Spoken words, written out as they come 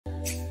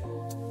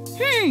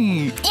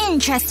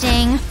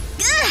Interesting.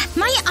 Ugh,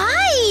 my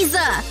eyes!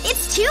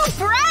 It's too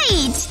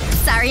bright!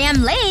 Sorry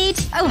I'm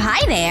late. Oh,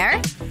 hi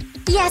there.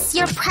 Yes,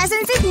 your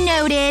presence is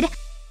noted.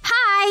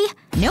 Hi.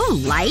 No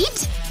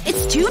light?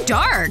 It's too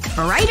dark.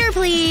 Brighter,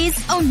 please.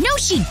 Oh, no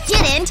she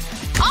didn't.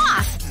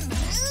 Off.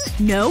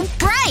 No,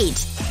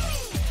 bright.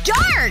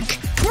 Dark!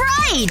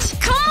 Bright!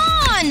 Come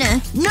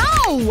on!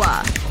 No!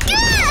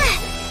 Ugh!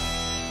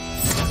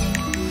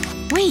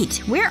 Wait,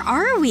 where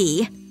are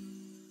we?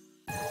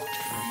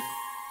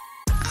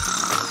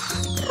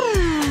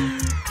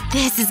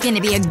 This is gonna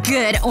be a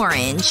good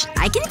orange.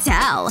 I can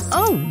tell.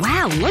 Oh,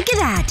 wow, look at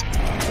that.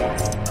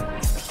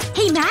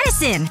 Hey,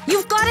 Madison!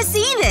 You've gotta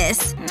see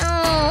this!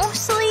 No,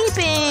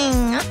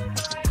 sleeping.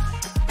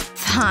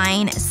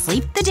 Fine.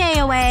 Sleep the day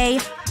away.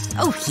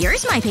 Oh,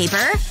 here's my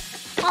paper.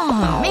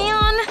 Oh,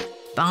 man.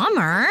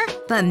 Bummer.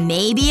 But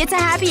maybe it's a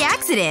happy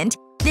accident.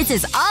 This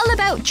is all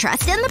about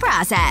trust in the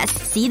process.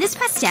 See this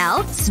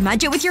pastel?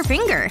 Smudge it with your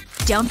finger.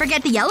 Don't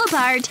forget the yellow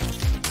part.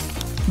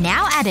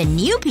 Now add a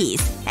new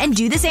piece and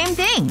do the same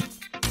thing.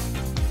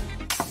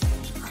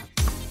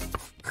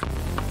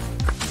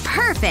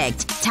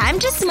 Perfect! Time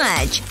to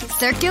smudge.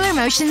 Circular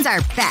motions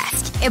are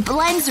best. It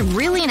blends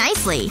really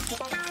nicely.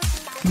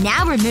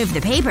 Now remove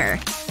the paper.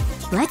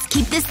 Let's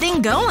keep this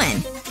thing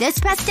going. This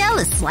pastel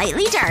is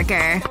slightly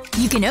darker.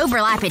 You can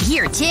overlap it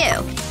here,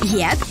 too.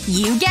 Yep,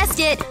 you guessed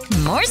it.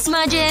 More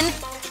smudging.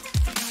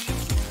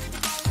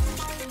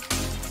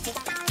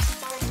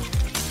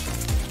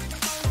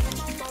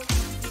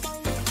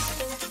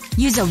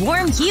 Use a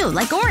warm hue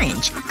like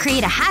orange.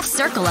 Create a half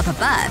circle up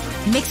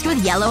above, mixed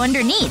with yellow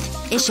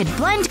underneath. It should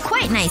blend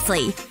quite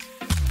nicely.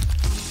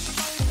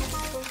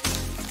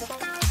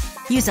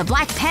 Use a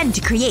black pen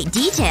to create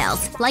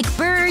details, like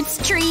birds,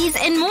 trees,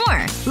 and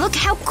more. Look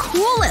how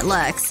cool it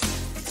looks!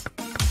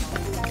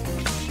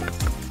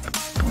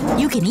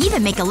 You can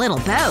even make a little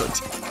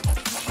boat.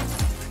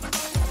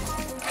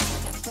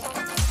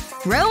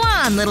 Row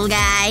on, little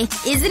guy.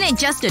 Isn't it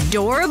just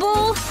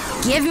adorable?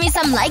 Give me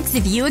some likes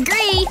if you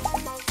agree.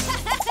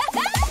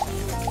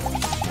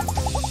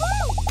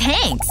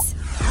 Thanks.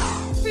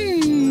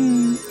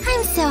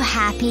 I'm so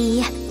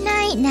happy.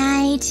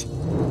 Night-night.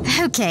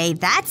 Okay,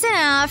 that's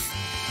enough.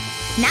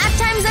 Nap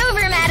time's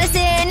over,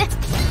 Madison!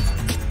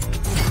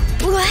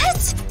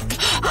 What?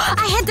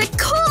 I had the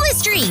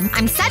coolest dream!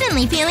 I'm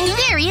suddenly feeling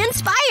very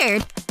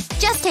inspired.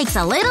 Just takes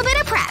a little bit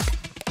of prep.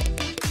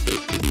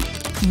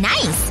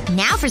 Nice!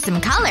 Now for some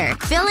color.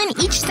 Fill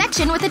in each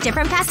section with a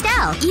different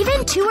pastel.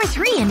 Even 2 or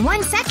 3 in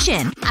one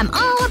section. I'm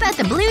all about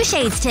the blue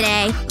shades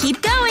today.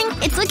 Keep going.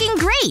 It's looking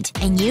great.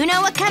 And you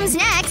know what comes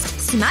next.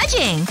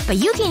 Smudging. But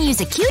you can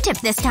use a Q-tip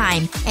this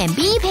time. And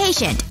be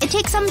patient. It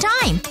takes some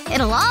time.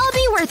 It'll all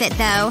be worth it,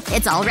 though.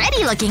 It's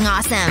already looking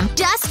awesome.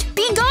 Just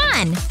be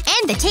gone.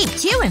 And the tape,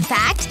 too, in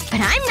fact.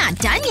 But I'm not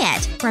done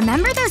yet.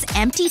 Remember those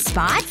empty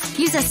spots?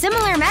 Use a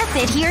similar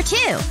method here,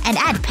 too. And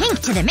add pink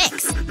to the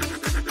mix.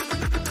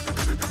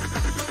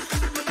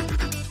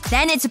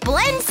 Then it's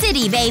Blend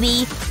City,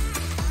 baby!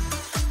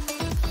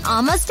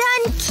 Almost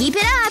done. Keep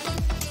it up.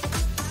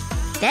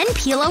 Then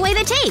peel away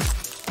the tape.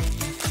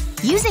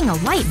 Using a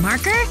white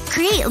marker,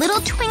 create little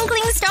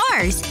twinkling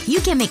stars. You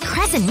can make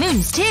crescent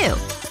moons, too.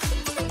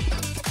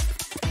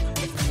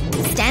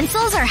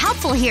 Stencils are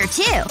helpful here,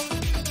 too.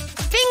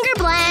 Finger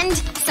blend.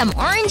 Some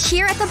orange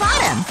here at the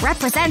bottom.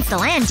 Represents the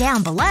land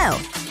down below.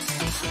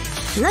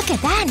 Look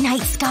at that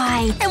night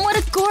sky. And what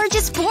a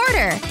gorgeous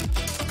border.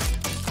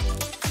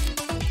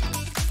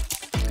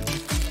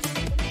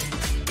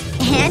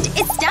 And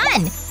it's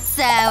done!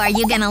 So, are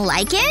you gonna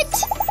like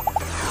it?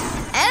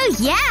 Oh,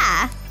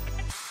 yeah!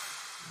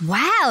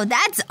 Wow,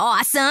 that's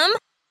awesome!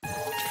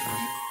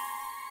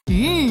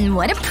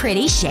 What a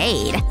pretty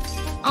shade.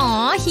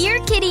 Aw, here,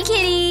 kitty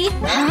kitty.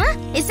 Huh?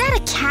 Is that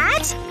a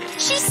cat?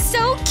 She's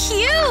so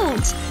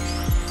cute!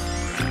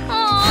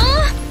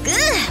 Aw!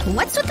 Ugh,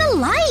 what's with the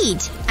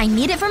light? I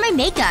need it for my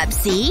makeup,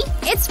 see?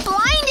 It's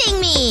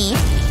blinding me!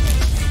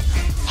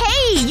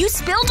 Hey, you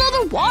spilled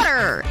all the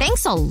water!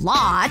 Thanks a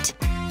lot.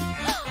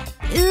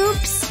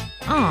 Oops.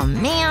 Aw,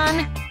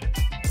 man.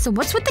 So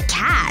what's with the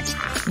cat?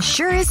 It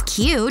sure is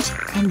cute.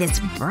 And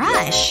this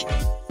brush.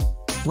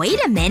 Wait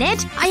a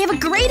minute. I have a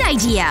great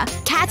idea!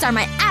 Cats are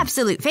my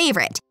absolute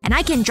favorite. And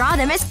I can draw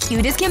them as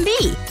cute as can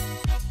be.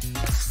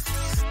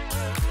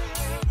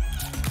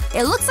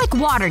 It looks like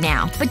water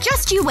now, but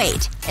just you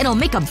wait. It'll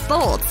make a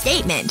bold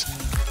statement.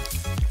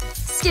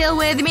 Still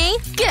with me?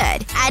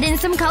 Good. Add in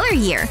some color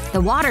here. The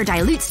water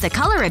dilutes the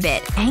color a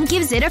bit and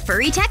gives it a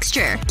furry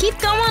texture. Keep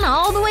going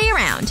all the way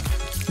around.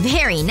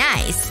 Very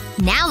nice.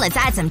 Now let's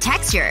add some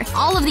texture.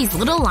 All of these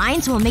little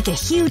lines will make a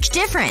huge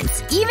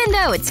difference, even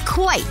though it's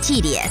quite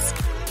tedious.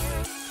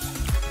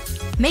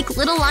 Make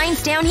little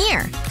lines down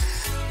here.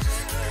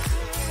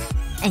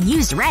 And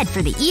use red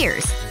for the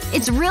ears.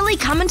 It's really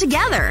coming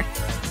together.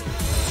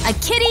 A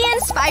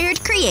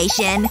kitty-inspired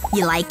creation.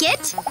 You like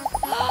it?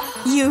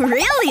 You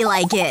really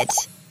like it.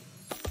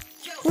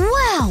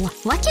 Whoa!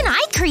 What can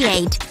I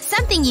create?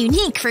 Something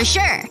unique for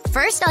sure.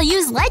 First I'll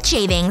use lead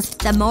shavings.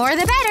 The more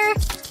the better.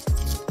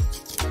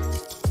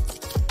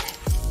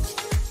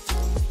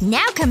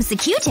 Now comes the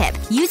Q-tip.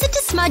 Use it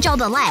to smudge all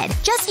the lead.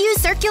 Just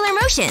use circular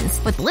motions,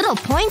 with little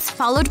points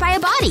followed by a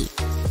body.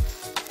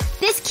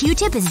 This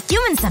Q-tip is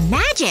doing some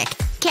magic!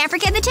 Can't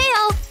forget the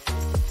tail!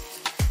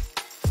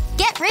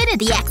 Get rid of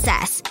the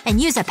excess, and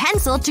use a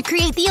pencil to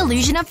create the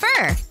illusion of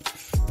fur.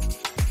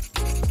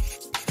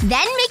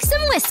 Then make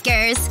some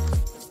whiskers.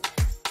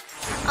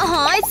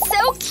 Oh, it's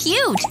so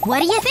cute! What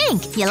do you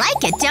think? You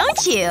like it,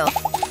 don't you?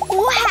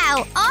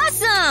 Wow,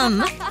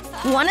 awesome!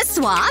 Wanna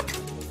swap?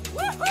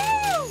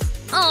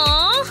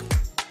 Aww.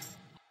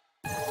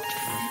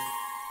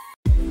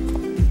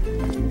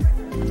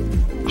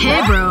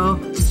 Hey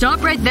bro,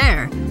 stop right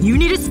there. You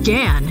need a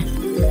scan.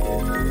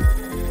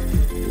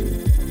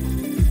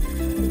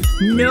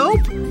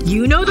 Nope.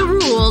 You know the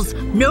rules.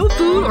 No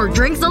food or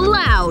drinks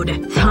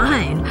allowed.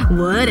 Fine.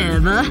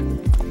 Whatever.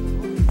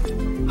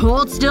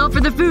 Hold still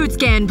for the food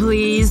scan,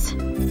 please.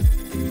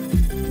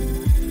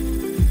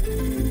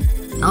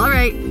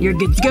 Alright, you're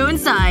good to go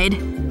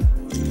inside.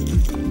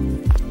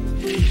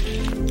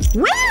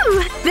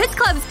 Woo! This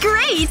club's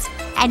great!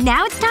 And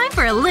now it's time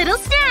for a little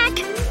snack!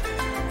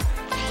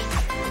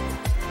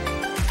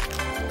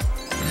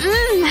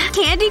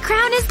 Candy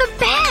Crown is the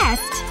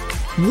best!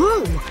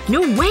 Whoa!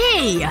 No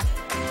way!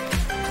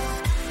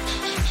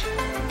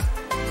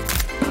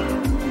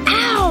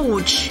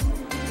 Ouch!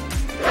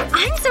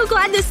 I'm so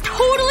glad this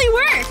totally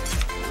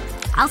worked!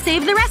 I'll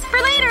save the rest for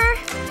later.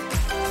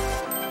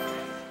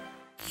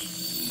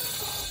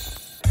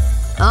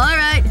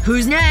 Alright,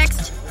 who's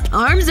next?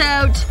 Arms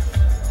out.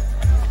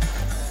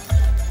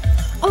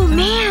 Oh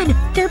man!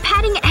 They're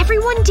patting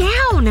everyone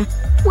down!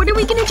 What are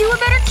we gonna do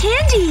about our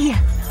candy?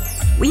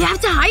 We have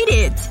to hide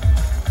it!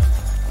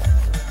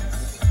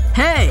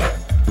 Hey!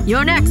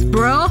 You're next,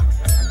 bro!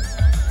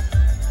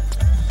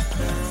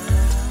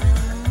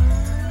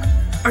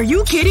 Are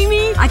you kidding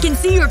me? I can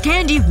see your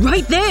candy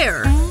right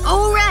there!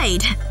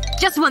 Alright.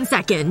 Just 1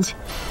 second.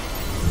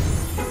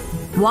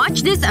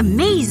 Watch this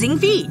amazing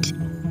feat.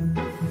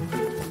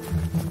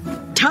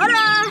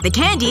 Ta-da! The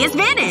candy has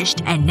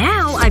vanished! And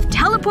now I've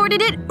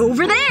teleported it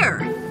over there!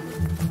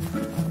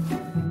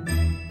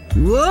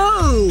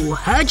 Whoa!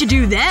 How'd you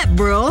do that,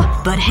 bro?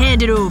 But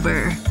hand it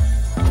over.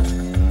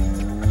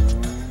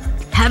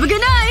 Have a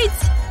good night!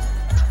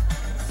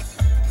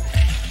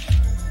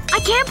 I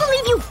can't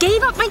believe you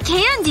gave up my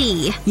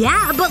candy!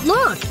 Yeah, but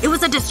look! It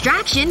was a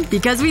distraction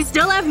because we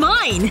still have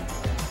mine!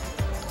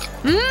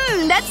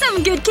 That's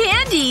some good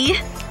candy!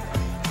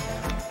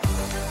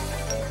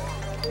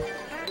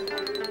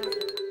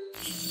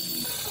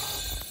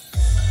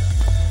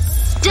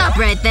 Stop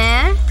right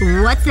there!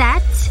 What's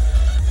that?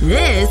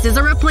 This is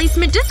a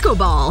replacement disco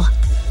ball.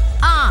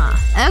 Ah,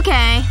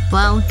 okay.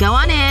 Well, go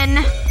on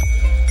in.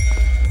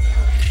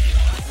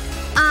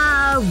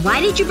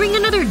 Why did you bring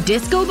another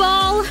disco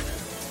ball?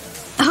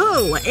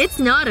 Oh, it's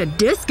not a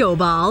disco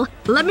ball.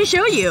 Let me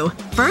show you.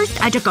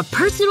 First, I took a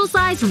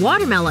personal-sized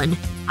watermelon.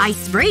 I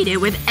sprayed it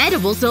with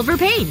edible silver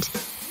paint.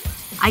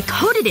 I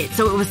coated it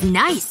so it was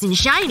nice and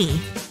shiny.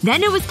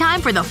 Then it was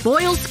time for the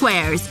foil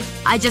squares.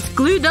 I just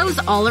glued those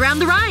all around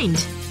the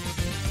rind.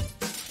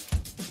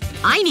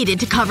 I needed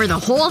to cover the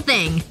whole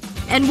thing.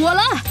 And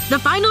voila! The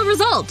final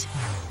result!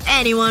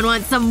 Anyone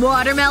want some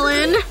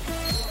watermelon?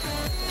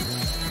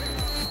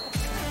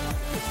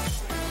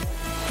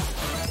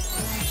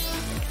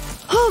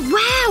 Oh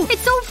wow!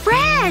 It's so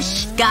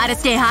fresh! Gotta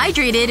stay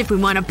hydrated if we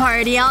want to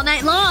party all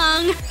night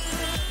long.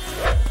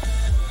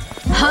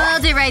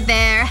 Hold it right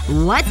there.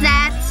 What's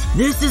that?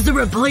 This is the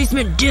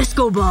replacement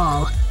disco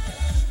ball.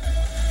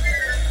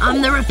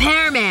 I'm the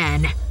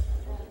repairman.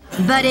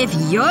 But if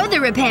you're the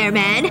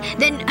repairman,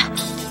 then…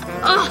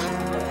 Ugh.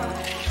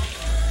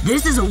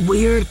 This is a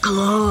weird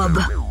club.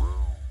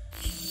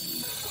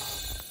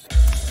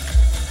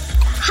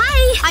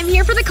 Hi! I'm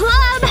here for the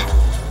club!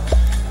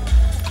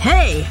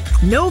 Hey!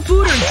 No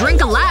food or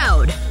drink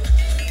allowed!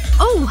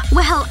 Oh,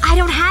 well, I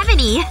don't have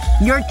any.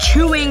 You're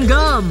chewing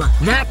gum.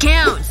 That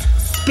counts.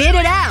 Spit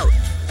it out.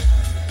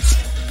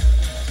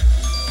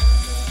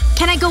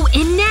 Can I go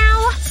in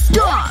now?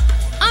 Stop!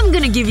 I'm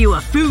gonna give you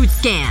a food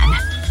scan.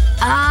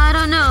 I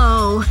don't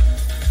know.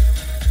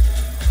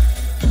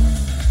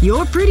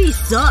 You're pretty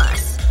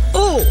sus.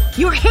 Oh!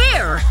 Your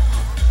hair!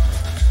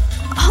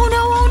 Oh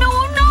no, oh no,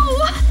 oh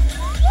no!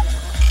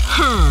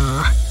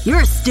 Huh.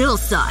 You're still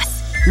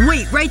sus.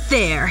 Wait right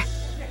there.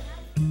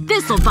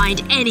 This'll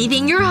find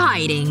anything you're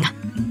hiding.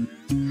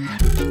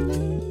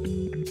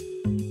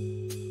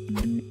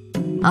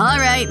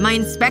 Alright, my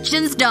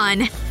inspection's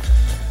done.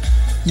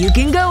 You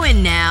can go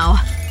in now.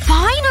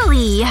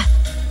 Finally!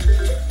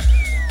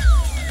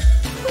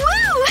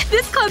 Woo!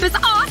 This club is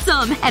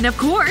awesome! And of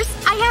course,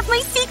 I have my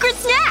secret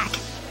snack!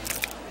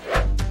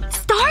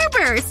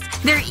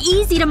 Starbursts! They're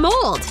easy to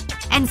mold.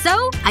 And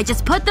so, I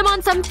just put them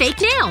on some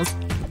fake nails.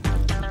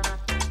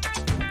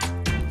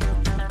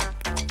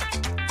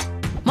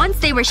 Once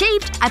they were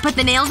shaped, I put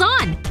the nails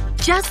on.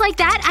 Just like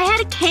that, I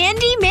had a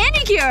candy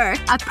manicure!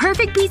 A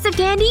perfect piece of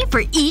candy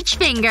for each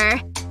finger.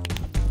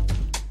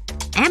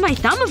 And my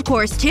thumb, of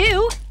course,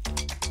 too.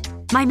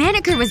 My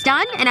manicure was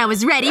done, and I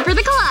was ready for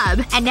the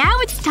club. And now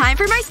it's time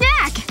for my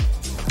snack.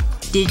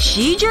 Did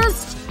she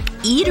just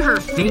eat her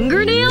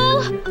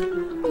fingernail?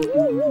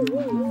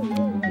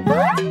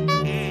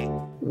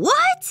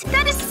 What?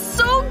 That is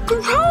so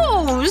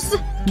gross!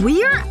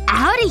 We're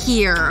out of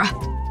here.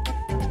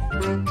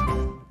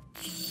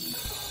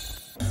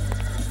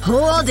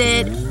 Hold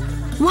it.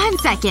 1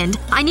 second.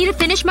 I need to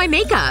finish my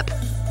makeup.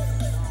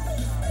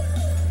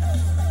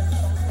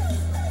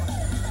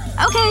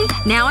 Okay,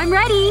 now I'm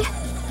ready.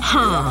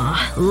 Huh.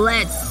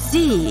 Let's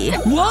see.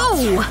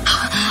 Whoa!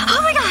 Oh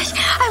my gosh!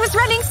 I was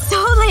running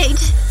so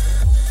late.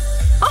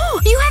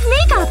 Oh! You have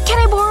makeup! Can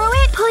I borrow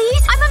it,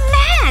 please? I'm a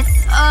mess!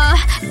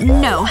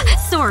 No.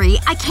 Sorry.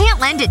 I can't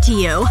lend it to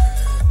you.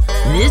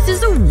 This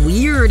is a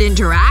weird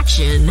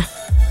interaction.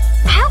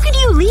 How could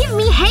you leave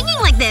me hanging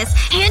like this?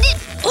 Hand it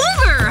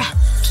over!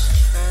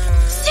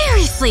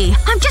 Seriously,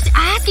 I'm just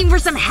asking for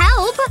some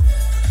help.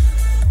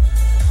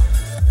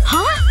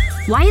 Huh?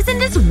 Why isn't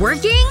this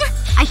working?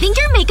 I think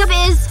your makeup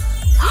is…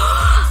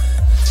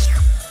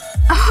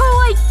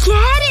 Oh, I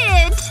get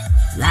it!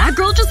 That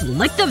girl just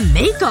licked the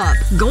makeup.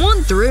 Go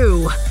on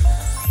through.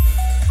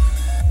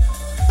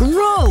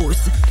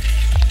 Gross.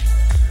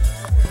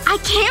 I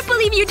can't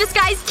believe you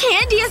disguised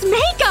candy as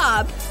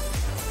makeup!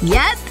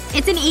 Yep,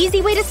 it's an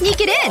easy way to sneak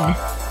it in.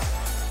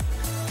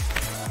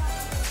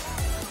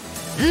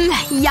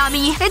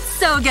 Yummy. It's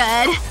so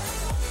good.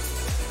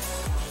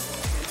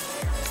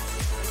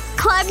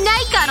 Club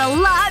night got a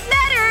lot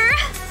better!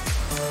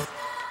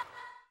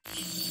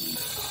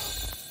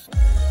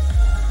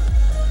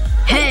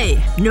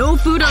 Hey, no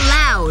food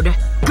allowed.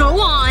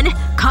 Go on.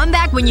 Come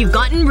back when you've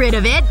gotten rid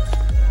of it.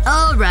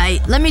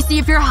 Alright, let me see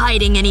if you're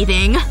hiding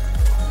anything.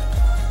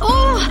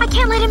 Oh, I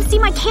can't let him see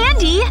my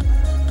candy.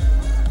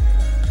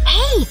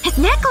 Hey, his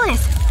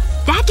necklace!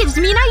 That gives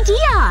me an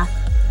idea!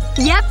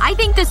 Yep, I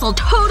think this'll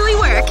totally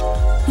work.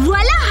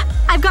 Voila!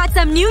 I've got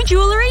some new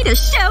jewelry to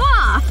show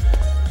off!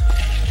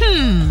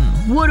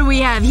 What do we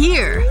have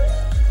here?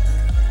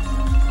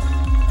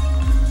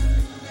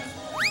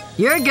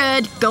 You're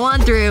good. Go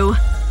on through.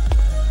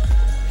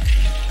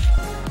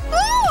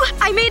 Ooh!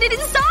 I made it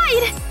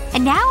inside!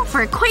 And now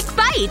for a quick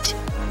bite.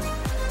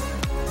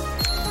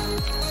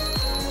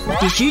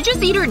 Did she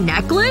just eat her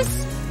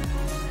necklace?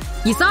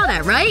 You saw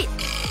that, right?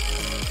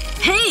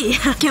 Hey!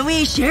 Can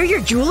we share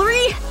your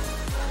jewelry?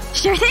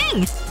 Sure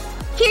thing!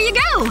 Here you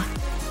go!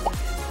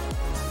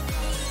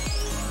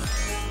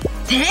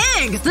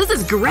 Thanks! This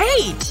is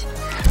great!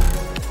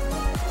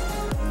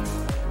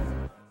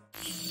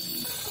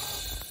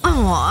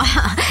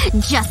 Aw,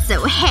 just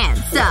so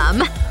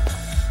handsome.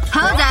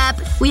 Hold up.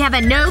 We have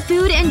a no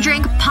food and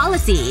drink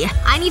policy.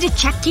 I need to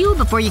check you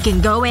before you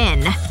can go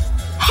in.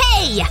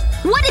 Hey!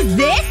 What is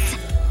this?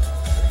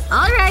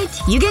 Alright,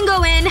 you can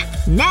go in.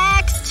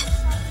 Next!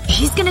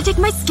 He's gonna take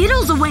my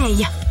Skittles away.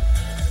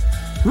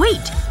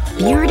 Wait!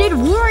 Bearded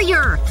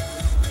warrior!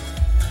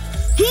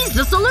 He's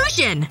the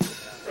solution!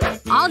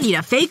 I'll need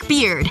a fake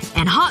beard.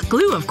 And hot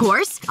glue, of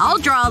course. I'll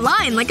draw a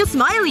line like a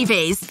smiley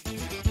face.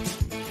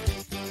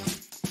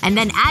 And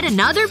then add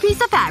another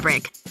piece of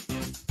fabric.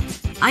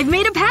 I've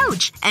made a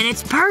pouch, and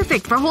it's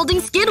perfect for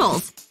holding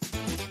Skittles.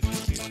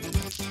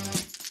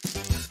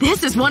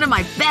 This is one of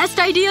my best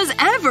ideas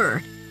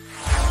ever!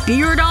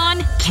 Beard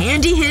on,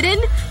 candy hidden,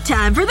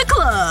 time for the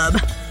club!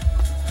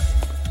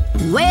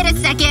 Wait a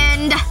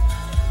second!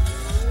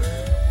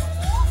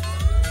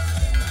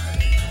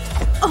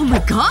 Oh my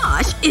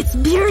gosh! It's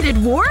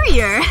Bearded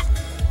Warrior!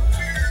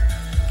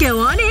 Go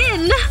on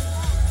in!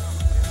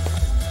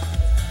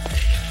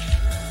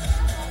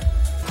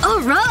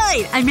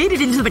 Alright! I made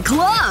it into the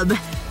club!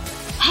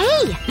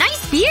 Hey!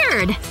 Nice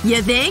beard!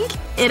 You think?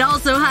 It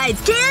also hides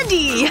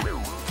candy!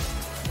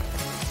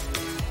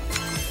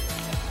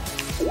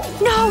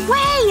 No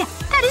way!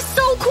 That is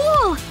so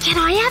cool! Can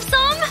I have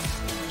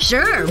some?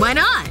 Sure, why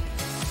not?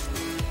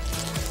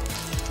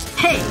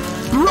 Hey,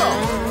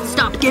 bro!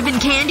 Stop giving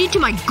candy to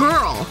my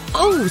girl!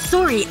 Oh,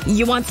 sorry.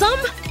 You want some?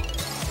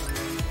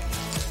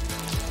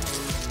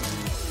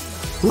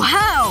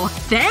 Wow!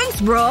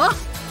 Thanks, bro!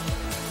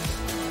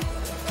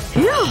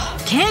 Phew.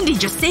 Candy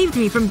just saved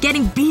me from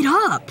getting beat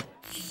up.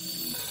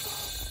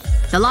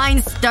 The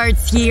line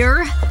starts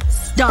here.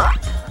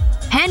 Stop.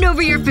 Hand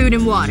over your food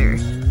and water.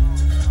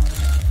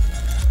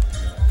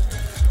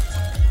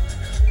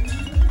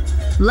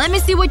 Let me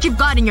see what you've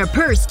got in your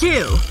purse,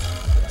 too.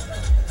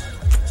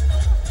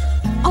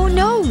 Oh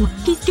no!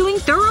 He's doing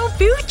thorough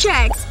food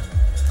checks!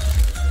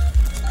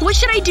 What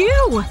should I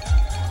do?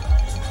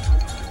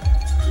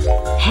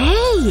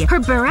 Hey! Her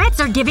barrettes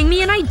are giving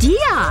me an idea!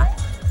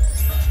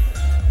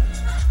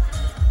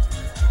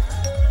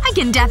 I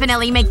can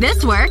definitely make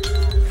this work.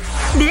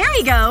 There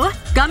we go!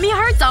 Got me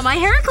hearts on my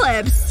hair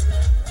clips.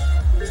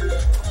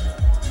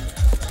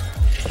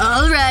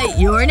 Alright,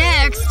 you're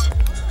next.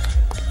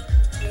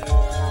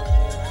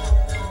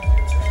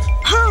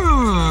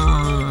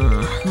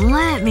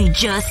 Let me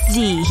just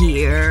see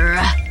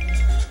here.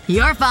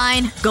 You're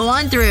fine. Go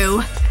on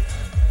through.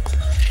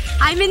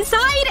 I'm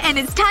inside and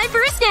it's time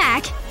for a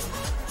snack.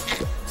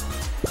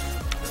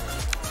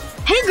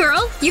 Hey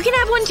girl, you can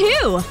have one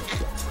too.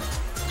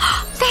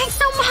 Thanks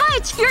so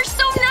much! You're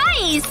so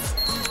nice!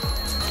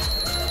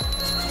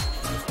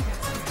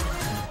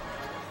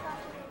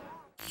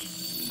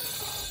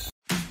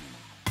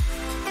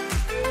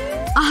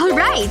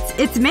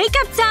 It's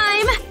makeup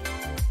time!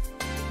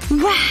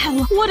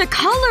 Wow, what a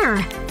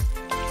color!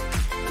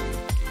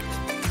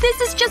 This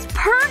is just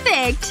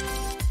perfect!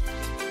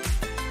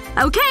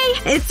 Okay,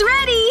 it's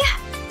ready!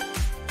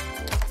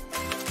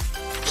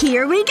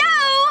 Here we go!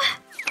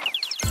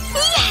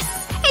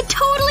 Yes! It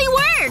totally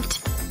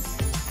worked!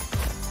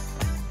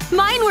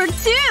 Mine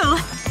worked too!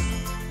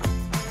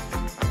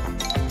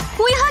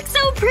 We look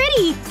so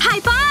pretty! High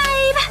five!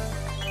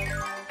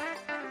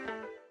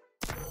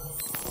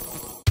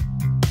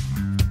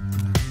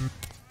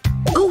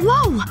 Oh,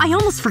 whoa! I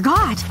almost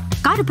forgot.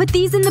 Gotta put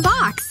these in the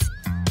box.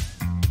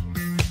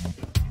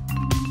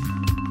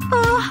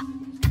 Oh.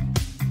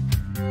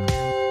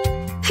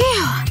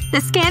 Phew.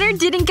 The scanner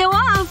didn't go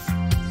off.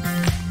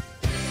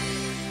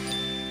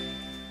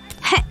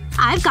 Heh,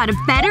 I've got a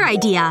better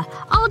idea.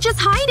 I'll just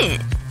hide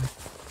it.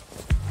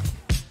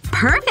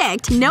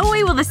 Perfect! No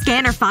way will the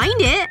scanner find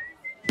it.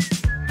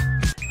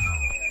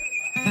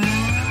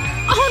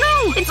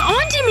 Oh no! It's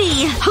onto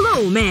me!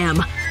 Hello,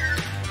 ma'am.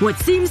 What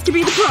seems to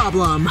be the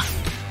problem?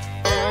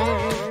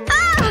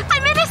 Ah!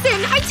 I'm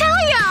innocent! I tell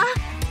ya!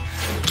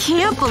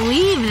 Can't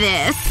believe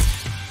this.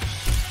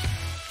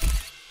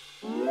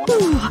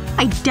 Ooh,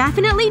 I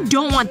definitely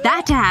don't want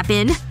that to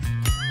happen.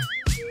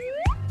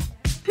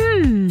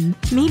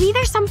 Maybe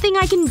there's something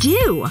I can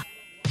do.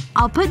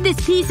 I'll put this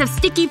piece of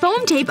sticky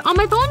foam tape on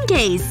my phone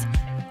case.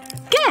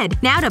 Good!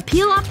 Now to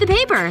peel off the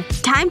paper.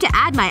 Time to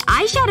add my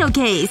eyeshadow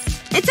case.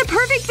 It's a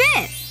perfect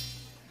fit!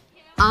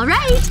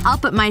 Alright, I'll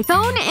put my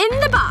phone in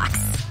the box.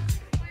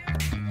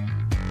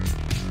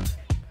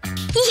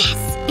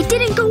 Yes! It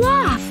didn't go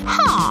off!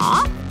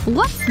 Huh?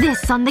 What's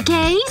this on the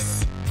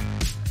case?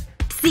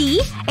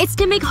 See? It's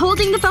to make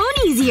holding the phone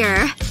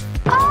easier.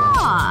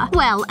 Ah.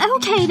 Well,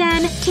 okay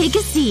then. Take a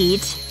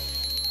seat.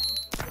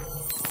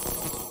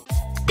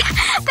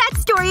 That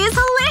story is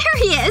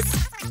hilarious!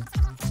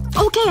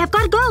 Okay, I've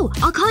gotta go.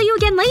 I'll call you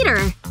again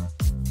later.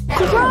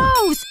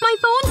 Gross! My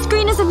phone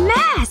screen is a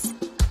mess!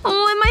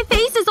 Oh, and my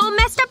face is all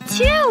messed up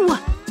too!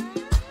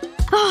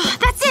 Oh,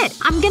 that's it!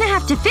 I'm gonna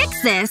have to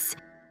fix this.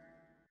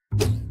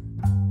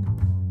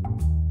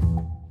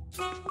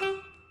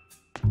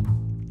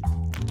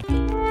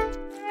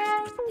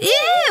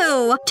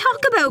 Ew! Talk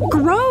about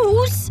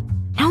gross!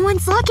 No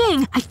one's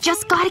looking. I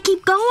just gotta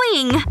keep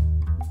going.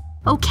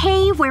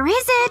 Okay, where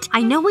is it?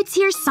 I know it's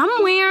here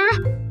somewhere.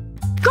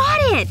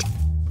 Got it!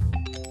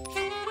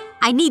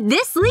 I need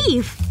this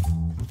leaf.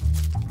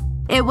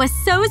 It was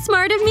so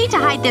smart of me to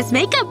hide this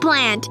makeup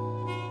plant.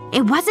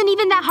 It wasn't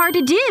even that hard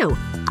to do.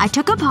 I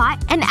took a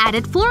pot and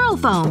added floral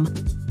foam.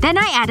 Then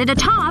I added a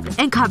top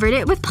and covered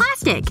it with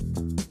plastic.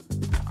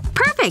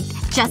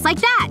 Perfect! Just like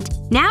that.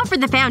 Now for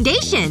the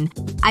foundation.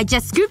 I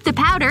just scooped the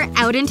powder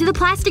out into the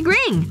plastic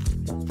ring.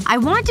 I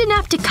want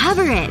enough to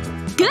cover it.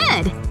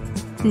 Good!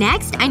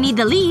 Next, I need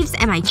the leaves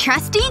and my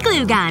trusty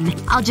glue gun.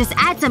 I'll just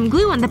add some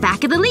glue on the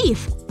back of the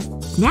leaf.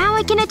 Now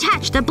I can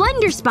attach the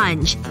blender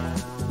sponge.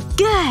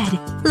 Good!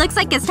 Looks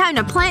like it's time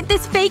to plant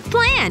this fake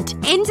plant.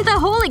 Into the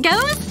hole it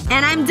goes,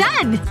 and I'm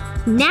done!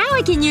 Now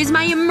I can use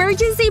my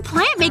emergency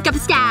plant makeup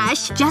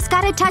stash. Just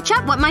gotta touch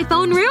up what my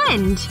phone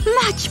ruined.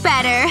 Much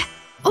better.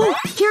 Oh,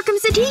 here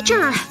comes the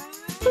teacher.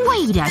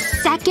 Wait a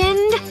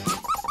second.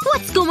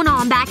 What's going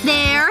on back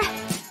there?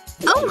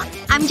 Oh,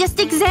 I'm just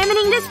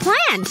examining this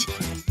plant.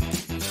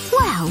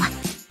 Well,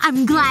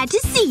 I'm glad to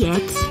see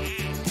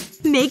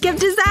it. Makeup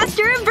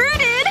disaster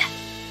averted!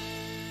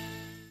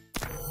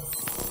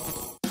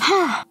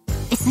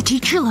 Is the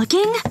teacher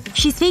looking?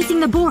 She's facing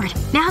the board.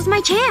 Now's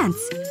my chance.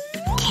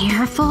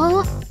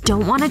 Careful.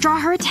 Don't want to draw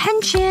her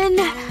attention.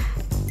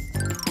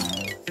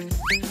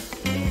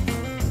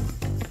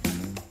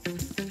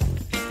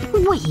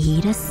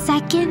 Wait a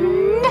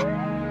second.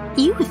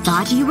 You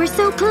thought you were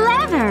so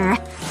clever.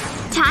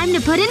 Time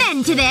to put an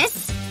end to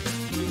this.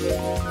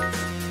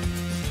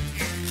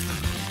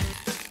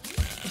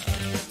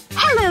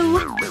 Hello.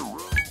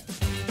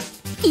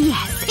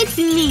 Yes, it's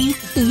me.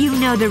 You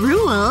know the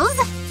rules.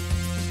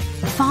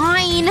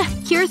 Fine.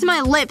 Here's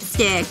my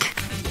lipstick.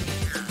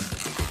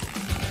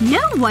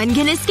 No one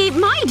can escape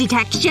my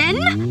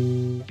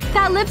detection.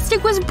 That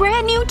lipstick was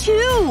brand new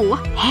too.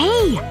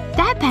 Hey,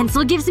 that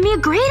pencil gives me a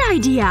great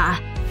idea.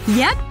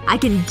 Yep, I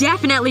can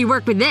definitely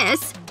work with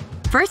this.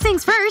 First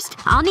things first,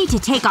 I'll need to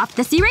take off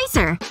this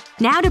eraser.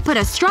 Now to put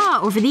a straw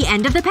over the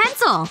end of the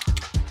pencil.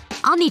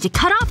 I'll need to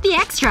cut off the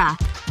extra.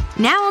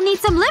 Now I'll need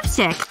some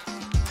lipstick.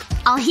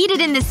 I'll heat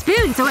it in the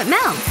spoon so it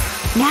melts.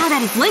 Now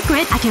that it's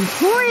liquid, I can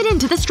pour it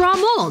into the straw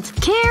mold.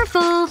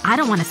 Careful. I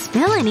don't want to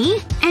spill any.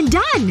 And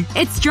done!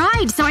 It's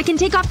dried so I can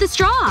take off the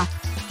straw.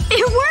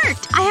 It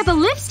worked! I have a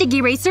lipstick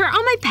eraser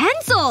on my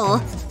pencil!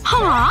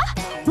 Huh?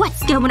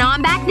 What's going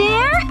on back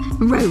there?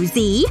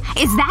 Rosie,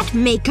 is that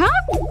makeup?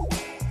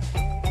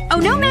 Oh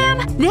no,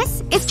 ma'am.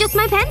 This is just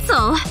my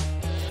pencil.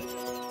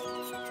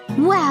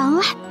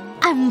 Well,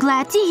 I'm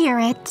glad to hear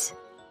it.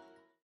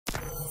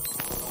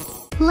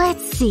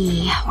 Let's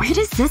see. Where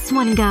does this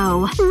one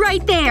go?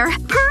 Right there!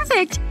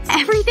 Perfect!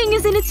 Everything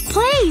is in its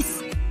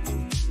place!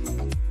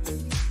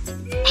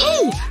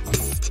 Hey!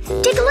 Psst!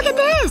 Take a look at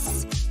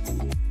this!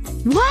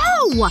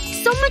 Whoa!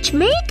 So much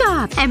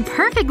makeup! And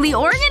perfectly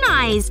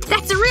organized!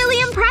 That's really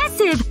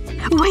impressive!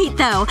 Wait,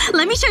 though.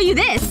 Let me show you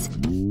this.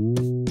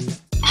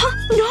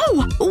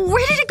 No!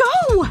 Where did it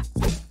go?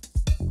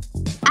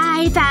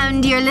 I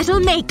found your little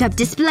makeup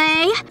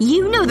display.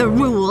 You know the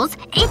rules.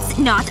 It's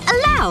not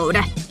allowed.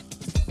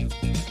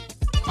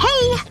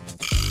 Hey!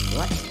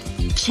 What?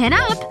 Chin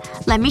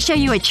up. Let me show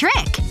you a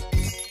trick.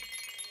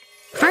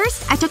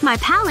 First, I took my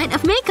palette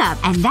of makeup,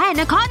 and then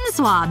a cotton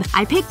swab.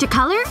 I picked a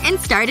color and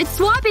started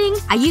swabbing.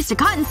 I used a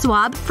cotton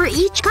swab for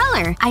each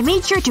color. I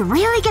made sure to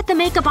really get the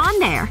makeup on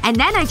there, and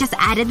then I just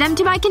added them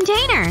to my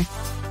container.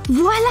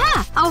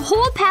 Voila! A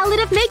whole palette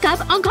of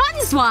makeup on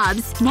cotton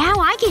swabs! Now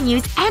I can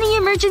use any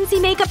emergency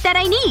makeup that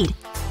I need.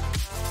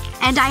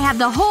 And I have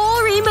the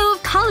whole rainbow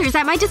of colors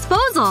at my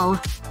disposal.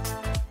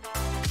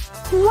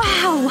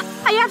 Wow!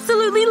 I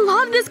absolutely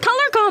love this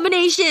color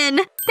combination!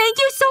 Thank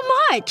you so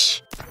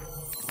much!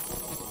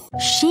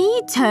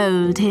 She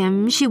told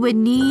him she would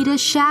need a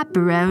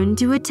chaperone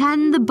to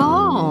attend the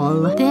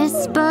ball.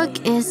 This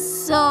book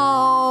is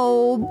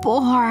so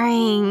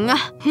boring.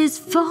 His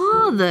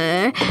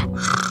father…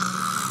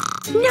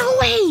 No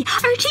way!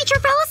 Our teacher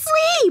fell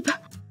asleep!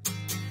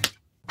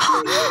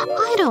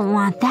 I don't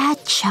want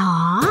that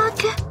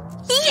chalk.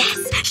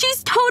 Yes!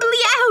 She's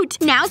totally out!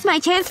 Now's my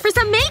chance for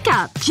some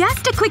makeup.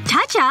 Just a quick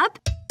touch-up.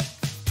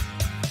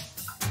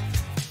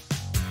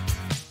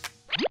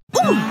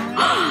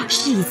 Ooh!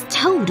 She's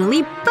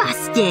totally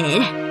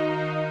busted.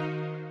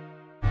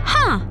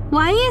 Huh.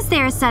 Why is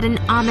there a sudden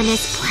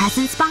ominous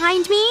presence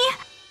behind me?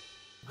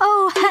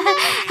 Oh,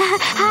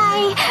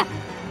 hi.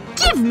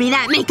 Give me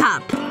that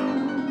makeup!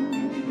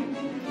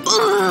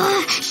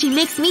 Ugh, she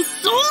makes me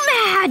so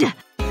mad!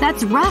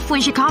 That's rough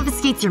when she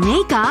confiscates your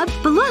makeup.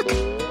 But look.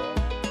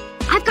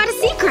 I've got a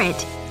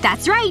secret.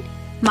 That's right.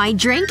 My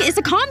drink is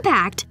a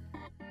compact.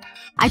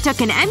 I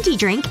took an empty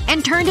drink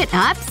and turned it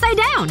upside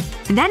down.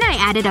 Then I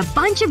added a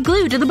bunch of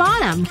glue to the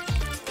bottom.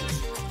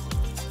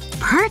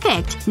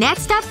 Perfect!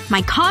 Next up,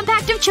 my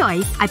compact of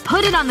choice. I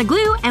put it on the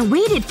glue and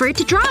waited for it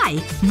to dry.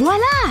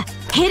 Voila!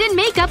 Hidden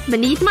makeup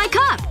beneath my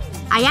cup.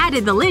 I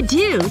added the lid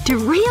too, to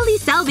really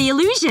sell the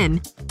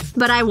illusion.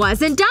 But I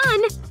wasn't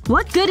done.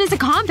 What good is a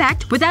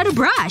compact without a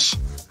brush?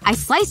 I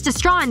sliced a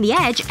straw on the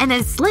edge and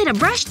then slid a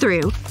brush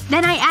through.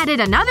 Then I added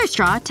another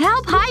straw to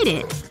help hide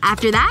it.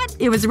 After that,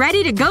 it was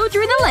ready to go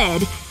through the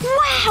lid.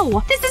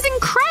 Wow! This is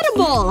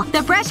incredible!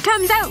 The brush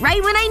comes out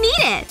right when I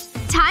need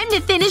it. Time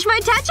to finish my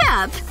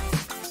touch-up.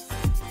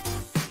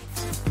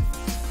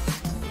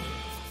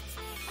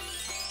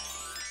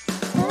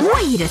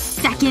 Wait a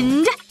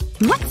second.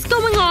 What's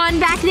going on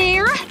back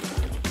there?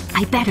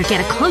 I better get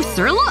a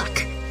closer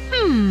look.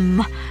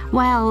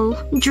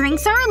 Well,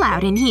 drinks are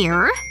allowed in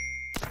here.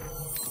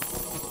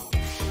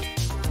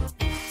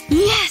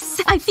 Yes!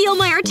 I feel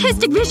my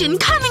artistic vision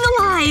coming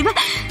alive!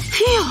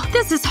 Phew,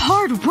 this is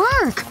hard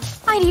work.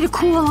 I need to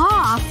cool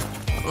off.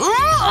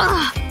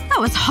 Ugh! That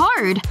was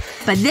hard.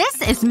 But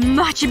this is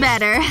much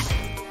better.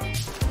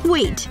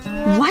 Wait.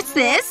 What's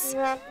this?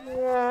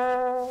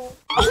 Oh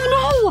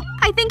no!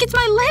 I think it's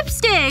my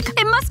lipstick!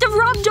 It must have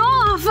rubbed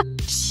off!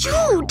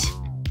 Shoot!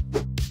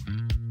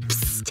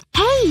 Psst!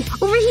 Hey!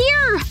 Over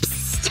here!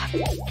 Psst!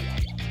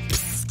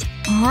 Psst!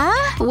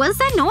 Huh? What's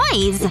that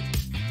noise?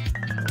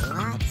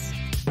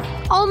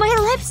 Oh, my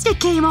lipstick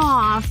came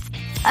off!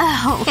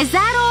 Oh, is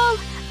that all?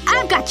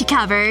 I've got you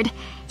covered.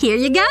 Here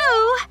you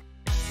go!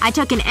 I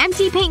took an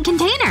empty paint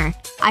container.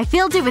 I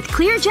filled it with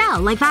clear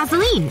gel like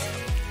Vaseline.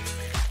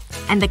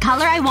 And the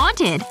color I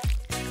wanted.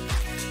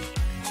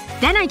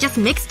 Then I just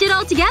mixed it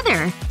all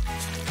together.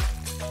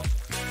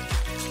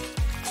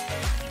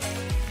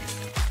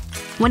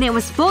 When it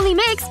was fully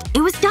mixed,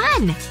 it was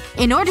done.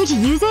 In order to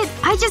use it,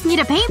 I just need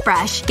a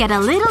paintbrush, get a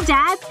little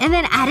dab, and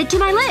then add it to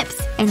my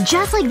lips. And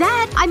just like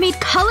that, I made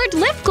colored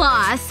lip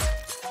gloss.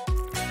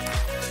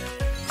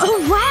 Oh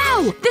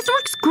wow! This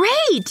works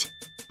great!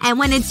 And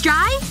when it's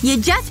dry, you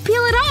just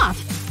peel it off.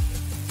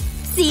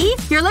 See?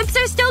 Your lips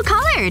are still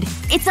colored.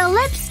 It's a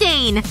lip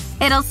stain.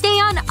 It'll stay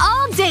on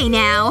all day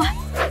now.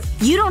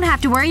 You don't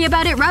have to worry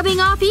about it rubbing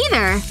off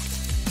either.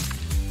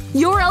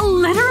 You're a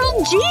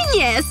literal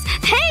genius!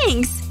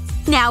 Thanks!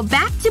 Now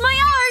back to my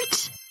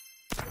art!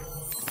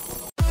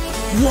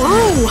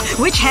 Whoa!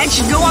 Which head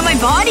should go on my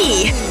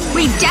body?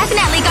 We've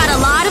definitely got a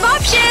lot of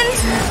options!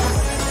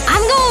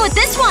 I'm going with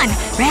this one!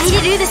 Ready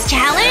to do this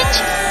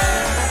challenge?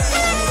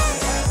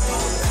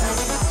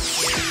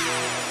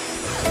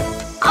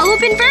 I'll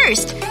open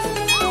first.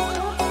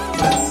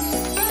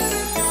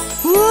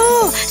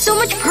 Ooh, so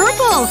much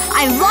purple!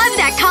 I love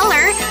that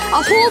color!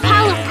 A whole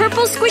pile of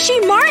purple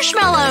squishy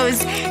marshmallows!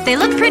 They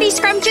look pretty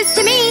scrumptious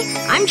to me.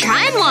 I'm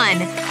trying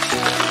one.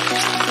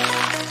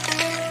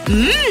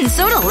 Mmm,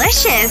 so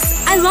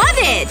delicious! I love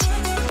it!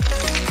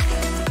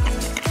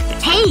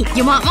 Hey,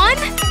 you want one?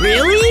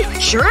 Really?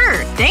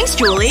 Sure. Thanks,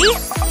 Julie.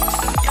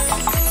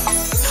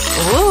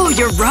 Oh,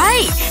 you're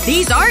right!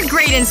 These are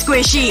great and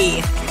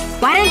squishy!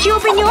 Why don't you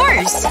open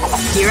yours?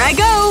 Here I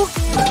go.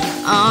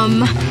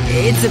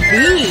 It's a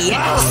bee.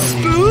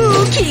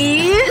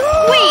 Spooky.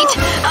 Wait,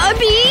 a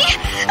bee?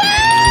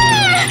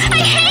 Ah!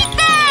 I hate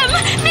them!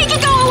 Make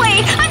it go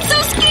away! I'm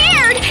so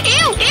scared!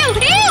 Ew, ew,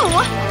 ew!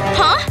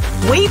 Huh?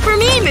 Wait for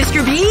me,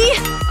 Mr. B!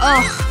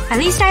 Ugh. At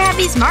least I have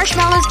these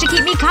marshmallows to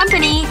keep me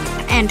company.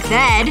 And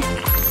fed.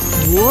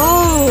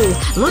 Whoa!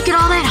 Look at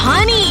all that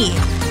honey!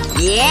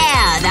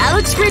 Yeah, that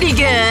looks pretty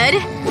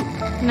good.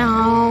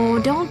 No,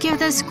 don't give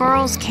the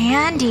squirrels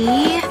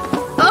candy.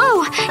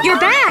 Oh, you're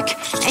back!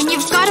 And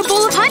you've got a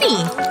bowl of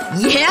honey.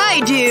 Yeah,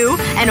 I do.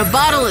 And a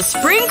bottle of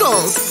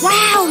sprinkles.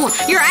 Wow!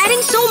 You're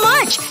adding so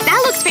much!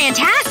 That looks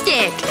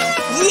fantastic!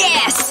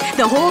 Yes!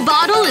 The whole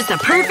bottle is the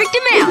perfect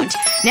amount.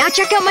 Now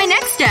check out my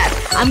next step.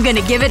 I'm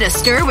gonna give it a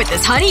stir with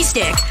this honey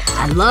stick.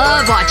 I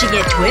love watching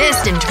it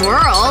twist and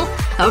twirl.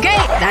 Okay,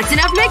 that's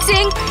enough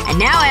mixing. And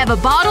now I have a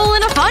bottle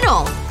and a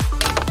funnel.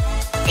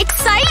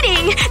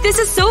 Exciting! This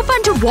is so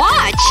fun to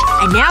watch!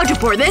 And now to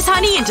pour this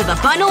honey into the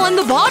funnel and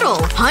the bottle.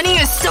 Honey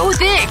is so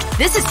thick.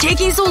 This is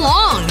taking so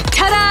long.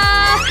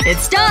 Ta-da!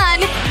 It's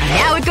done! And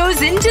now it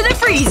goes into the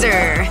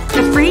freezer.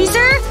 The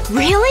freezer?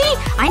 Really?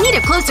 I need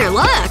a closer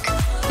look.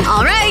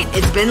 Alright,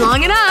 it's been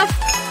long enough.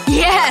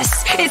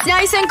 Yes! It's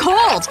nice and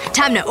cold.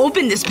 Time to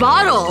open this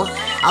bottle.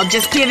 I'll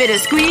just give it a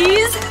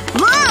squeeze.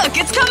 Look!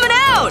 It's coming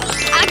out!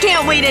 I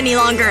can't wait any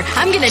longer.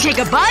 I'm gonna take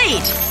a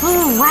bite.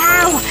 Oh,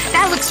 wow.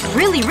 That looks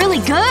really, really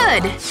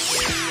good.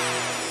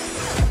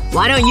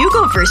 Why don't you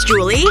go first,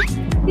 Julie?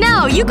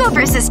 No, you go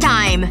first this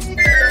time.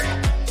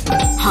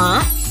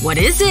 Huh? What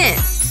is it?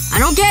 I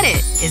don't get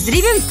it. Is it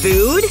even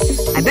food?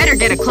 I better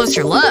get a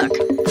closer look.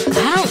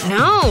 I don't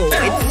know.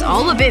 It's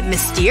all a bit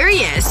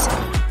mysterious.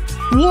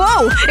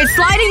 Whoa! It's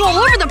sliding all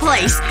over the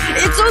place!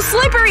 It's so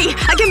slippery!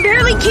 I can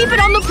barely keep it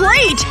on the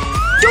plate!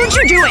 Don't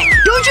you do it!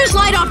 Don't you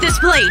slide off this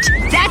plate!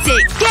 That's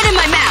it! Get in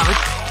my mouth!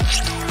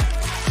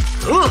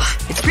 Ugh.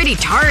 It's pretty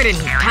tart and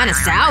kinda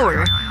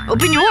sour.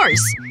 Open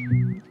yours.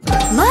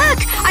 Look!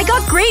 I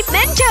got grape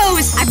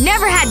Mentos! I've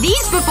never had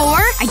these before!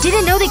 I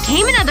didn't know they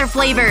came in other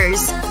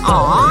flavors.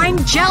 Aw,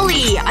 I'm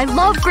jelly! I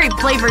love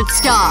grape-flavored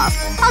stuff.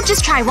 I'll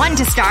just try one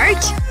to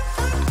start.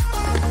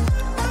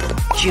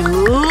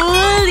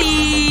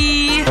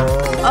 Julie!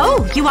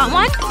 Oh, you want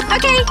one?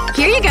 Okay,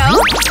 here you go.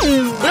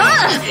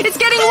 Ugh! It's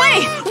getting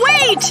away!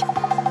 Wait!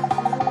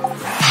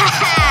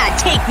 Haha!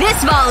 Take this,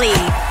 volley!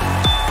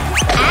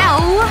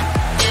 Ow!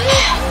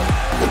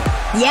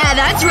 Yeah,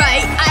 that's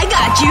right. I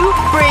got you.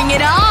 Bring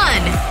it on!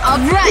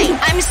 Alright,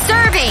 I'm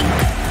serving!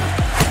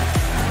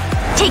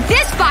 Take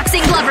this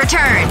boxing glove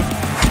return!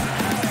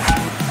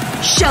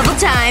 Shovel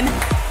time!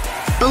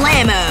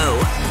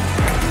 Blammo!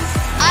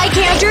 I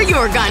counter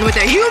your gun with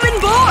a human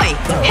boy!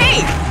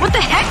 Hey! What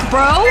the heck,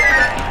 bro?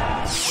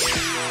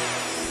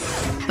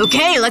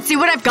 Okay, let's see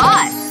what I've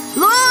got.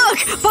 Look!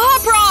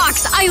 Pop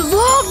Rocks! I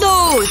love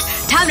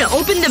those! Time to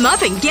open them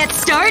up and get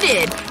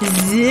started.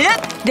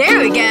 Zip! There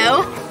we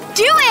go.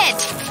 Do it!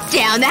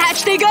 Down the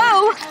hatch they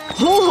go!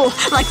 Oh,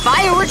 like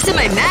fireworks in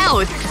my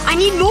mouth. I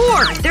need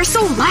more. They're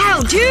so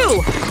loud,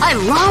 too. I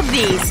love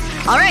these.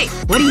 Alright,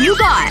 what do you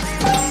got?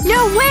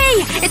 No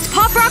way! It's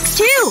Pop Rocks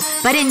too!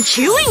 But in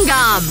chewing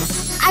gum!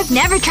 I've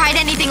never tried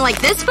anything like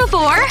this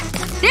before.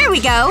 There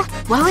we go.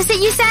 What was it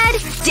you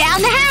said?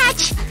 Down the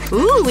hatch!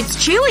 Ooh, it's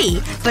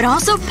chewy. But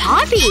also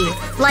poppy.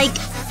 Like,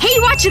 hey,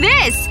 watch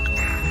this!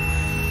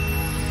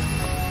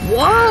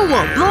 Whoa!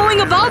 Blowing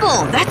a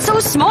bubble! That's so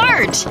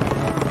smart!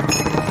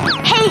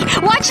 Hey,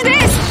 watch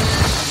this!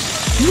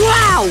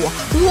 Wow!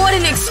 What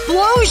an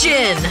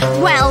explosion!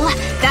 Well,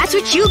 that's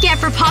what you get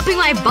for popping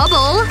my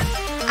bubble.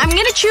 I'm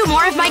gonna chew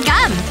more of my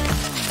gum.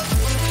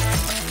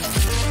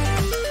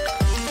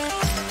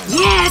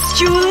 Yes,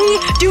 Julie!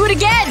 Do it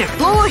again!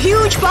 Blow a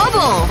huge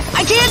bubble!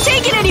 I can't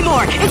take it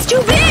anymore! It's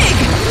too big!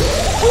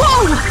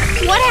 Whoa!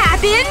 What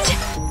happened?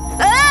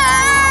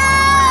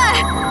 Ah!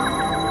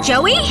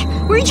 Joey?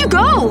 Where'd you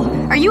go?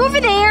 Are you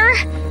over there?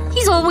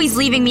 He's always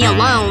leaving me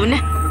alone.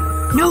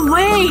 No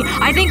way!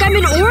 I think I'm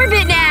in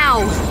orbit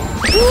now!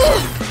 Ooh.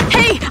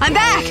 Hey! I'm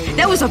back!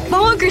 That was a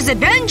bonkers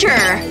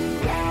adventure!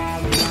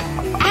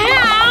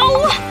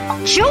 Ow!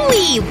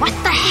 Joey! What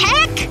the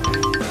heck?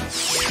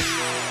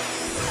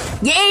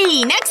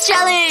 Yay! Next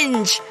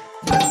challenge!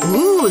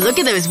 Ooh, look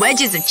at those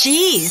wedges of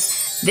cheese.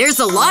 There's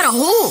a lot of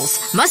holes.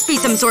 Must be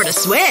some sort of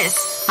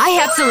Swiss. I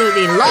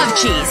absolutely love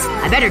cheese.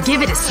 I better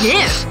give it a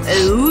sniff.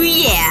 Oh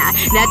yeah.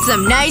 That's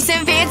some nice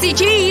and fancy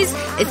cheese.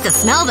 It's the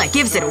smell that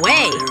gives it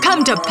away.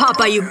 Come to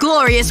Papa, you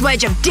glorious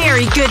wedge of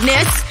dairy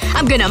goodness.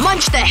 I'm gonna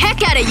munch the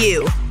heck out of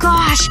you.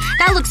 Gosh,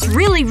 that looks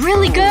really,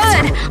 really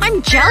good.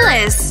 I'm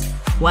jealous.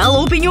 Well,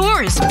 open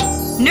yours.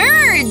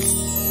 Nerds!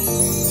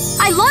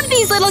 I love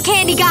these little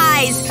candy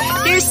guys!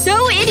 They're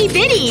so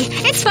itty-bitty!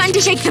 It's fun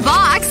to shake the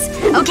box!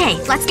 Okay,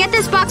 let's get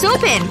this box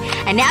open.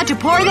 And now to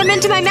pour them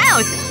into my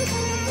mouth.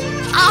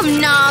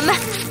 Nom.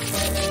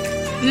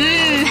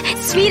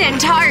 Mmm, sweet and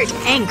tart.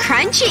 And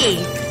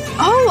crunchy.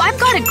 Oh, I've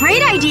got a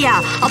great idea!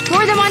 I'll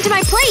pour them onto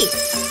my plate.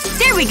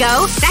 There we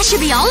go. That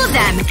should be all of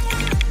them.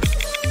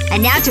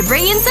 And now to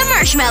bring in some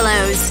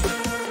marshmallows.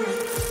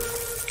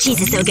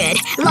 Cheese is so good.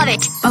 Love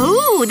it.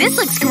 Oh, this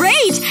looks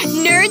great!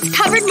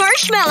 Nerds-covered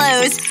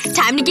marshmallows!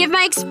 Time to give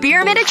my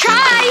experiment a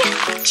try!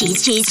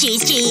 Cheese, cheese,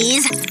 cheese,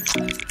 cheese.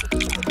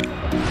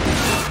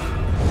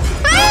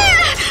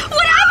 Ah!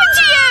 What happened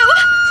to you?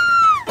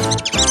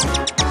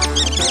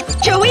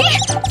 Joey?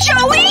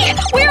 Joey?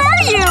 Where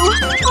are you?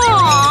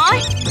 Aww.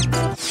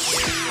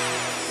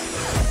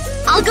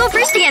 I'll go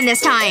first again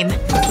this time.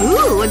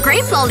 Ooh, a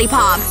grape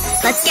lollipop.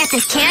 Let's get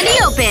this candy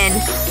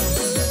open.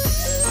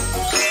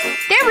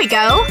 There we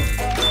go.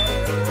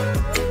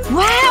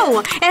 Wow!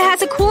 It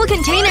has a cool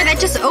container that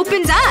just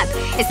opens up.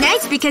 It's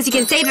nice because you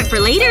can save it for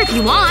later if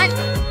you want.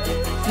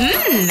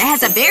 Mmm, it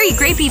has a very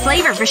grapey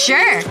flavor for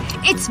sure.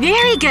 It's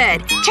very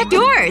good. Check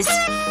yours.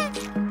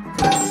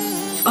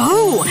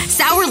 Oh,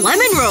 sour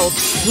lemon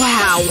ropes.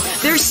 Wow,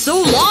 they're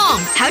so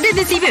long. How did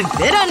this even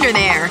fit under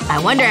there? I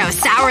wonder how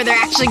sour they're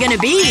actually gonna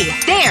be.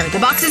 There, the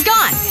box is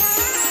gone.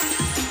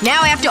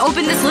 Now I have to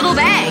open this little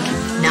bag.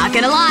 Not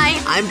gonna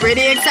lie, I'm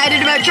pretty excited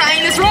about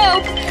trying this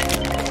rope.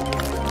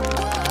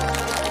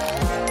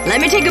 Let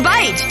me take a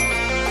bite.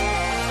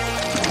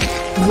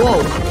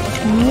 Whoa.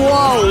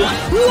 Whoa.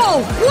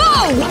 Whoa.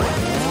 Whoa!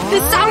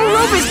 This sour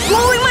rope is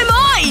blowing my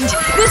mind!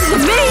 This is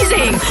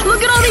amazing!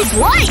 Look at all these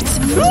lights!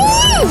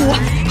 Woo!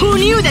 Who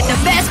knew that the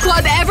best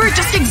club ever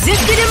just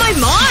existed in my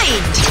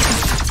mind?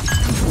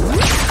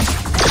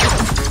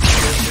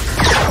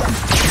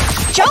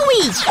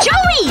 Joey!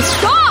 Joey!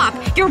 Stop!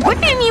 You're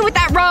whipping me with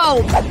that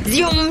rope!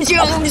 Zoom,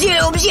 zoom,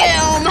 zoom,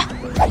 zoom!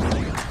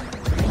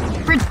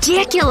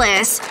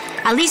 Ridiculous.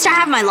 At least I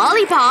have my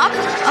lollipop.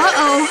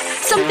 Uh-oh.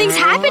 Something's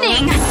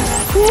happening.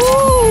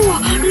 Ooh!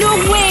 No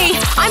way!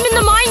 I'm in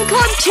the mine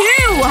club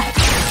too!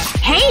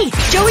 Hey!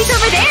 Joey's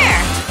over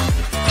there!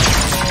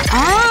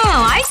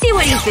 Oh, I see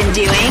what he's been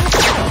doing.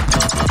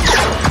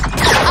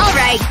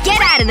 Alright,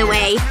 get out of the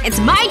way. It's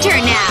my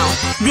turn now.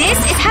 This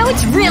is how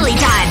it's really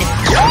done.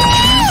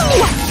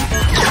 Woo!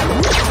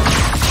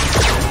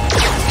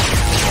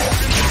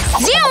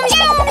 Zoom,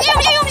 zoom,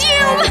 zoom, zoom,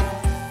 zoom!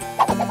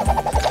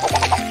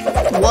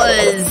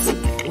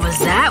 Was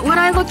that what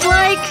I looked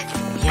like?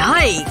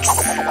 Yikes.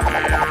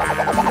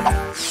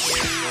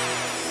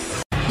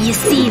 You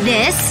see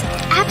this?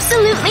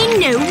 Absolutely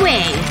no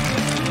way.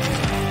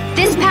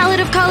 This palette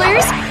of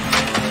colors?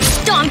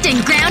 Stomped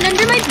and ground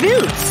under my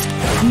boots.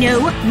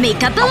 No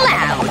makeup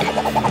allowed.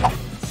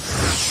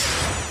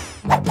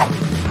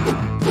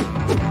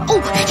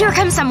 Oh, here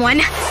comes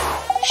someone.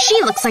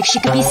 She looks like she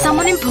could be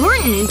someone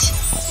important.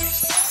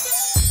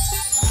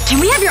 Can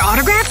we have your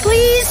autograph,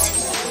 please?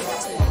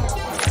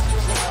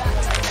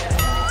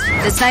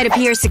 The site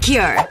appears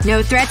secure.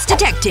 No threats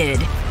detected.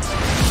 No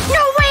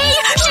way!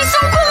 She's so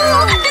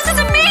cool! This is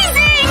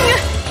amazing!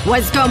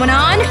 What's going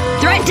on?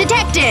 Threat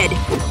detected!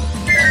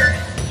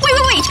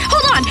 Wait!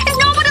 Hold on! It's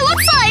not what it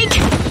looks like!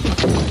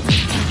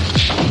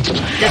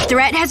 The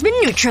threat has been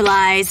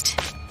neutralized.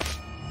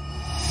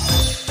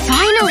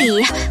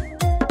 Finally!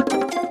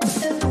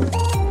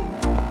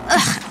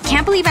 Ugh,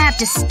 can't believe I have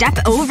to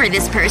step over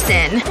this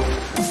person.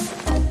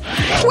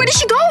 Where did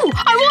she go?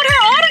 I want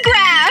her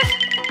autograph!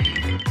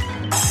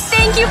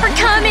 Thank you for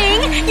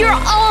coming! You're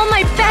all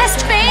my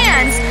best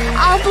fans!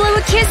 I'll blow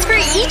a kiss for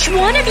each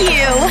one of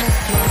you!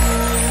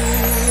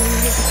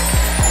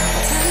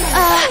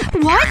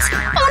 What?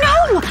 Oh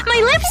no! My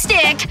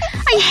lipstick!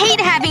 I hate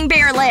having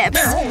bare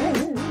lips!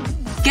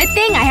 Good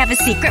thing I have a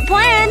secret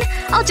plan.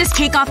 I'll just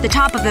take off the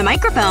top of the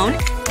microphone.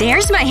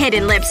 There's my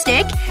hidden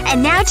lipstick.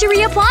 And now to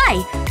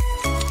reapply.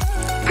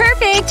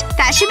 Perfect!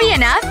 That should be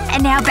enough.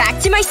 And now back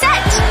to my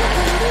set!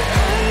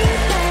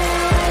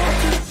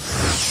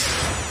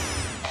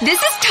 This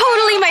is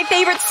totally my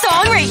favorite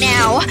song right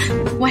now!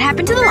 What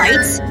happened to the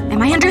lights? Am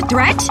I under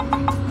threat?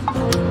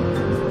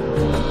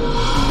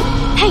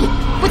 Hey!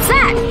 What's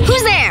that?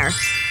 Who's there?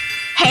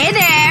 Hey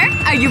there!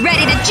 Are you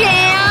ready to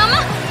jam?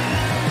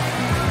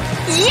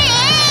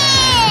 Yeah!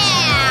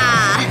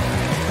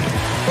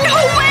 No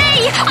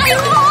way! I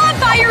love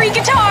fiery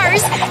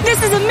guitars!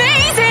 This is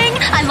amazing!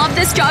 I love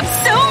this job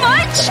so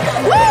much!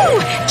 Woo!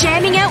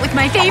 Jamming out with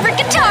my favorite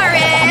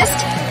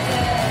guitarist!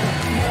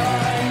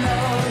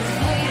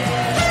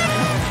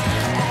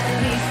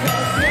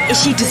 Is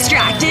she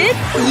distracted?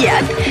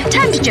 Yep.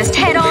 Time to just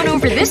head on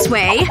over this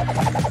way.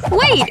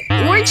 Wait,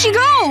 where'd she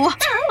go?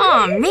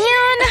 Aw,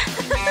 man.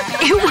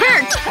 It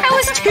worked. That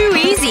was too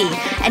easy.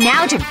 And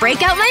now to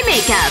break out my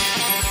makeup.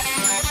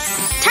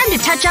 Time to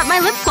touch up my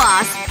lip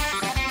gloss.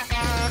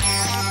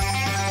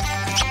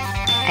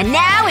 And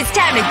now it's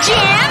time to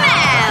jam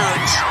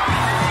out!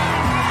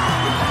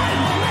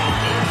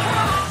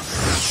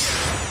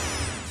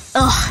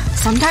 Ugh,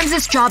 sometimes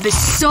this job is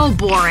so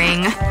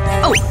boring.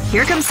 Oh,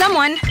 here comes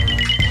someone.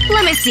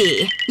 Let me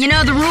see. You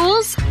know the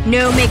rules?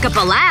 No makeup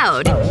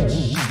allowed.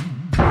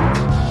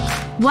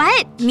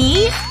 What?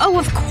 Me? Oh,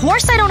 of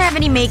course I don't have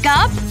any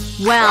makeup.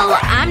 Well,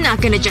 I'm not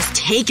gonna just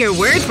take your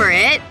word for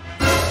it.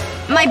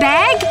 My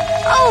bag?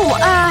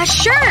 Oh,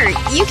 sure.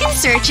 You can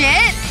search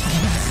it.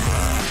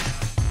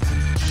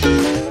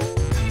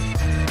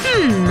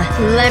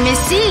 Let me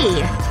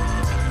see.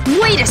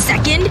 Wait a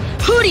second.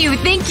 Who do you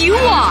think you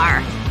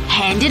are?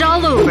 Hand it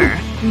all over.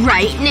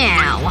 Right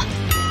now.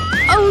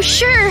 Oh,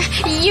 sure.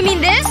 You mean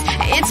this?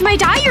 It's my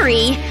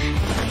diary.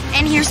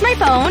 And here's my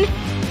phone.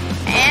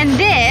 And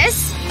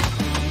this…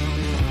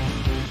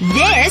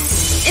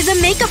 This is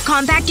a makeup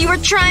compact you were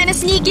trying to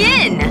sneak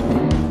in.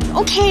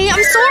 Okay,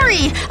 I'm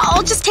sorry.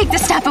 I'll just take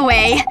this stuff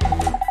away.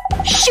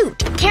 Shoot.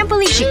 Can't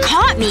believe she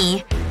caught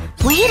me.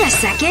 Wait a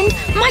second.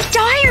 My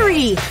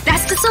diary!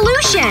 That's the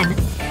solution.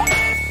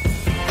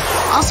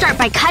 I'll start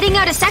by cutting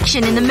out a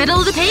section in the middle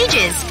of the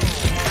pages.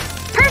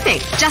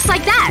 Perfect. Just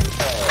like that.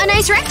 A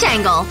nice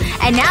rectangle.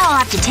 And now I'll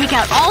have to take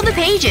out all the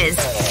pages.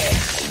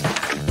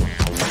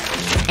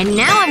 And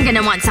now I'm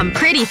gonna want some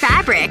pretty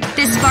fabric.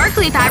 This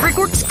sparkly fabric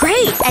works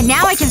great. And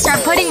now I can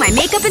start putting my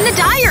makeup in the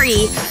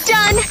diary.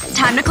 Done!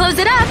 Time to close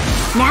it up.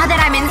 Now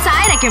that I'm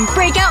inside, I can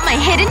break out my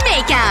hidden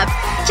makeup.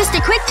 Just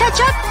a quick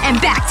touch-up,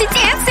 and back to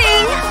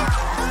dancing!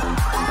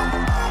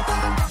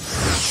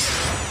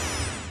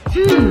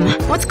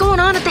 What's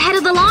going on at the head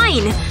of the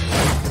line?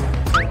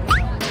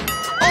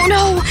 Oh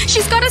no!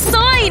 She's got a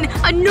sign!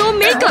 A no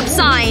makeup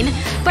sign!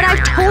 But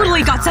I've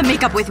totally got some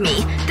makeup with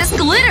me. This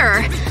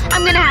glitter!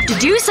 I'm gonna have to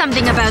do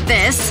something about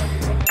this.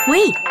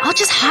 Wait, I'll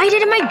just hide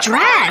it in my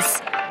dress.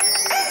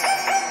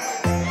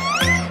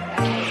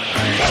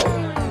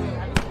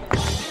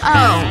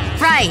 Oh,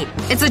 right.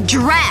 It's a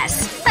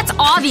dress. That's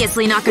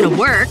obviously not gonna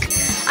work.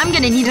 I'm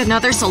gonna need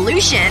another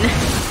solution.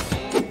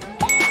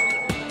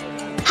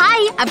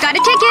 Hi, I've got a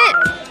ticket!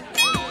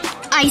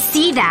 I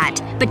see that.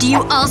 But do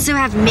you also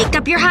have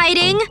makeup you're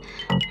hiding?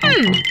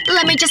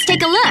 Let me just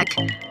take a look.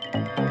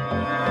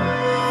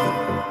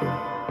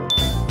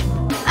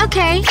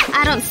 Okay,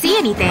 I don't see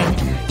anything.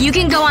 You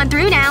can go on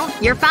through now.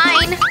 You're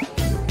fine.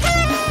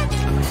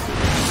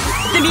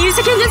 The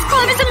music in this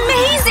club is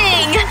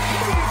amazing!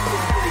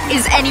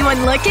 Is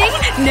anyone looking?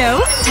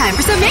 No? Time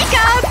for some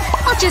makeup!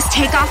 I'll just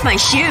take off my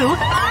shoe.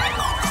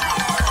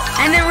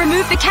 And then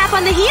remove the cap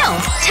on the heel.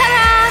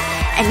 Ta-da!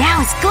 And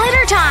now it's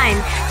glitter time!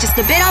 Just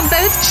a bit on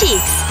both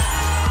cheeks.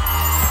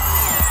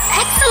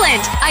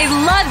 Excellent! I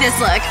love this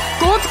look.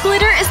 Gold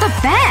glitter is the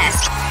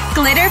best!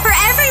 Glitter for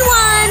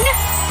everyone!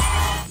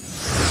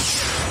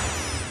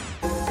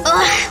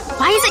 Ugh,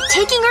 why is it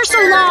taking her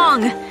so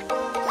long?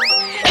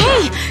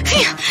 Hey!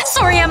 Phew,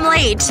 sorry I'm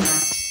late.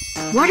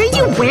 What are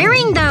you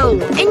wearing, though?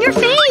 In your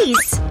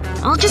face!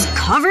 I'll just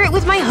cover it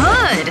with my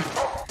hood.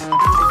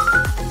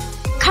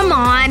 Come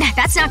on,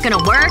 that's not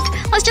gonna work.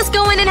 Let's just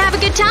go in and have a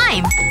good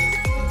time.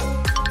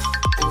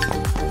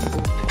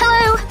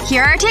 Hello,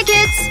 here are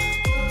tickets.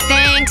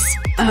 Thanks.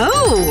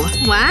 Oh,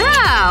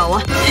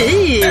 wow.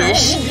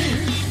 Eesh.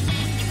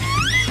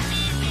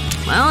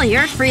 Well,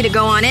 you're free to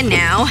go on in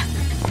now.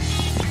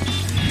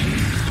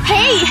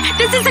 Hey!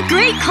 This is a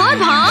great club,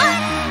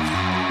 huh?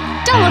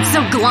 Don't look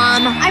so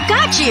glum. I've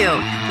got you.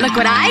 Look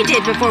what I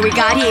did before we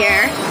got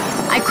here.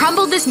 I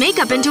crumbled this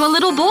makeup into a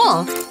little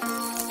bowl.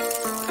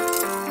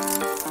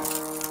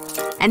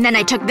 And then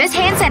I took this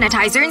hand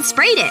sanitizer and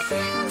sprayed it.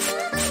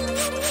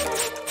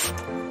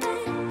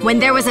 When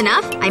there was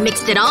enough, I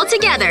mixed it all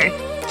together.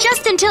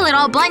 Just until it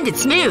all blended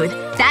smooth.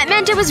 That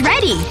meant it was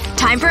ready.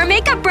 Time for a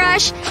makeup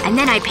brush. And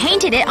then I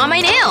painted it on my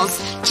nails.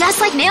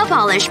 Just like nail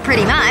polish,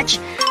 pretty much.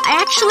 I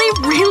actually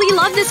really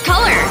love this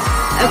color.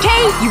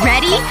 Okay, you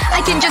ready?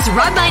 I can just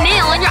rub my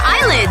nail on your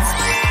eyelids.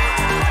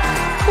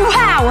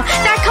 Wow!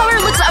 That color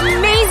looks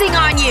amazing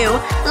on you!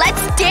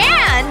 Let's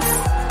dance!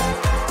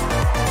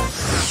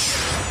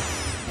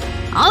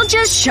 I'll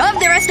just shove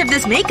the rest of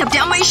this makeup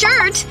down my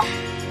shirt.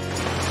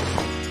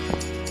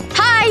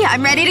 Hi,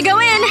 I'm ready to go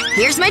in.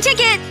 Here's my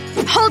ticket.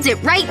 Hold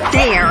it right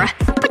there.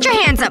 Put your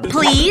hands up,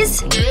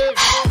 please.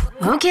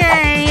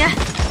 Okay.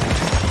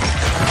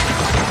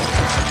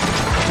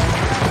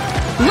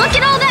 Look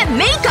at all that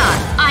makeup!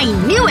 I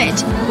knew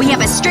it! We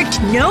have a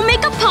strict no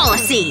makeup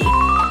policy.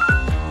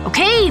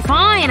 Okay,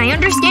 fine, I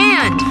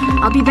understand.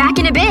 I'll be back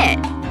in a bit.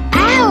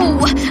 Ow!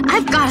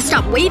 I've gotta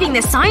stop waving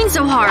this sign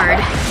so hard.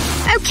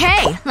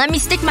 Okay, let me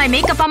stick my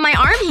makeup on my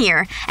arm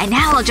here. And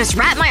now I'll just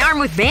wrap my arm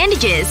with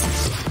bandages.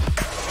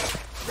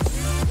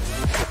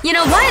 You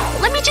know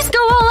what? Let me just go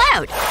all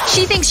out.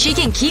 She thinks she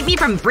can keep me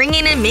from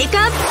bringing in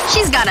makeup?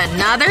 She's got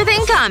another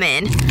thing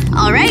coming.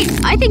 Alright,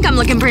 I think I'm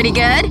looking pretty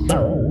good.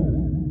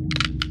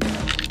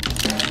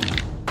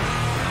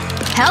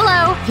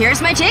 Hello,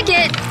 here's my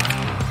ticket.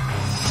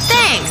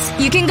 Thanks,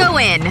 you can go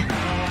in.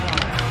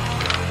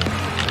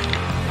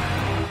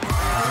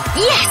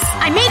 Yes!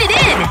 I made it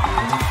in!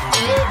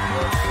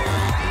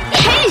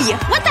 Hey!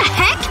 What the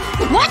heck?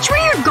 Watch where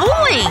you're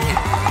going!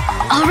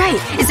 Alright,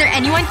 is there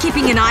anyone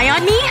keeping an eye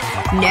on me?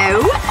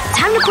 No?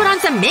 Time to put on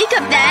some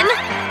makeup then!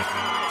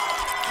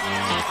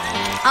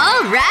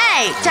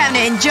 Alright, time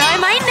to enjoy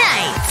my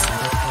night!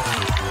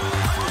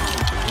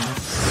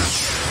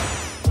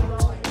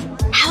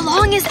 How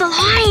long is the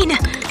line?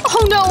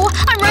 Oh no!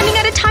 I'm running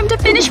out of time to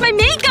finish my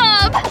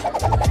makeup!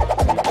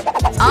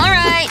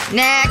 Alright,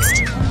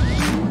 next.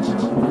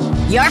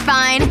 You're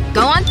fine.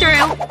 Go on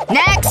through.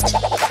 Next!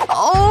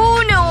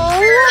 Oh no!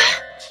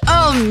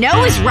 Oh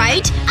no is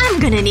right! I'm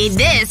gonna need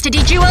this to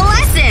teach you a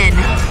lesson!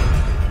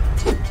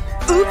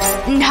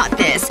 Oops, not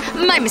this.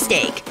 My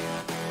mistake.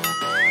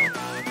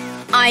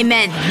 I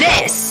meant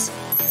this!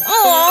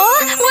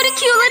 Aw, what a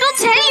cute little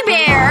teddy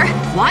bear!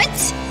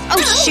 What?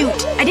 Oh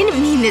shoot, I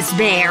didn't mean this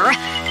bear.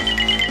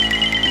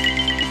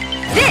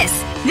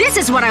 This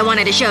is what I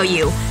wanted to show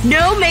you.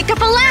 No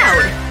makeup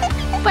allowed!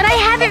 But I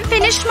haven't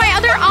finished my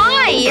other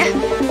eye!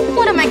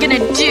 What am I gonna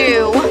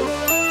do?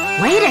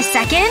 Wait a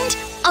second.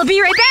 I'll be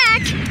right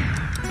back.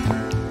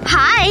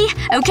 Hi.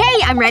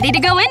 Okay, I'm ready to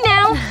go in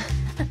now.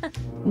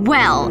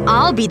 Well,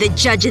 I'll be the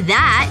judge of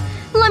that.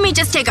 Let me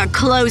just take a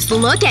close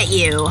look at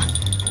you.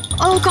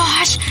 Oh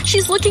gosh,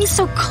 she's looking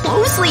so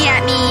closely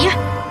at me.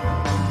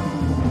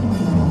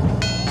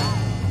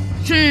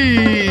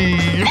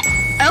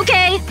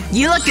 Okay,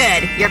 you look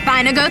good. You're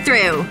fine to go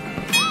through.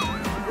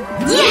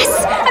 Yes!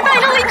 I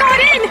finally got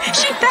in!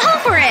 She fell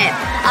for it!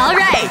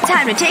 Alright,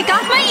 time to take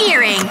off my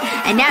earring.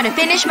 And now to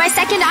finish my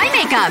second eye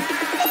makeup.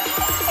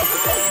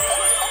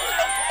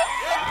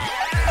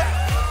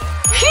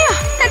 Phew!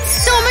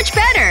 That's so much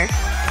better!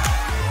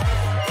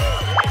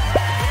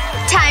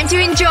 Time to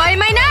enjoy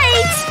my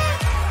night!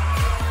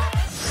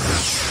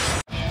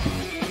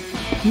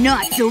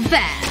 Not so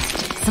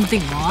fast.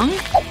 Something wrong?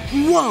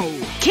 Whoa!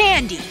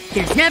 Candy!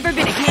 There's never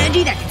been a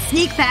candy that can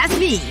sneak past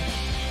me.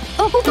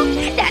 Oh,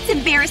 that's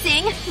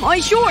embarrassing. My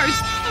shorts!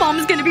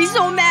 Mom's gonna be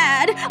so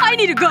mad. I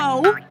need to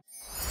go.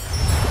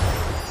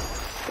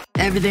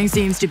 Everything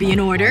seems to be in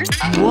order.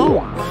 Whoa.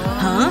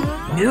 Huh?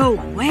 No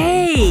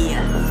way!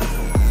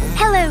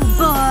 Hello,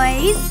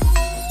 boys.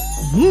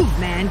 Move,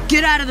 man.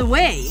 Get out of the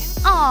way.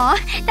 Aw,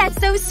 that's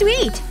so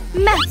sweet.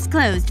 Mouth's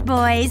closed,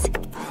 boys.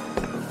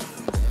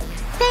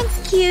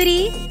 Thanks,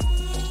 cutie.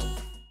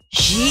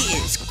 She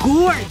is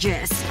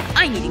gorgeous.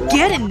 I need to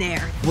get in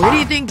there. Where do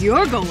you think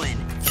you're going?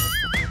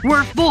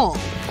 We're full.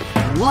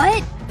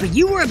 What? But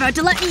you were about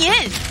to let me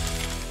in.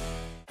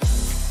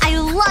 I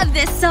love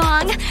this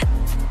song.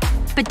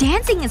 But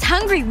dancing is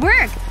hungry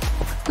work.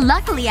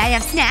 Luckily I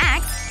have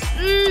snacks.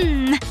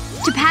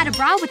 To pad a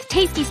bra with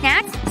tasty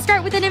snacks,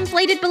 start with an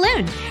inflated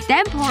balloon.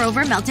 Then pour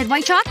over melted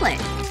white chocolate.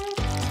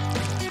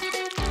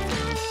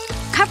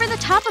 Cover the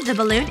top of the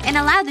balloon and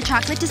allow the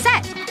chocolate to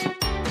set.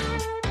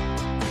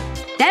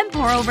 Then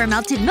pour over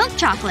melted milk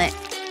chocolate.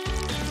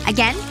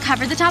 Again,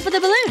 cover the top of the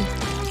balloon.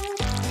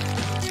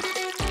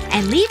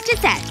 And leave to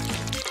set.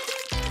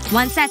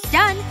 Once that's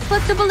done,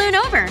 flip the balloon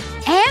over.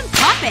 And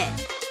pop it!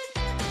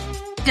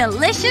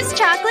 Delicious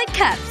chocolate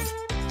cups.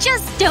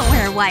 Just don't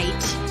wear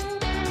white.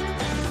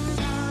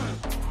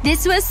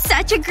 This was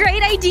such a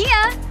great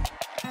idea!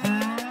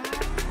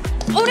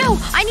 Oh no!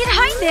 I need to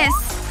hide this!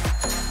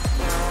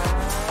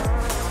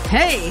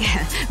 Hey.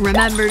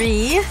 Remember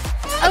me?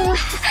 Oh,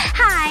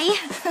 hi.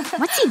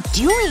 What's he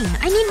doing?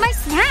 I need my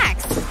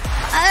snacks.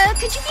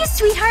 Could you be a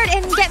sweetheart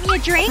and get me a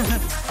drink?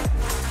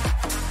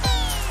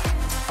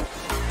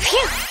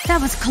 Phew, that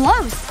was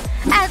close.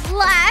 At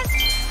last!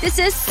 This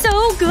is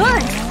so good!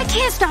 I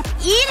can't stop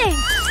eating!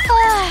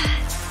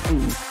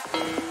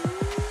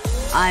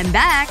 I'm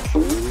back.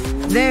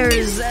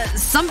 There's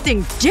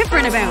something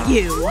different about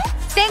you.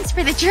 Thanks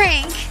for the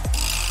drink.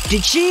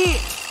 Did she…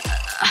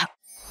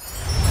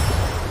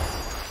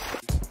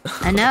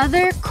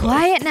 Another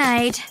quiet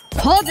night.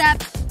 Hold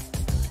up.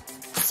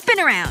 Spin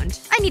around.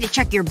 I need to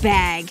check your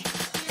bag.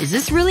 Is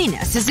this really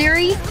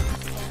necessary?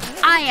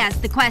 I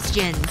asked the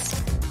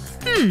questions.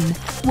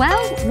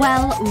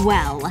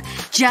 Well.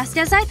 Just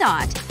as I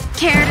thought.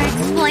 Care to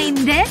explain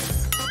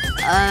this?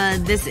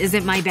 This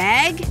isn't my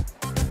bag?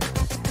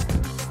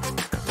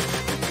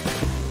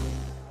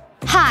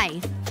 Hi.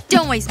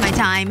 Don't waste my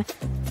time.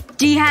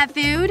 Do you have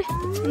food?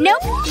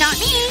 Nope, not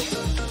me.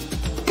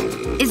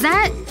 Is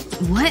that…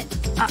 what?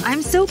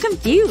 I'm so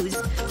confused.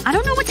 I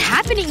don't know what's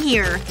happening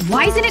here.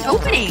 Why isn't it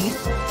opening?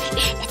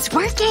 It's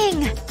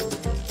working!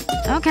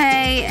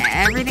 Okay,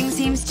 everything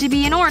seems to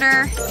be in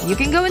order. You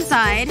can go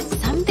inside.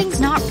 Something's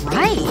not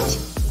right.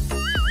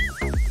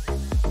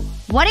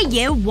 What do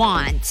you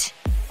want?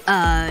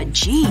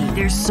 Gee,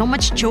 there's so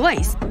much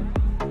choice.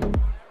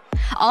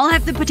 I'll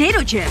have the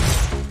potato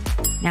chips.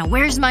 Now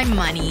where's my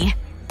money?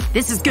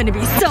 This is gonna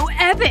be so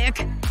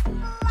epic!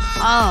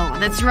 Oh,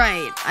 that's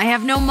right. I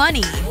have no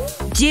money.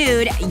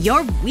 Dude,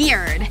 you're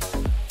weird.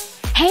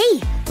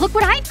 Hey! Look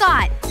what I've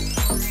got!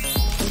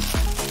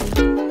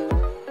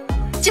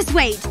 Just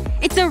wait.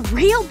 It's a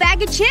real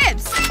bag of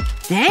chips!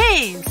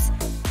 Thanks!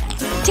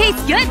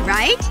 Tastes good,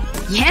 right?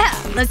 Yeah,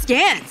 let's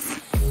dance.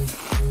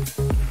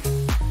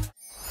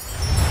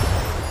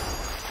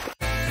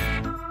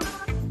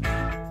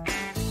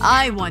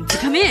 I want to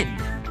come in.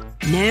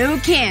 No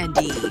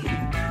candy.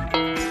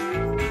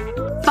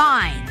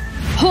 Fine.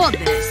 Hold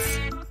this.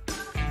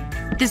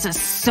 This is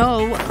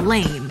so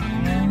lame.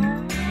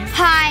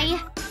 Hi.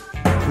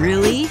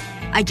 Really?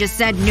 I just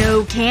said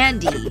no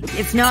candy.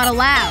 It's not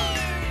allowed.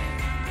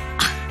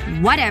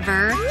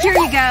 Whatever. Here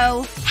you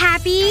go.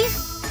 Happy?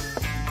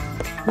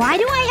 Why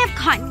do I have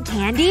cotton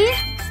candy?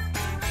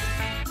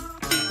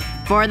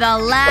 For the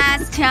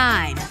last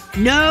time.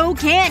 No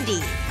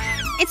candy.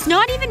 It's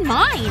not even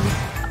mine.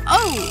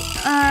 Oh,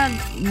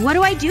 what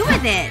do I do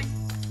with it?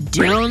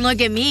 Don't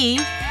look at me.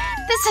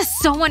 This is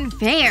so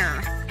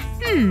unfair.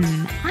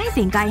 I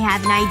think I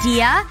have an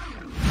idea.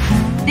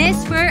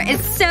 This fur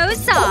is so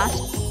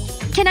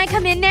soft. Can I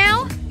come in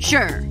now?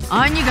 Sure.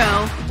 On you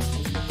go.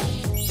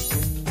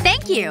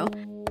 Thank you.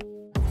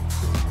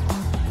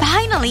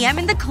 Finally, I'm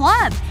in the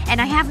club.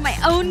 And I have my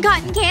own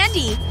cotton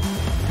candy.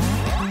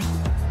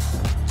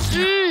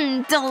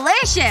 Mmm,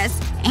 delicious.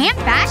 And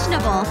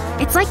fashionable.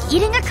 It's like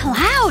eating a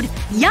cloud.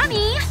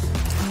 Yummy!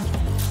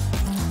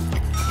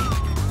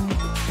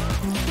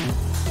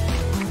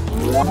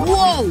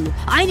 Whoa!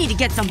 I need to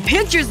get some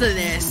pictures of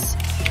this.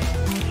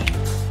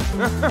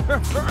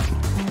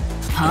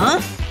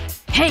 Huh?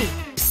 Hey,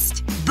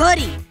 psst,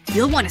 buddy.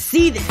 You'll want to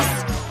see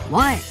this.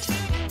 What?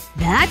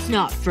 That's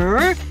not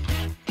fur.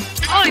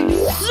 I'm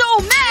so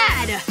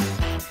mad!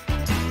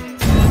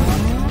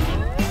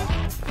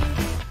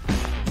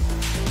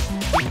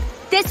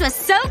 This was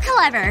so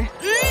clever.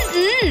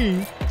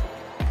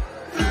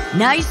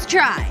 Nice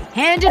try.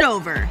 Hand it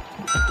over.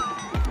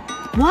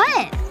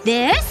 What?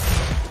 This?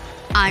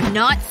 I'm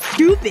not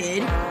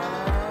stupid.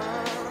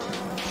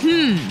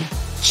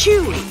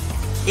 Chewy.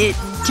 It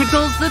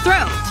tickles the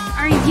throat.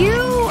 Are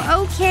you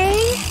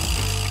okay?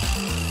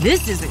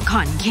 This isn't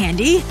cotton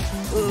candy.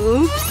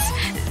 Oops.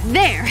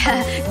 There.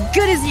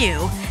 Good as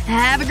new.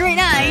 Have a great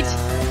night.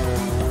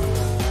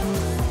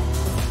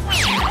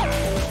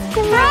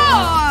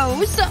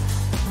 Gross!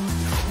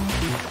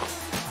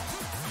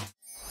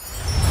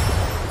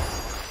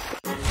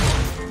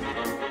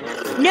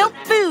 No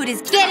food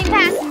is getting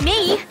past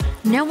me.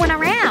 No one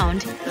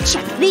around.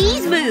 Check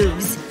these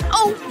moves.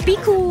 Oh, be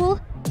cool.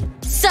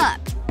 Sup?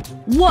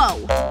 Whoa.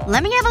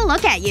 Let me have a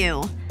look at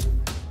you.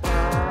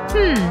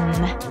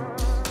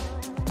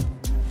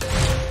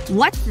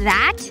 What's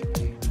that?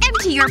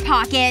 Empty your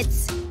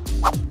pockets.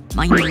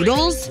 My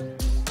noodles?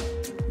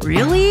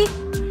 Really?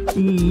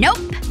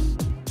 Nope.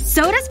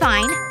 Soda's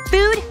fine.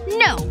 Food?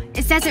 No.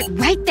 It says it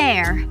right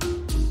there.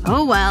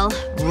 Oh well.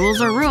 Rules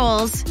are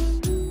rules.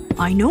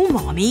 I know,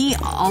 Mommy.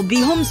 I'll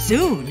be home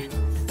soon.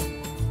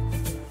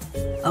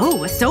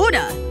 Oh, a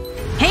soda.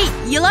 Hey,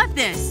 you left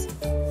this.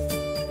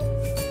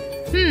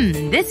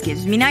 This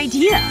gives me an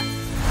idea.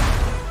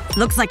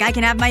 Looks like I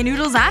can have my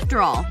noodles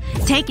after all.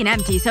 Take an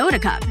empty soda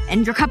cup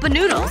and your cup of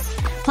noodles.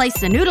 Place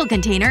the noodle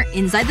container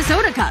inside the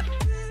soda cup.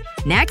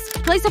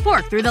 Next, place a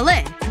fork through the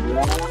lid.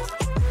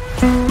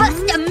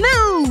 Bust a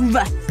move!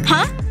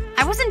 Huh?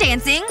 I wasn't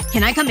dancing.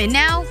 Can I come in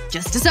now?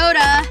 Just a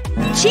soda.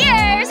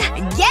 Cheers!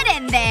 Get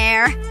in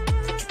there!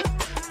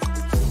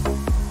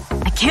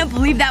 I can't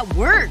believe that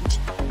worked.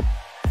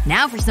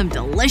 Now for some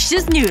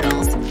delicious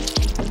noodles.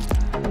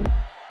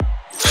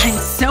 I'm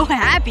so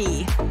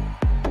happy.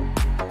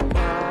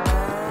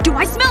 Do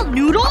I smell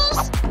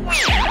noodles?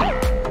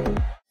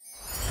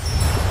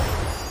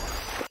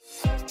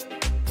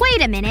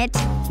 Wait a minute.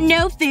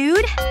 No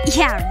food?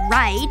 Yeah,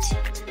 right.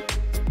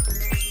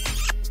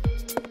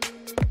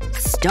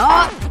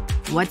 Stop!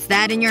 What's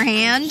that in your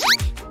hand?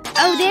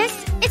 Oh, this?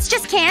 It's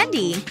just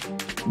candy.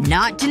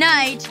 Not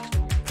tonight.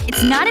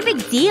 It's not a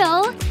big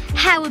deal.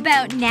 How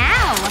about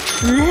now?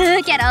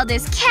 Look at all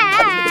this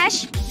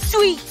cash!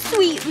 Sweet,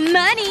 sweet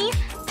money!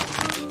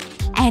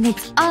 And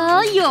it's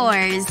all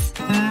yours.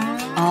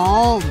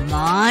 All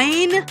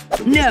mine?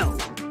 No.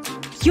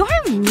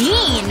 You're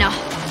mean.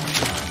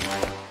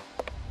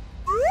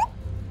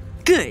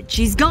 Good,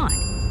 she's gone.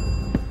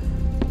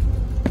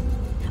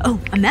 Oh,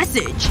 a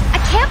message. I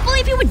can't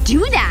believe you would do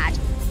that.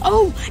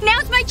 Oh,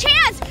 now's my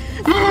chance!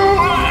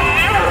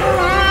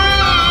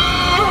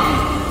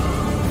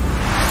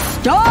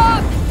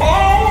 Stop!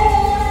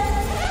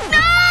 No!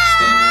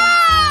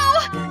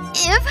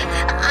 If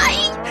I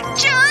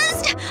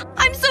just…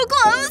 I'm so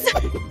close!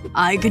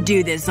 I could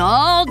do this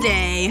all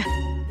day.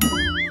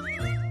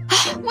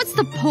 What's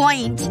the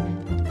point?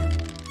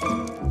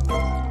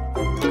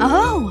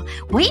 Oh,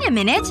 wait a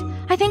minute.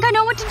 I think I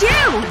know what to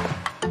do.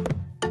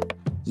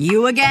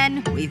 You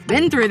again? We've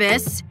been through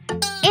this.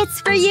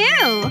 It's for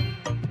you.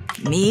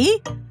 Me?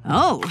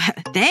 Oh,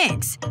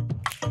 thanks.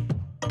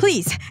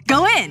 Please,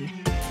 go in.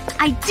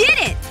 I did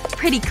it!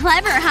 Pretty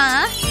clever,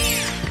 huh?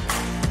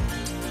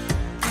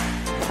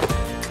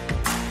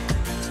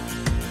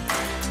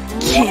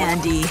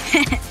 Candy.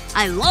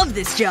 I love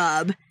this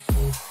job.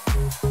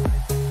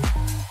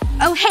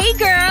 Oh, hey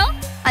girl!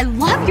 I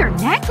love your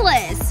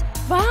necklace!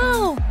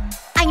 Wow!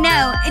 I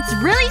know, it's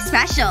really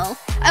special.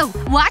 Oh,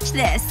 watch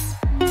this.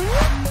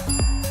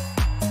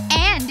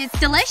 And it's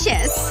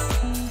delicious.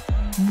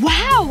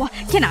 Wow!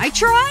 Can I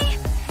try?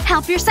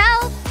 Help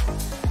yourself.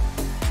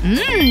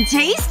 Mmm,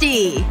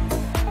 tasty!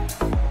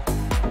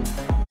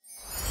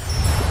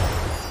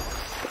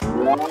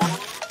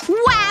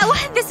 Wow!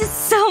 This is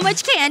so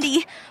much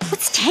candy!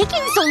 What's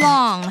taking so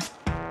long?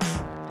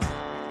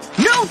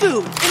 No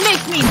food! It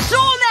makes me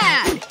so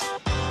mad!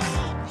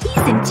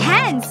 He's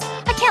intense.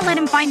 I can't let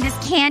him find this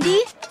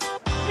candy.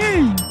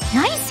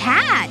 Nice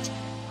hat.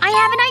 I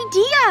have an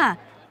idea.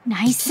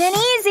 Nice and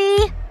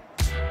easy.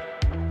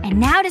 And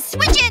now to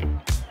switch it.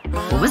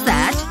 What was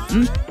that?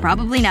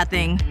 Probably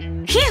nothing.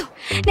 Phew!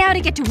 Now to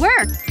get to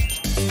work.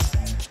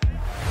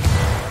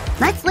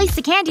 Let's lace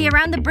the candy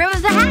around the brim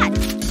of the hat.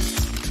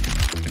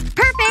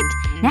 Perfect!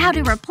 Now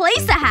to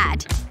replace the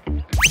hat.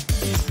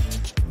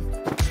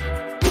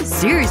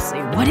 Seriously,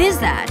 what is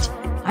that?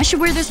 I should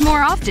wear this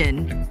more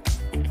often.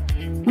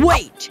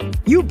 Wait!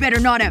 You better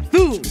not have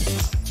food!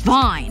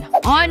 Fine.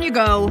 On you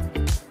go.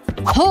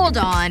 Hold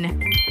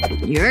on.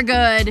 You're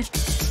good.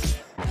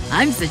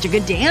 I'm such a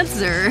good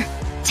dancer.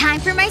 Time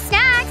for my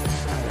snacks!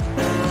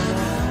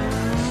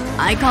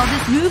 I call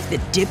this move the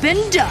dip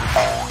and duck.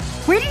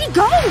 Where did he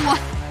go?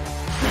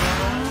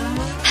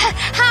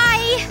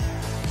 Hi!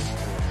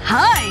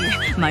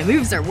 Hi! My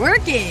moves are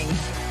working.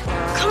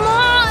 Come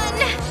on!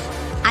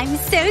 I'm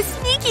so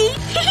sneaky!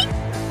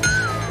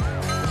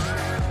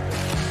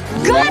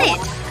 Got it!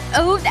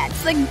 Oh,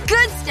 that's the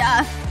good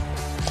stuff!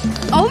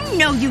 Oh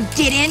no, you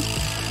didn't!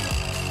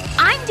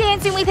 I'm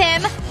dancing with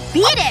him!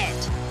 Beat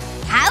it!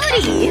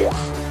 Howdy!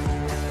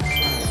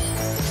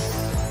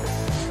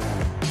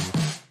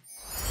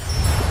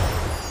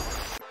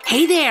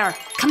 Hey there!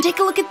 Come take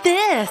a look at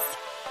this!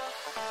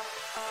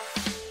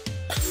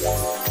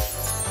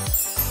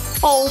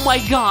 Oh my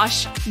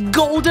gosh!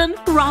 Golden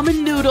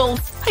ramen noodles!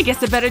 I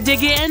guess I better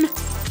dig in.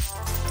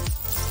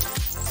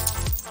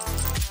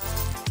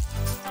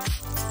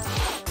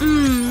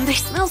 They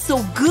smell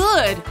so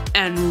good!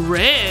 And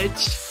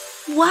rich!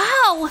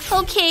 Wow,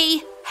 okay.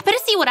 I better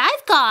see what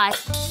I've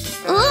got.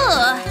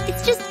 Ugh,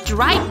 it's just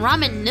dried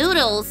ramen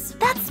noodles.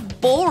 That's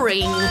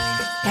boring.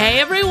 Hey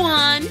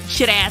everyone!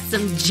 Should I add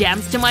some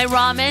gems to my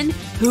ramen?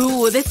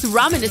 Ooh, this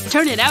ramen is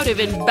turning out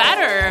even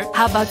better!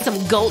 How about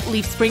some gold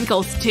leaf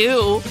sprinkles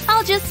too?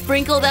 I'll just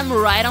sprinkle them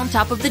right on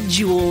top of the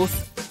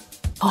jewels.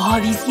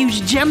 Oh, these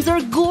huge gems are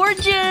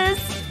gorgeous!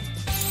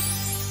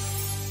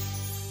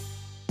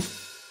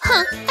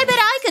 Huh, I bet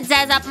I could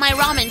zazz up my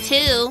ramen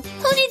too.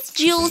 Who needs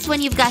jewels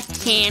when you've got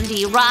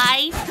candy,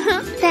 right?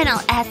 Then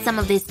I'll add some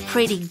of this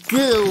pretty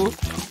goo.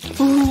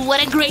 Ooh,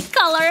 what a great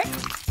color!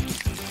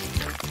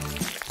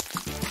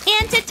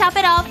 And to top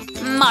it off,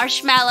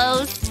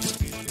 marshmallows.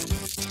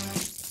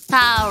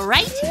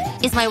 Alright,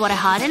 is my water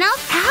hot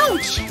enough?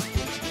 Ouch!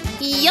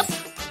 Yup,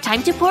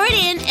 time to pour it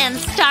in and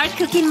start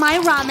cooking my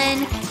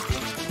ramen.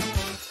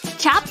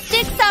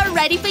 Chopsticks are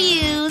ready for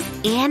use.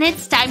 And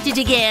it's time to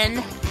dig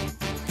in.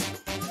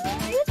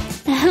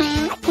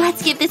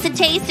 Let's give this a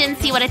taste and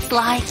see what it's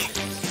like.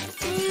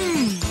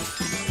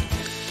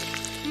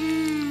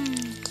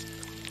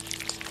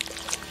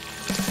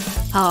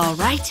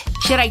 Alright,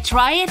 should I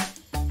try it?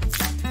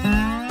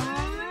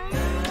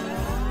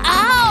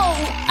 Ow!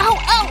 Ow,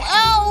 ow,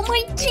 ow!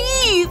 My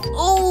teeth!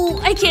 Oh,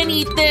 I can't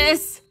eat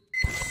this.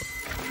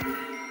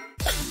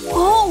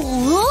 Oh,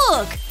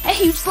 look! A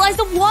huge slice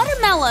of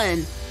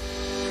watermelon!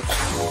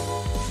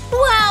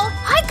 Wow,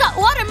 I got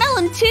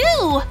watermelon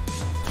too!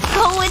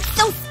 Oh, it's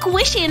so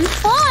squishy and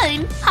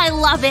fun! I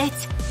love it!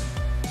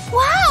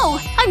 Wow!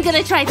 I'm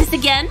gonna try this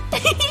again!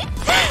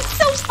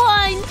 So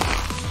fun!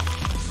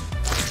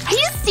 Are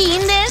you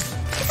seeing this?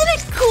 Isn't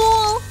it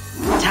cool?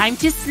 Time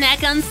to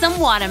snack on some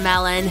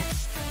watermelon.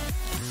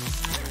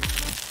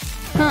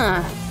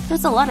 Huh.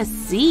 There's a lot of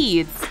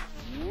seeds.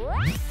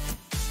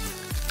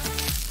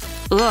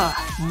 Ugh.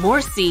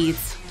 More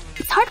seeds.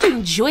 It's hard to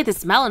enjoy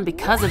this melon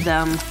because of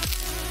them.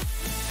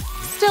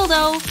 Still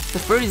though, the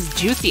fruit is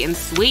juicy and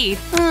sweet.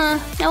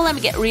 Now let me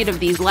get rid of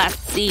these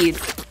last seeds.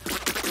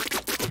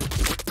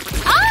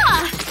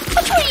 Ah!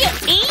 Which way are you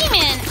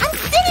aiming? I'm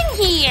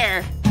sitting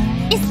here!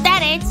 Is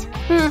that it?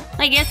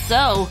 I guess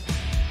so.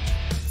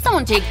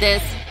 Someone take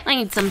this. I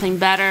need something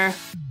better.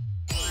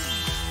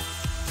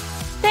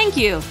 Thank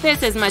you.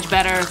 This is much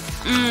better.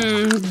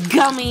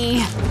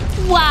 Gummy.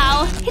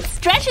 Wow, it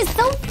stretches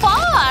so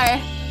far!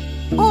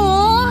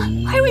 Aw,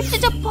 I ripped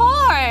it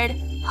apart!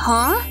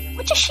 Huh?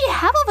 What does she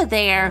have over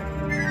there?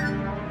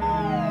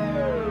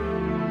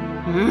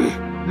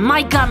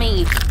 My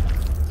gummy!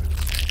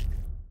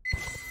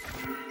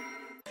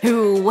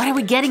 Ooh, what are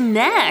we getting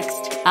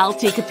next? I'll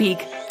take a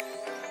peek.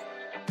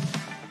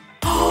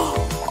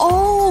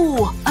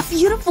 Oh! A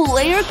beautiful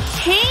layer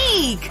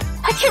cake!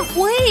 I can't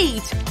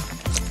wait!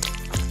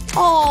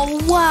 Oh,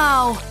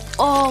 wow!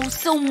 Oh,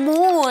 so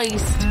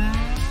moist!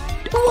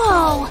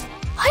 Whoa!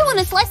 I want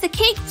to slice the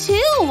cake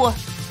too!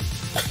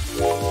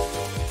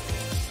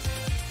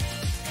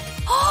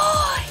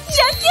 Oh,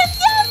 yes, yes,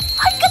 yes!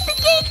 I got the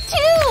cake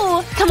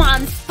too! Come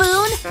on,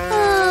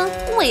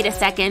 spoon! Wait a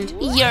second.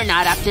 You're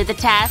not up to the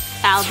task.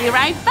 I'll be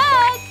right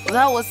back!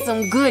 That was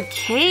some good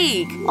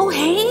cake! Oh,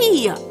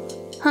 hey!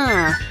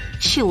 Huh.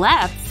 She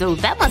left, so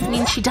that must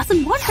mean she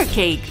doesn't want her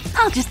cake.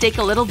 I'll just take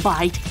a little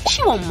bite.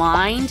 She won't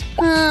mind.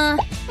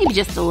 Maybe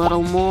just a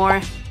little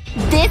more.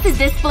 This is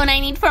the spoon I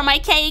need for my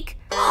cake.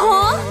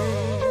 Huh?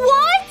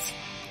 What?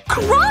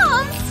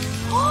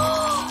 Crumbs?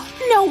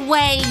 No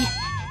way!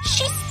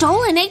 She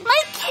stole and ate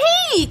my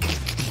cake!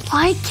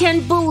 I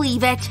can't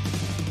believe it.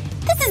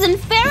 This isn't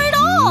fair at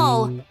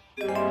all!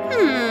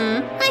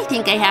 I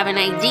think I have an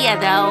idea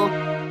though.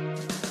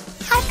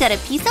 I've got a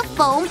piece of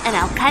foam and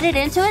I'll cut it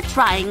into a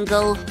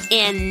triangle.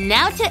 And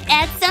now to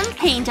add some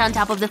paint on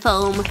top of the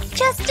foam.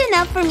 Just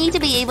enough for me to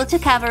be able to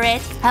cover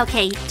it.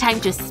 Okay, time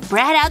to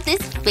spread out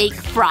this fake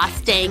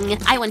frosting.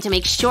 I want to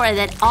make sure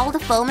that all the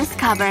foam is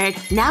covered.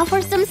 Now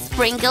for some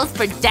sprinkles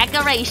for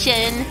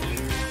decoration.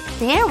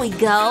 There we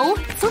go.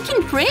 It's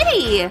looking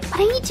pretty. But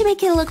I need to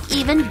make it look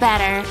even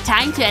better.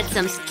 Time to add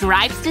some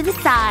stripes to the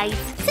sides.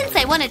 Since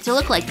I want it to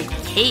look like the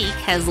cake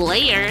has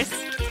layers.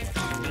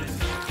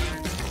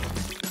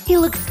 It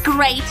looks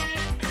great.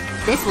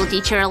 This will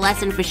teach her a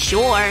lesson for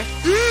sure.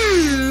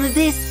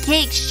 This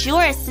cake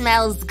sure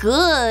smells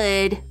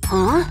good.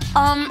 Huh?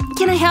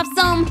 Can I have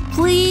some,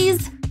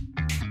 please?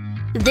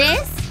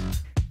 This?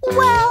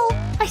 Well,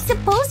 I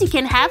suppose you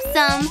can have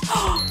some.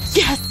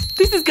 Yes!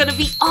 This is gonna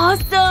be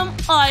awesome!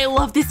 I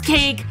love this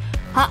cake!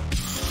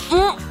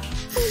 Ooh,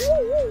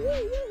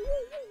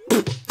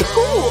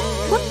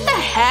 what the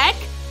heck?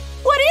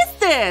 What is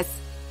this?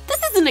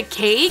 This isn't a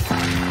cake!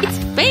 It's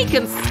fake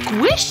and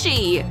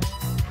squishy!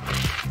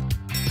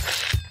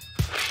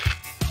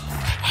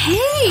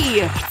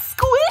 Hey! It's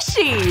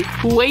squishy!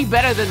 Way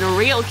better than a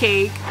real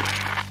cake.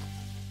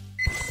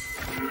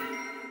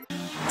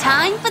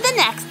 Time for the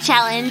next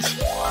challenge.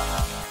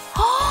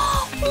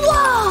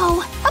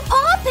 Whoa! A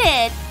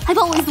poppet! I've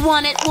always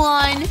wanted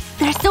one.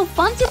 They're so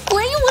fun to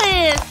play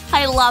with.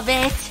 I love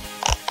it.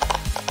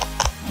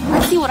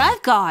 Let's see what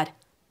I've got.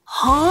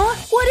 Huh?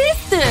 What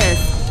is this?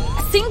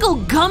 A single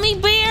gummy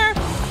bear?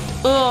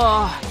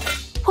 Ugh.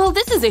 Well,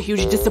 this is a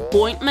huge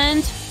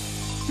disappointment.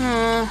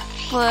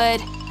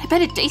 But I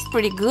bet it tastes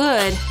pretty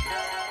good.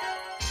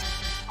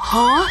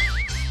 Huh?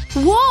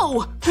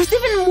 Whoa! There's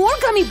even more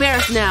gummy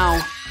bears now!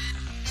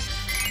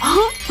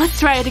 Huh? Let's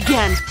try it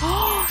again.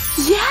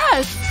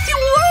 Yes! It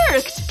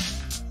worked!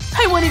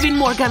 I want even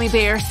more gummy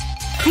bears.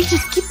 They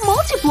just keep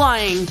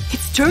multiplying.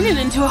 It's turning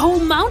into a whole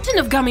mountain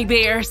of gummy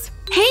bears.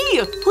 Hey!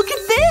 Look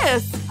at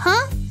this!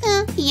 Huh?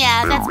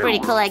 Yeah, that's pretty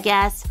cool, I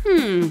guess.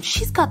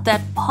 She's got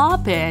that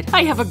poppet.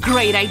 I have a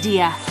great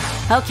idea.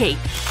 Okay,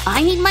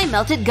 I need my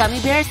melted gummy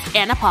bears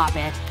and a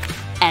poppet.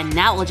 And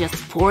now I'll just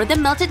pour the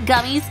melted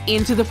gummies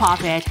into the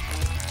poppet.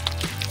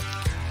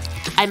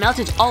 I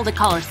melted all the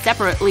colors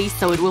separately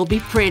so it will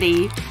be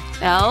pretty.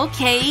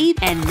 Okay,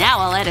 and now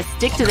I'll add a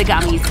stick to the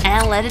gummies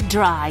and let it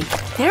dry.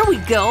 There we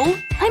go!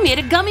 I made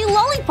a gummy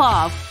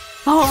lollipop!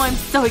 Oh, I'm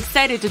so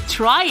excited to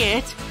try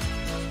it!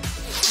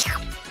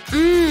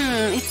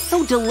 It's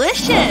so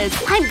delicious!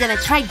 I'm gonna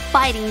try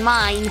biting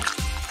mine.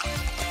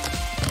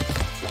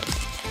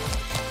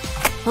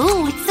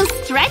 Ooh, it's so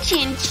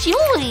stretchy and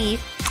chewy!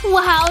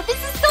 Wow, this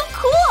is so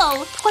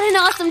cool! What an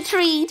awesome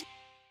treat!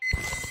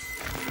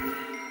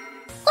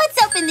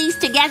 Let's open these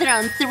together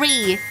on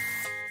 3.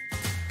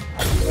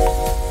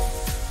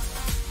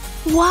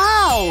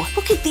 Wow!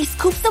 Look at these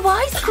scoops of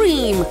ice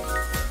cream!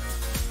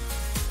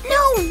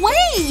 No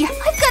way!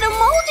 I've got a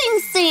molding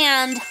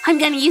sand! I'm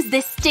gonna use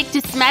this stick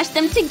to smash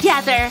them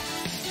together.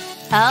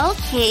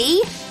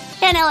 Okay.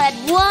 And I'll add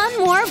one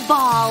more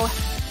ball.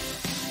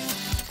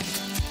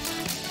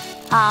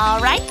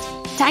 Alright.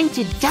 Time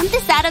to dump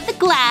this out of the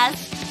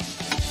glass.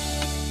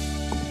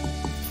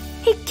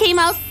 It came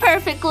out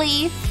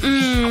perfectly.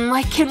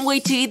 I can't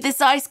wait to eat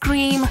this ice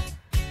cream.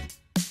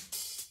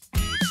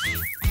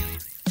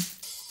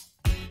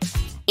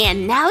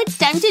 And now it's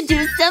time to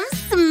do some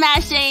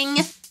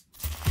smashing.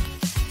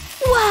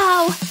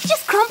 Wow! It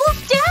just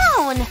crumbles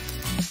down!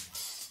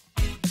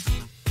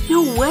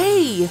 No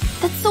way!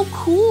 That's so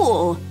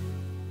cool!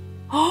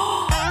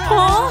 Huh?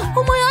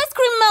 Oh, my ice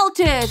cream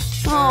melted!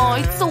 Oh,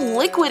 it's so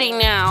liquidy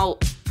now.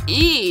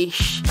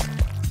 Eesh.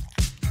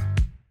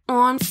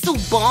 Oh, I'm so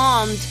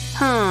bummed.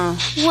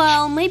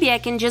 Well, maybe I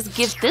can just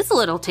give this a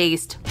little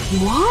taste.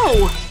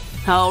 Whoa!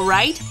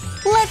 Alright,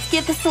 let's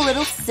give this a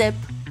little sip.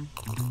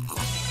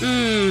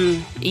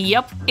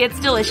 Yep, it's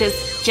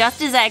delicious.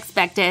 Just as I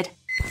expected.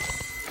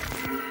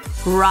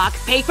 Rock,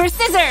 paper,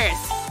 scissors!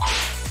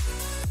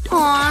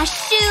 Aw,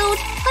 shoot!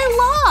 I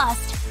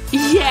lost!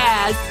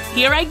 Yes!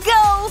 Here I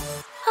go!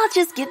 I'll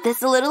just give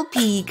this a little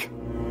peek.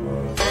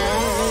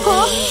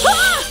 Ah!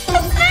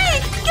 A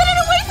snake! Get it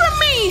away from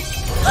me!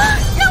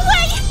 No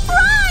way!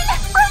 Run!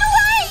 Run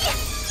away!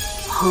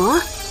 Huh?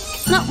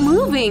 It's not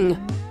moving.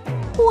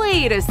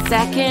 Wait a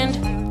second.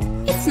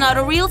 It's not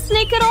a real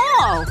snake at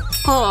all.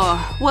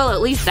 Oh, well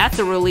at least that's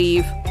a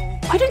relief.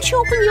 Why don't you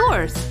open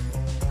yours?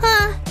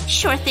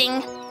 Sure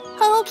thing.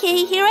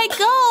 Okay, here I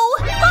go.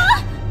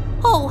 Ah!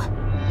 Oh,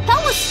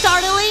 that was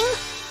startling.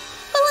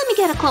 But let me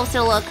get a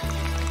closer look.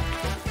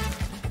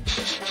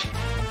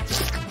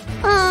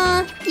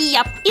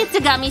 Yep, it's a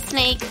gummy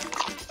snake.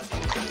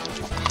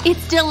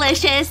 It's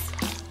delicious.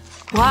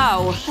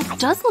 Wow, that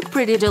does look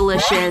pretty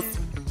delicious.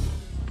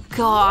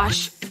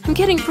 Gosh, I'm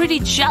getting pretty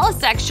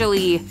jealous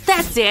actually.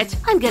 That's it.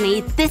 I'm gonna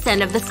eat this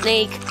end of the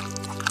snake.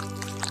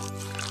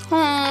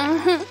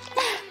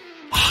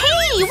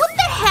 Hey, what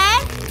the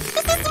heck?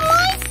 This is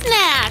my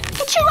snack!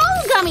 It's your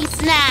own gummy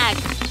snack!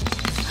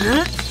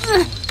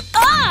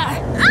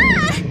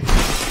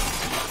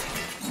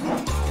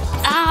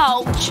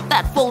 Ouch!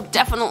 That fall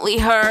definitely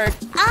hurt.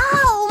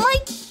 Ow, my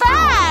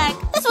back!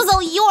 This was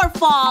all your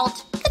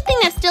fault! Good thing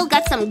I've still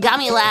got some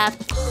gummy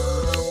left.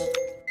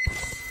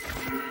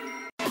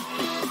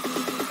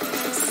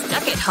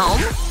 Stuck at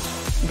home?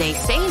 They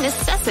say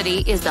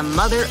necessity is the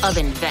mother of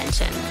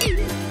invention.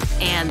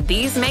 And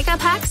these makeup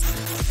hacks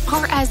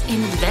are as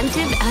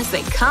inventive as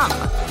they come.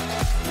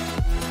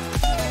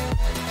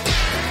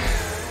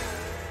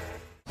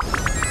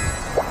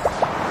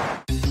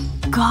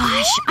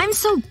 Gosh, I'm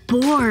so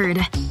bored.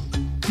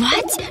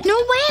 What? No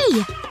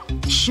way!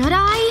 Should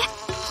I?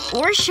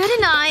 Or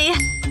shouldn't I?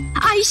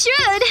 I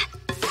should!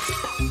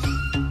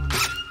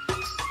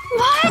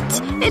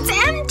 What? It's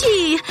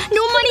empty!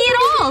 No money at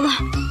all!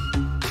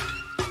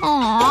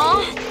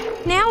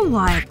 Aww. Now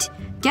what?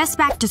 Guess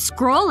back to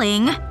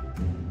scrolling.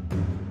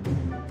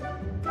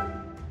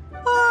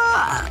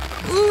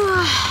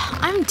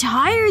 I'm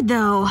tired,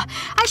 though.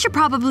 I should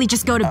probably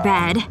just go to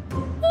bed.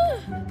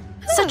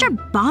 Such a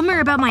bummer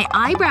about my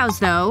eyebrows,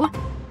 though.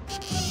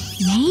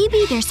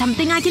 Maybe there's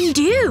something I can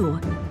do.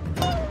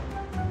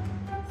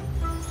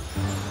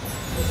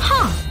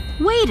 Huh.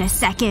 Wait a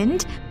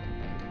second.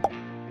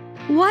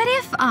 What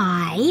if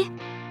I…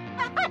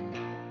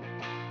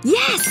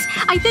 Yes!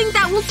 I think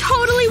that will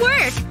totally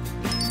work!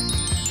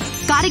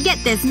 Gotta get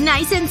this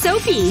nice and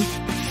soapy.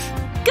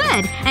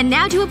 Good. And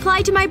now to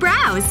apply to my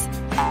brows.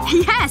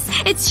 Yes!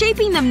 It's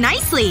shaping them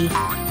nicely.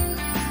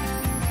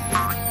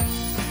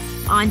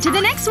 On to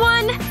the next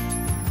one.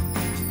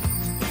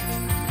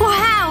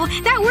 Wow!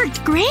 That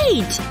worked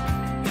great!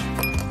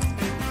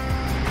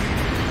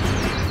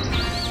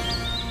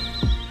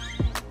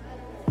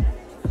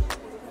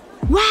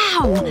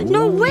 Wow!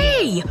 No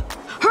way!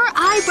 Her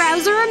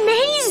eyebrows are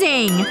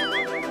amazing!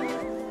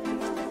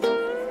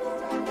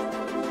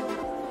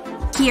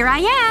 Here I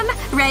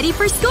am, ready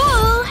for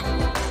school!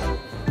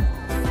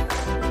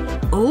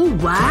 Oh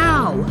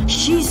wow!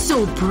 She's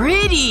so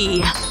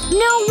pretty!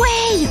 No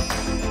way!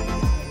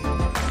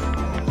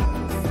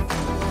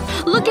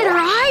 Look at her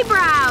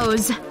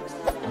eyebrows!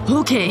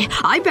 Okay,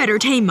 I better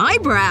tame my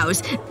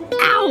brows.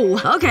 Ow!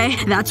 Okay,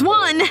 that's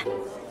one.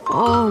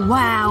 Oh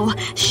wow.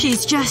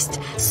 She's just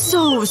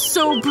so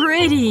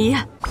pretty.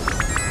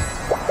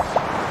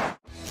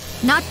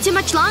 Not too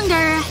much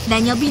longer,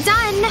 then you'll be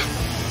done.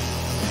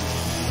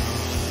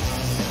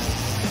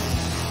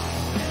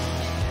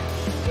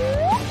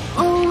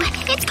 Oh,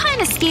 it's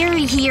kinda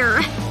scary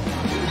here.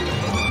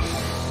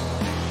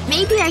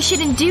 Maybe I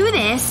shouldn't do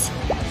this.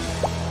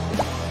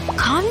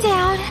 Calm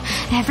down.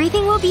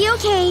 Everything will be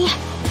okay.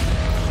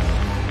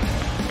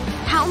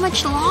 How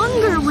much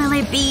longer will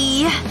it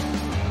be?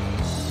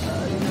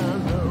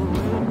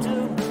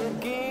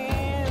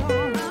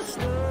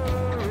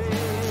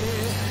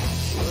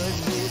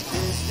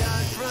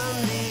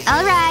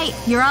 Alright,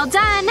 you're all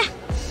done.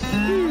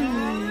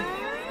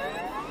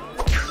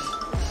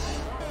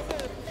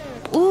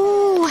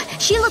 Ooh,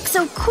 she looks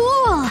so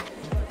cool.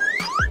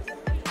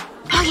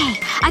 Okay,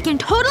 I can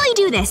totally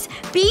do this.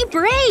 Be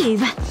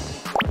brave.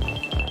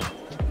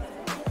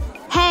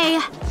 Hey,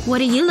 what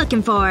are you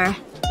looking for?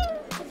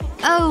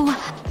 Oh,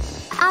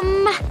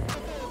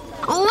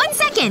 1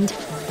 second.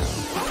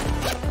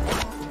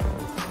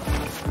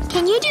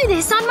 Can you do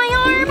this on my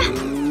arm?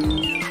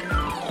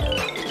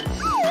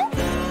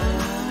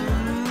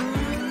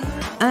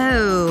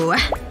 Oh.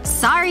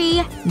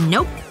 Sorry.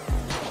 Nope.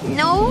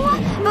 No?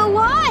 But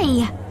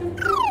why?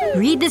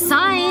 Read the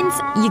signs.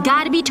 You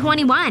gotta be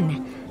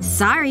 21.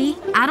 Sorry.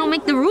 I don't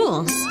make the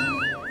rules.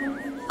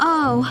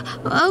 Oh.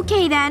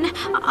 Okay then.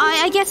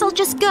 I guess I'll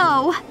just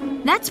go.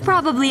 That's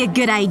probably a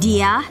good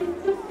idea.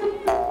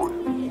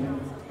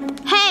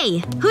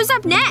 Hey! Who's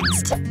up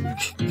next?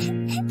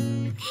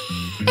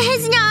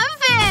 It's not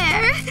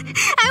fair!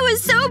 I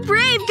was so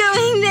brave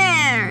going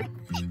there!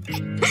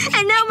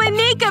 And now my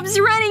makeup's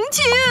running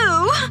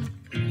too!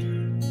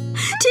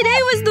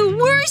 Today was the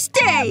worst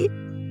day!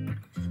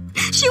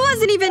 She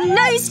wasn't even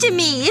nice to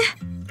me!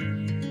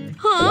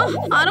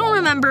 Huh? I don't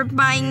remember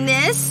buying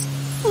this.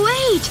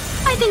 Wait!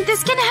 I think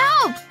this can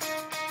help!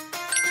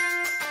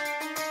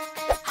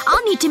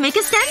 I'll need to make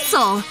a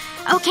stencil.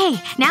 Okay,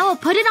 now I'll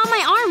put it on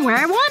my arm where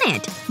I want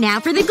it. Now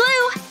for the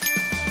glue.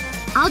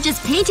 I'll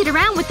just paint it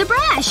around with the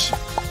brush.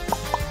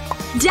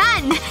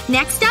 Done!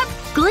 Next up,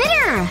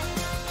 glitter!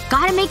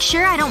 Gotta make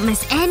sure I don't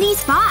miss any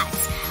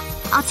spots.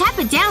 I'll tap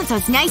it down so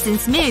it's nice and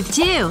smooth,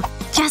 too.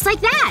 Just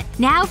like that!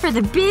 Now for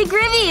the big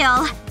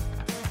reveal.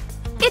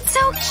 It's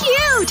so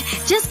cute!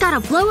 Just gotta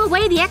blow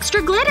away the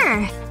extra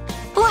glitter.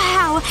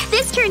 Wow,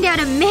 this turned out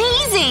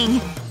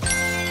amazing!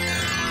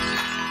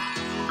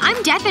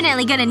 I'm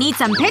definitely gonna need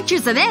some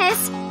pictures of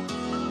this.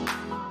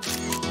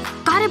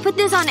 Gotta put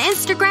this on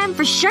Instagram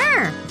for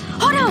sure.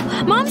 Oh no!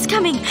 Mom's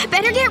coming!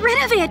 Better get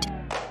rid of it!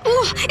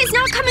 Ooh, it's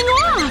not coming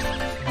off!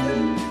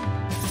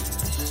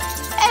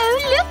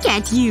 Oh, look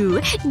at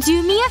you.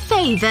 Do me a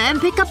favor and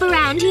pick up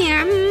around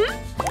here,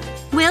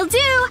 hmm? Will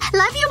do.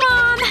 Love you,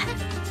 Mom!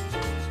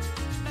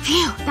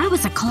 Phew, that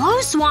was a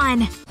close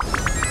one.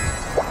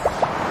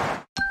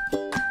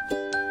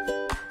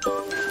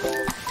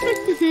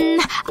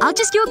 I'll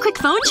just do a quick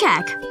phone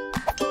check.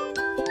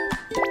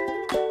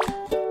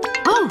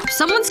 Oh,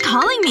 someone's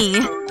calling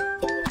me.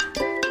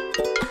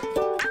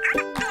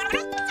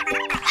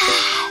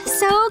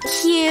 So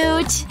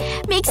cute.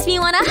 Makes me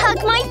want to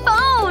hug my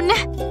phone.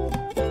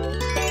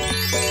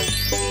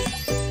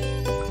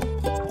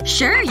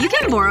 Sure, you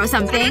can borrow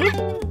something.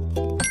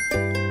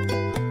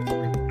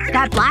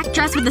 That black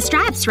dress with the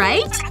straps,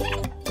 right?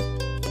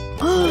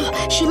 Oh,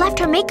 she left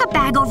her makeup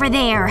bag over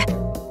there.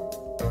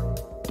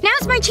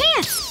 Now's my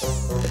chance!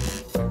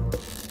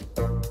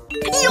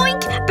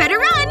 Yoink! Better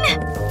run!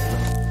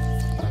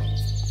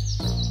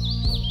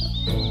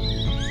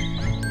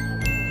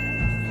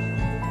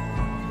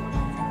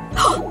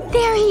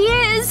 There he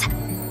is!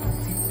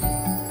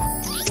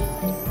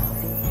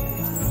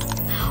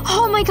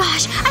 Oh my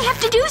gosh, I have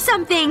to do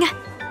something!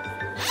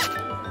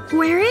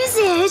 Where is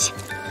it?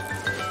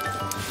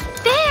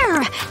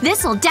 There!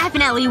 This'll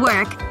definitely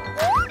work.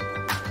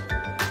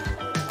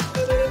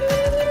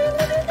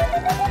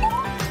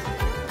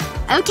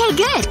 Okay,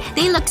 good.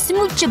 They look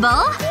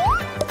smoochable.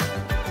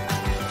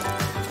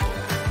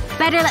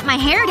 Better let my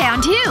hair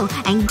down, too.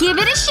 And give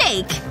it a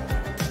shake.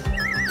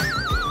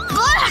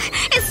 Ugh!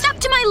 It's stuck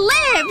to my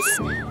lips!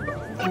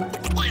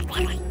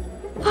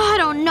 I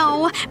don't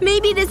know.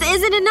 Maybe this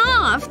isn't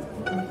enough.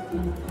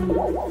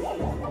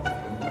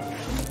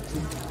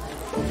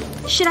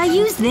 Should I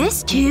use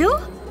this, too?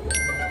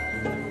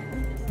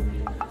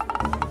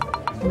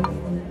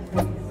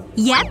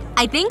 Yep,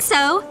 I think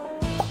so.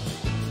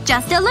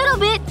 Just a little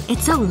bit.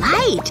 It's so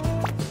light.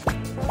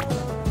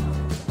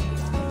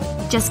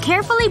 Just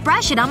carefully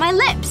brush it on my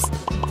lips.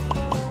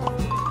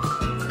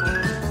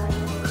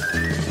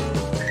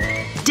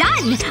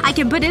 Done! I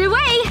can put it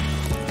away.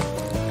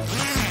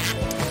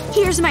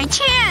 Here's my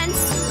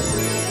chance.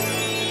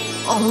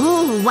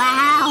 Oh,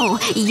 wow.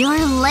 Your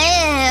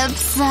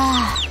lips.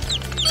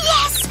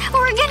 Yes!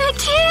 We're gonna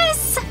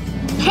kiss!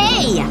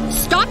 Hey!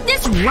 Stop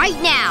this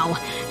right now!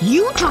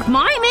 You took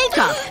my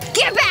makeup!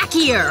 Get back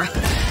here!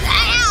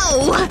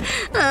 Ow!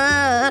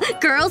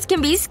 Girls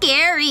can be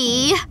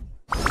scary.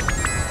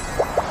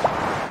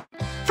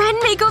 Friend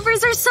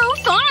makeovers are so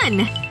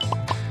fun!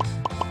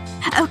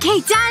 Okay,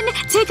 done!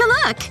 Take a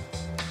look!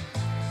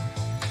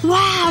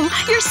 Wow!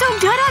 You're so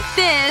good at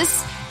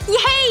this!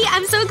 Yay!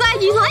 I'm so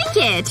glad you like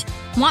it!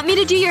 Want me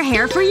to do your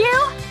hair for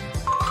you?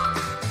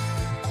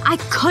 I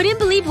couldn't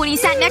believe when you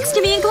sat next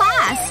to me in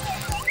class!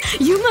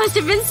 You must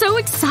have been so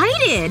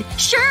excited!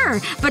 Sure,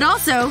 but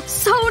also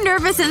so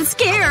nervous and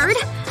scared.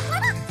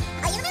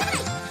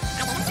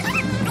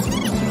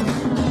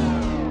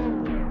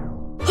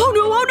 Oh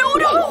no, oh no,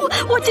 no!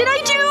 What did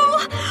I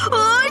do?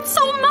 Oh, it's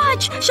so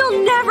much!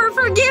 She'll never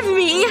forgive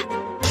me!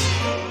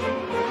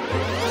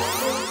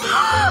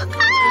 Ah,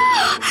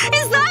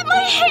 is that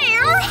my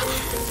hair?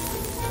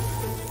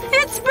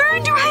 It's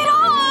burned right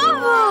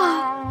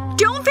off!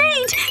 Don't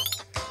faint!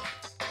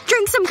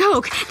 Drink some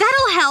Coke.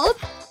 That'll help.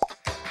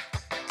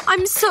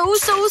 I'm so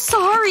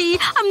sorry.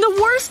 I'm the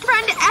worst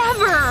friend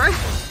ever.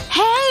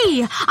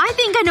 Hey! I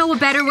think I know a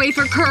better way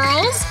for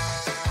curls.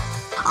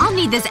 I'll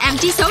need this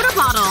empty soda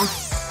bottle.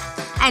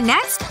 And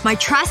next, my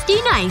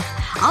trusty knife.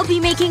 I'll be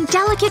making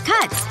delicate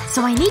cuts,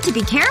 so I need to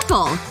be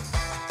careful.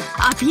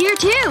 Up here,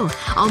 too.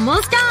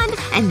 Almost done.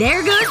 And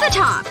there goes the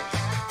top.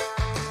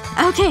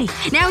 Okay,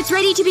 now it's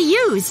ready to be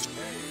used.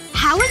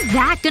 How is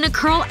that gonna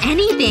curl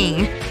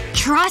anything?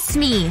 Trust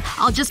me.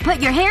 I'll just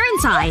put your hair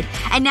inside.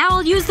 And now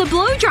I'll use the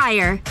blow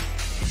dryer.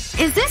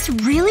 Is this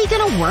really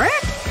gonna work?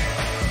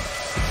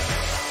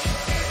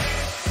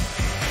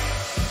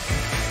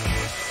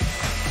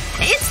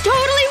 It's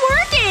totally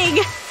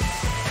working!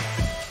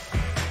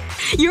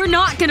 You're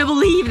not gonna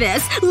believe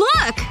this.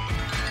 Look!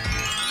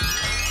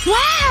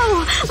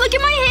 Wow! Look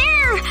at my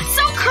hair!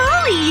 So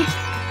curly!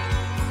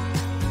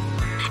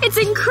 It's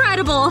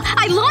incredible!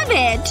 I love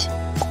it!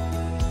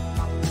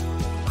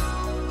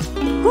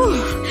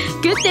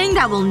 Whew. Good thing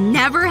that will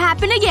never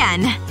happen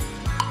again.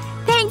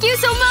 Thank you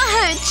so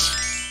much!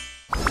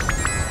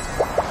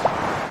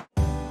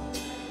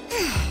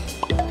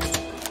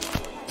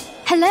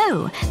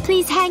 Hello.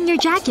 Please hang your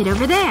jacket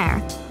over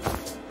there.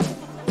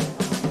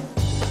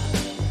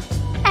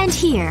 And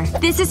here.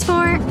 This is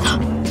for…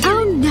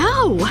 Oh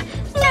no!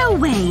 No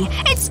way!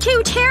 It's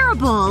too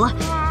terrible!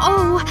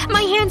 Oh,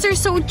 my hands are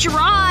so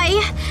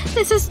dry!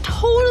 This is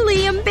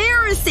totally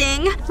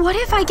embarrassing! What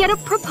if I get a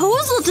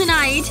proposal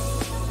tonight?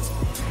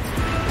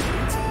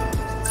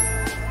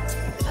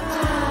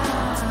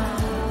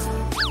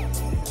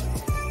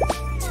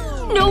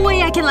 No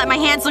way I can let my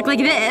hands look like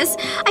this.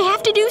 I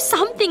have to do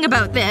something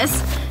about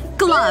this.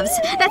 Gloves.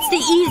 That's the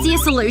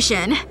easiest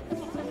solution.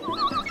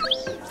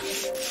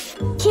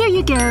 Here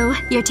you go.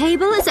 Your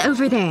table is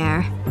over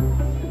there.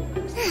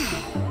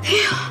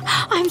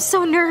 I'm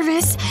so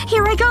nervous.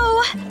 Here I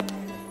go.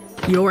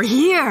 You're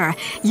here.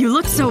 You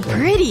look so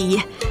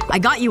pretty. I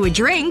got you a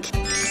drink.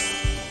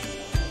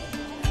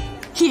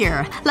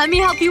 Here. Let me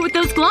help you with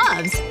those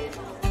gloves.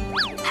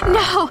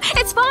 No.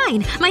 It's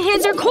fine. My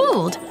hands are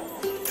cold.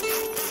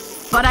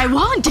 But I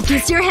want to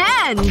kiss your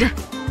hand!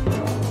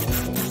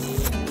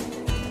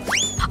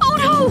 Oh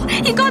no!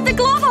 You got the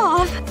glove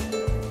off!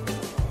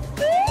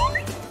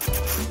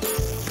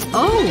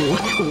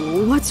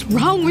 Oh. What's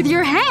wrong with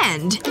your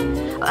hand?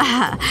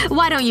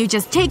 Why don't you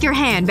just take your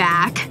hand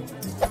back?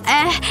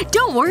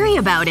 Don't worry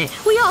about it.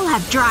 We all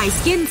have dry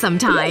skin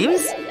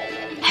sometimes.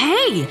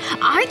 Hey!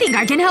 I think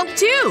I can help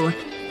too!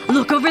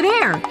 Look over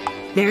there!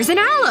 There's an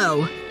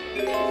aloe!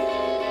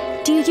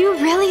 Do you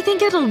really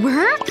think it'll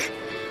work?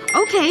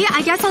 Okay,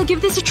 I guess I'll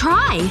give this a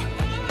try.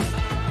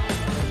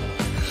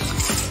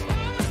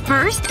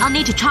 First, I'll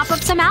need to chop up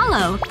some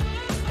aloe.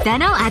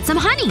 Then I'll add some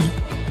honey.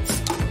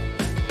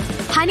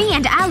 Honey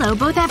and aloe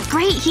both have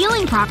great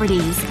healing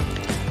properties.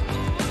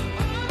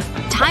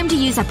 Time to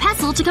use a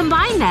pestle to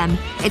combine them.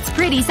 It's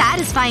pretty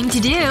satisfying to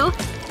do.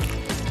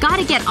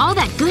 Gotta get all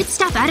that good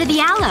stuff out of the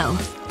aloe.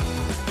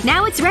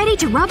 Now it's ready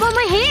to rub on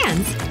my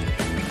hands.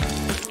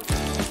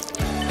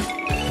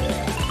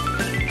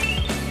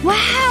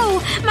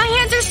 Wow! My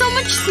hands are so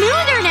much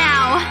smoother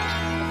now!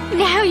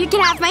 Now you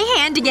can have my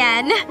hand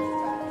again.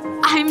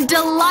 I'm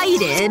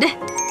delighted.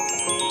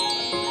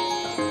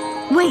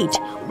 Wait.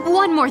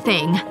 One more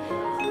thing.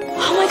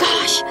 Oh my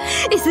gosh.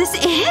 Is this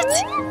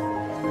it?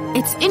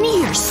 It's in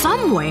here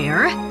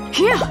somewhere.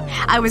 Phew.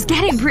 I was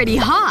getting pretty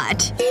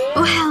hot.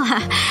 Well,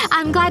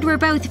 I'm glad we're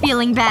both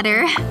feeling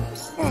better.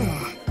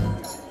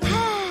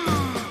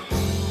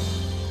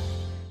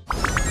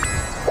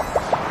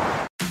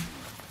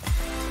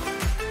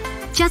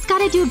 Just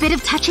gotta do a bit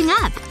of touching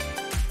up.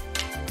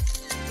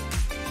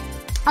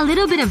 A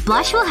little bit of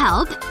blush will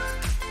help.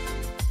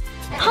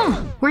 Huh.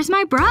 Where's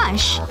my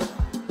brush?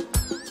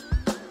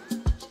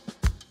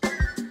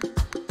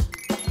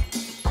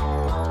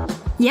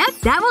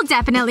 Yep, that will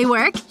definitely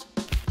work.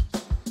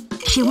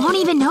 She won't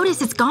even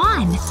notice it's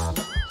gone.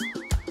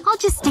 I'll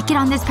just stick it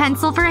on this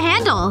pencil for a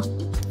handle.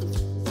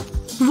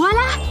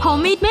 Voila!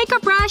 Homemade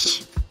makeup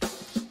brush!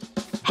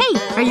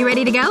 Hey, are you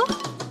ready to go?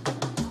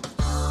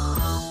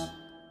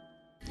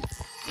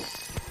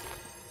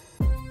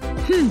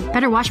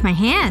 Better wash my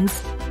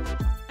hands.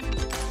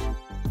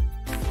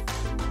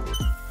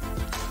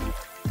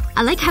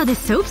 I like how this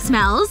soap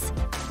smells.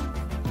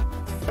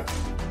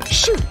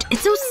 Shoot,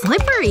 it's so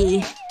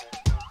slippery.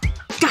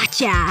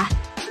 Gotcha!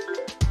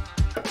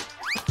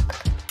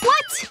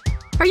 What?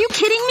 Are you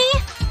kidding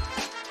me?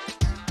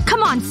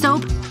 Come on,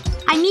 soap.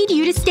 I need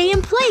you to stay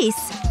in place.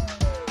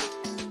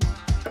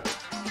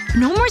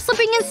 No more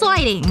slipping and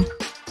sliding.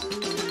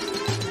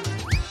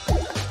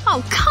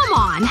 Oh, come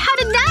on. How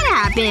did that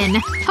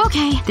happen?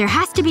 Okay, there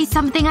has to be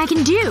something I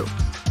can do.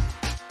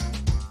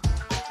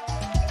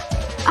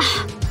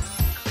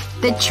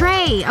 The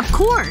tray, of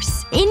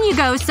course. In you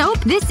go, soap.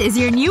 This is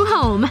your new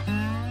home.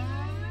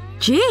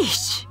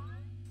 Jeez.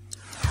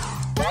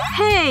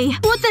 Hey,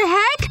 what the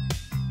heck?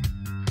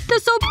 The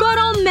soap got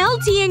all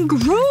melty and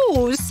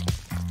gross.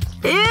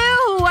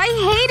 Ew, I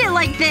hate it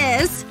like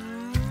this.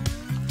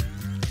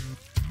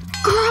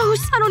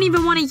 Gross. I don't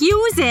even want to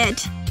use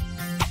it.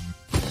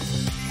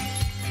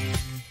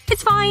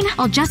 It's fine.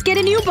 I'll just get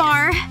a new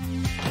bar.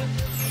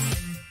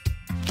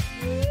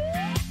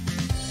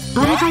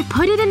 But if I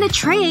put it in the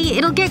tray,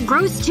 it'll get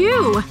gross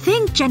too.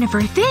 Think,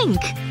 Jennifer,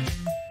 think.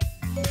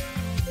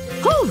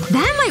 Whew,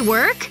 that might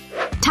work.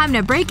 Time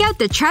to break out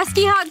the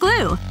trusty hot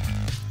glue.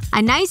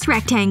 A nice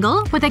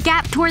rectangle with a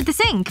gap toward the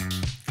sink.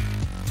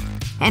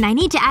 And I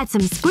need to add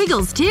some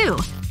squiggles too.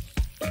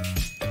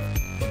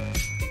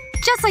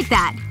 Just like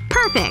that.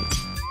 Perfect.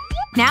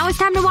 Now it's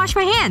time to wash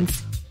my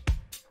hands.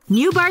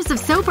 New bars of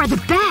soap are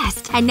the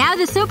best. And now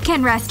the soap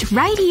can rest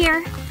right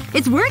here.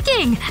 It's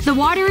working! The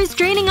water is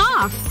draining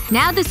off.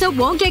 Now the soap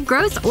won't get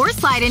gross or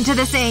slide into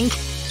the sink.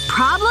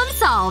 Problem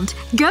solved.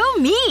 Go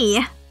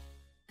me!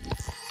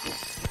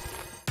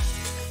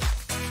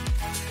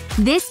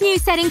 This new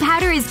setting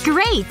powder is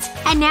great!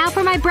 And now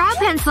for my brow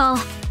pencil.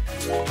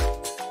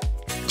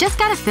 Just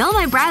gotta fill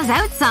my brows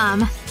out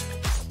some.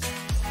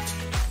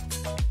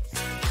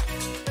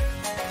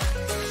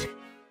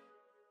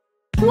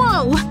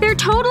 Whoa! They're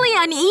totally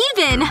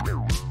uneven!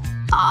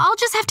 I'll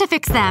just have to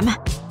fix them.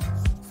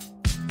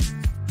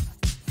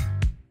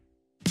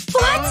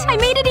 What? I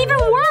made it even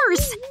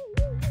worse!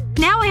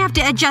 Now I have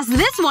to adjust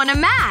this one to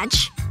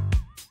match.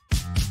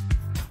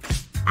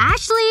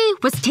 Ashley,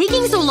 what's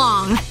taking so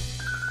long?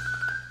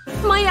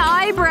 My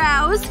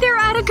eyebrows! They're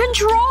out of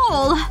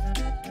control!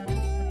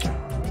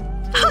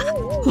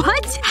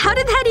 What? How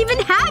did that even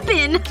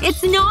happen?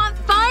 It's not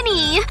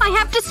funny! I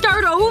have to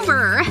start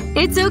over.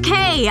 It's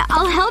okay.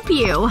 I'll help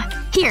you.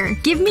 Here,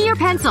 give me your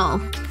pencil.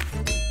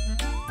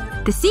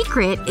 The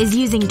secret is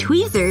using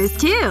tweezers,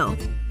 too.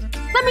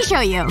 Let me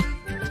show you.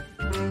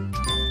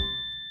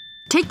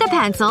 Take the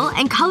pencil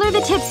and color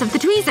the tips of the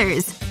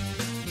tweezers.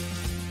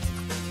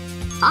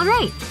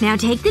 Alright, now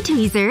take the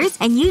tweezers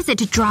and use it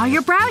to draw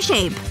your brow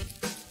shape.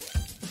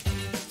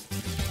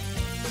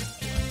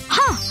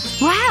 Huh!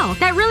 Wow,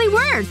 that really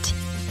worked!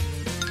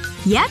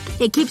 Yep,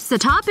 it keeps the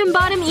top and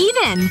bottom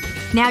even.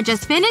 Now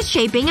just finish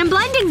shaping and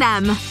blending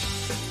them.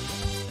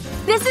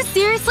 This is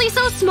seriously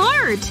so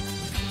smart!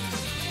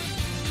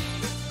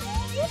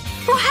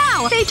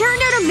 Wow! They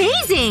turned out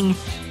amazing!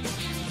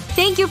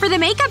 Thank you for the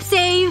makeup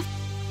save!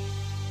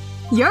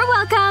 You're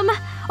welcome!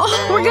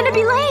 Oh, we're gonna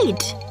be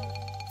late!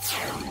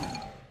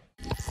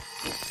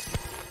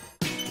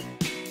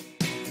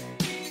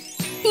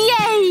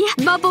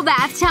 Yay! Bubble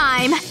bath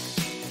time!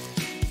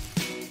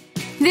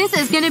 This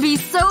is gonna be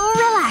so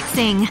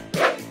relaxing.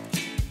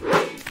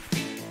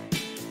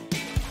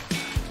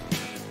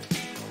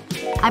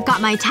 I've got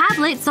my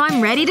tablet, so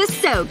I'm ready to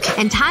soak.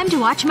 And time to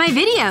watch my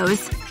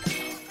videos.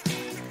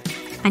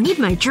 I need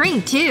my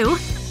drink, too.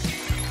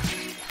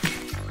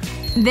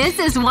 This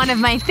is one of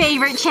my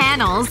favorite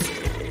channels.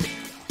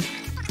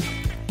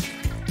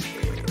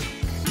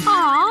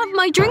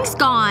 my drink's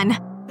gone.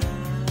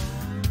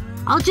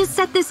 I'll just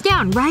set this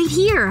down right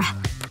here.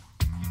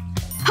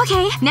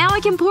 Okay, now I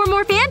can pour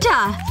more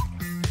Fanta.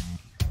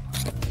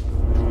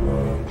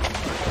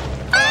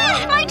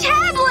 Ah! My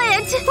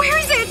tablet! Where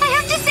is it? I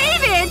have to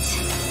save it!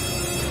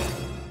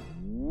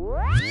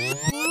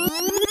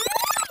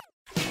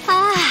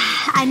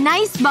 Ah, a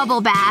nice bubble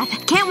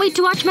bath. Can't wait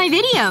to watch my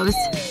videos.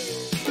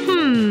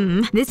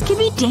 This could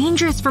be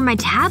dangerous for my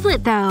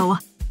tablet, though.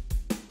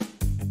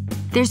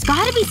 There's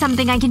gotta be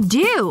something I can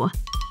do.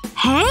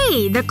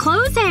 Hey, the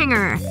clothes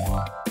hanger.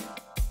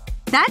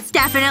 That's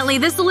definitely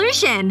the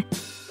solution.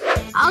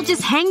 I'll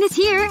just hang this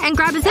here and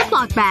grab a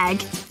Ziploc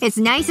bag. It's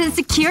nice and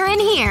secure in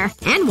here.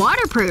 And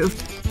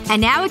waterproof.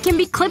 And now it can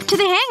be clipped to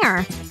the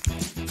hanger.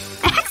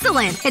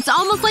 Excellent! It's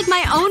almost like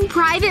my own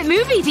private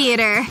movie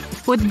theater.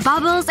 With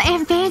bubbles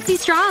and fancy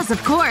straws,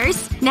 of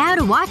course. Now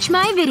to watch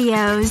my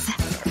videos.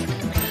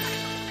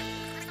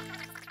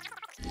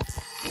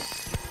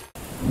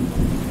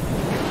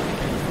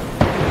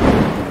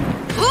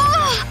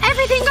 Ugh!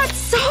 Everything got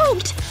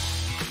soaked!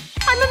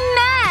 I'm a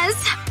mess!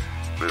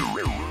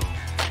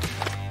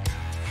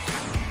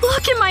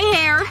 Look at my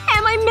hair!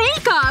 And my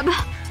makeup!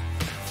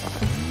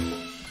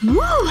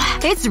 Woo!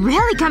 It's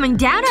really coming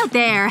down out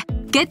there.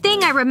 Good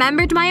thing I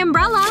remembered my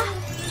umbrella.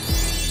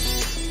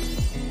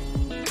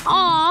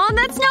 Aw,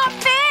 that's not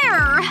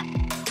fair!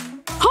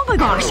 Oh my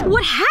gosh,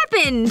 what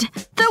happened?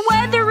 The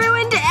weather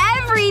ruined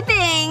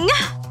everything!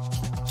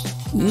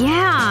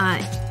 Yeah.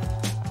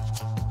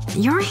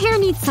 Your hair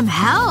needs some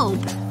help.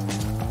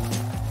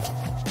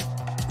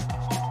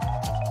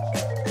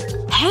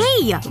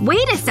 Hey!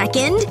 Wait a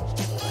second!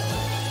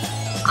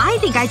 I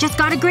think I just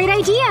got a great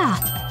idea!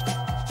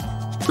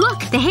 Look!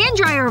 The hand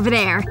dryer over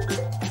there!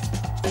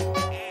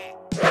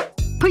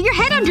 Put your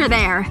head under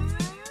there!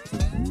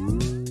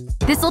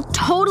 This'll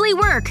totally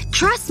work.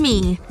 Trust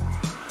me.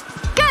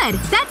 Good!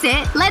 That's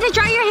it! Let it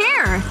dry your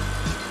hair!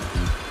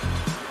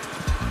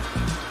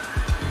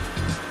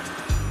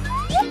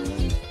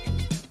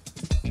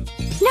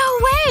 No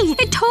way!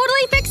 It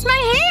totally fixed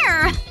my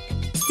hair!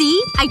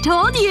 See? I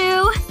told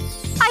you!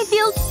 I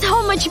feel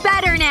so much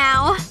better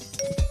now.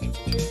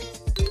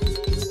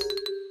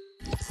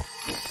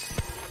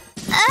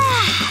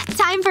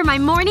 Time for my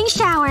morning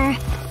shower.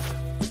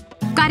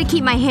 Gotta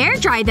keep my hair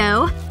dry,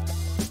 though.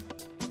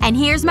 And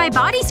here's my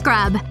body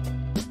scrub.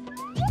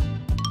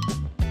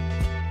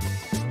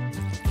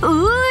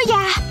 Ooh,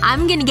 yeah.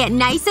 I'm gonna get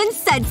nice and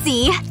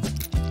sudsy.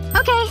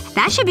 Okay,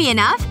 that should be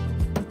enough.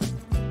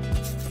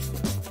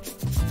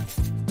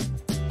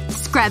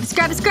 Scrub,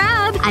 scrub,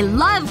 scrub. I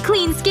love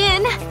clean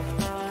skin.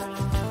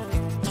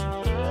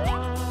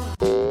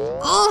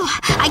 Oh,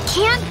 I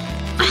can't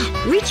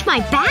reach my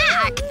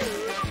back.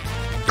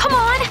 Come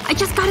on, I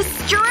just gotta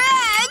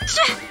stretch.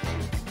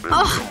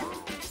 Oh,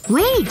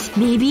 wait.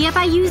 Maybe if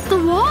I use the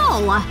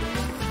wall.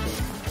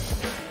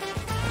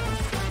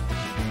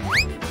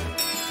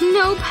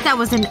 Nope, that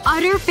was an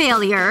utter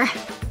failure.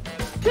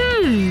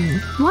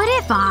 What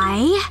if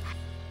I…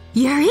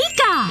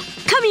 Eureka!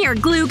 Come here,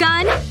 glue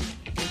gun!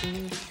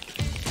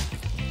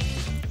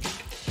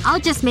 I'll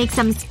just make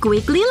some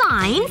squiggly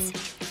lines.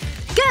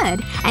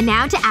 Good. And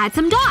now to add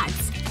some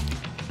dots.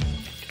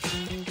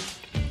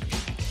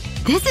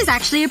 This is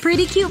actually a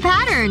pretty cute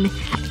pattern.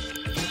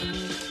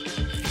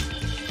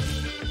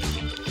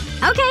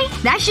 Okay,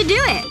 that should do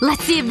it.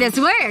 Let's see if this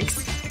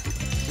works.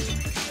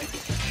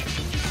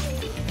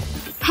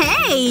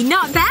 Hey,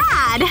 not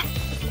bad!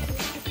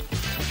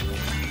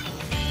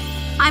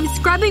 I'm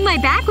scrubbing my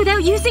back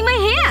without using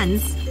my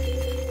hands.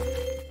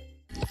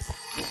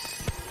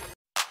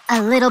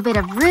 A little bit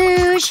of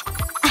rouge.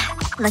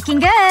 Looking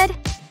good.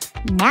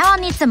 Now I'll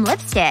need some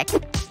lipstick.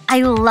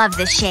 I love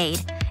this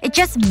shade. It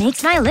just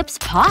makes my lips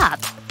pop.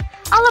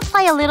 I'll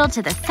apply a little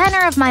to the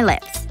center of my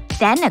lips.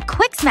 Then a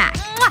quick smack.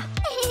 Mwah!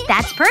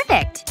 That's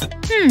perfect.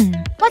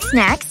 What's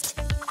next?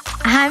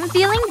 I'm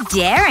feeling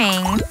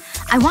daring.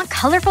 I want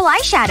colorful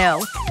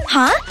eyeshadow.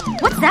 Huh?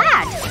 What's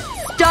that?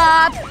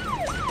 Stop!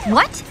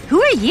 What?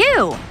 Who are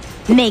you?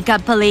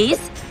 Makeup police?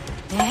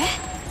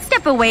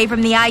 Step away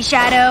from the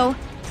eyeshadow.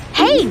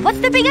 Hey, what's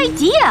the big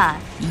idea?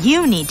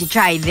 You need to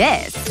try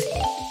this.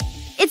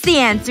 It's the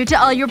answer to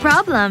all your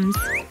problems.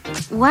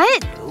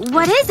 What?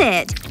 What is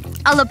it?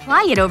 I'll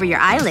apply it over your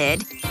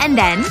eyelid. And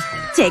then,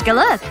 take a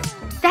look.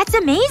 That's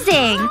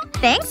amazing!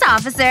 Thanks,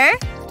 officer.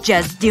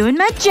 Just doing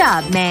my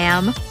job,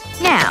 ma'am.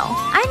 Now,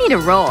 I need a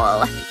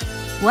roll.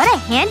 What a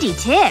handy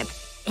tip.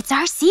 It's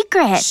our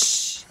secret.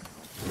 Shh.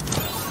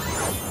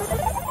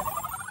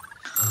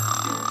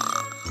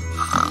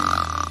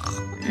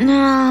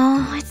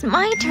 Now, it's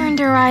my turn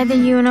to ride the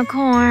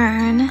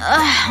unicorn.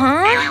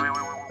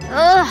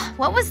 Ugh,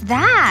 what was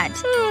that?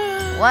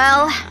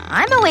 Well,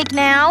 I'm awake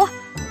now.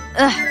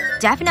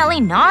 Definitely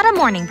not a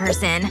morning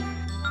person.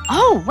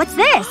 Oh, what's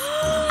this?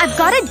 I've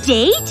got a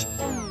date?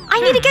 I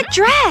need to get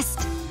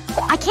dressed.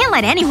 I can't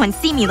let anyone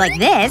see me like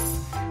this.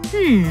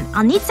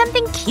 I'll need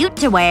something cute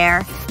to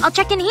wear. I'll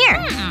check in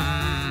here.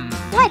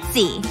 Let's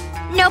see.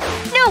 Nope,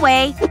 no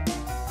way.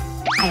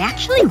 I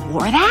actually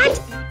wore that?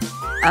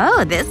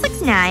 Oh, this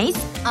looks nice.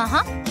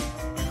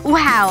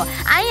 Wow,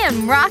 I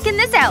am rocking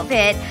this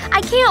outfit.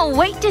 I can't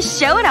wait to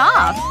show it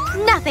off.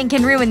 Nothing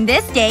can ruin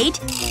this date.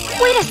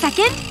 Wait a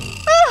second.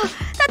 Ugh,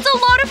 that's a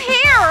lot of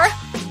hair.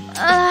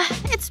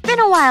 It's been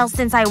a while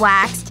since I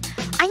waxed.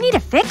 I need to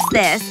fix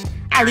this.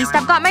 At least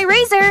I've got my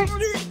razor.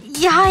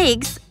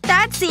 Yikes.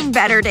 That's seen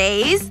better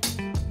days.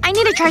 I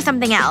need to try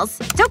something else.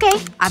 It's okay.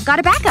 I've got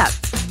a backup.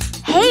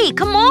 Hey,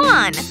 come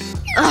on!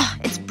 Ugh,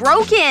 it's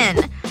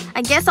broken.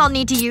 I guess I'll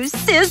need to use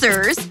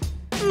scissors.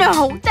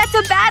 No, that's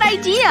a bad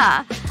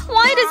idea.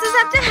 Why does this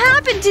have to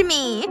happen to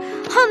me?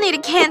 I'll need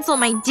to cancel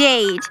my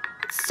date.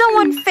 It's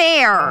so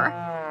unfair.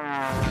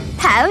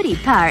 Howdy,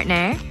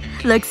 partner.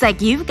 Looks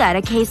like you've got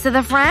a case of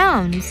the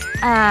frowns.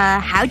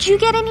 How'd you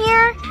get in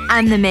here?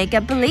 I'm the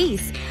makeup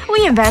police.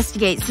 We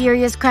investigate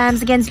serious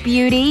crimes against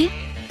beauty.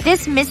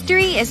 This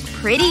mystery is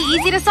pretty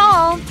easy to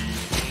solve.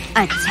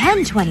 A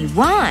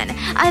 1021.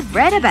 I've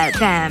read about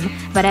them,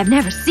 but I've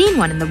never seen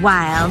one in the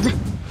wild.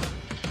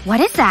 What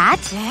is that?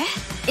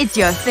 It's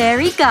your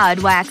fairy god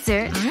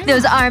waxer.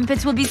 Those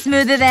armpits will be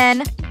smoother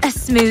than a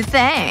smooth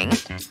thing.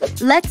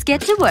 Let's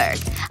get to work.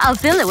 I'll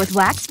fill it with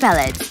wax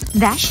pellets.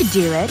 That should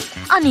do it.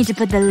 I'll need to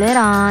put the lid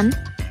on.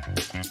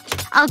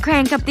 I'll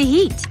crank up the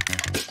heat.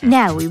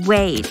 Now we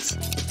wait.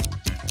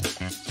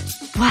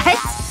 What?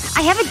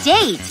 I have a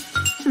date!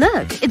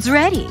 Look, it's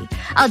ready.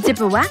 I'll dip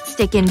a wax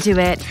stick into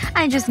it.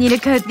 I just need to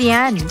coat the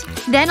end.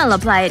 Then I'll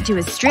apply it to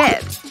a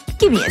strip.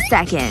 Give me a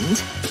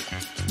second.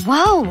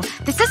 Whoa,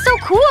 this is so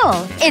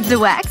cool! It's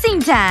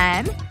waxing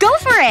time! Go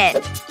for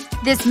it!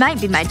 This might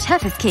be my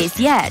toughest case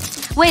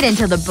yet. Wait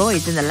until the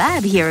boys in the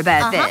lab hear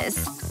about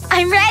this.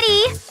 I'm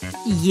ready!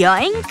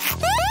 Yoink!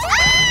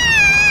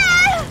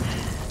 Ah!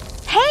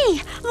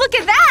 Hey! Look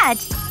at that!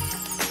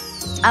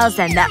 I'll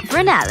send that for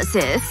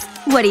analysis.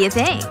 What do you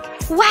think?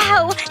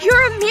 Wow!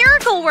 You're a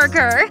miracle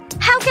worker!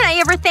 How can I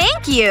ever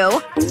thank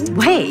you?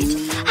 Wait.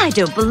 I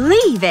don't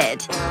believe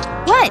it.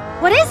 What?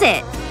 What is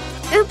it?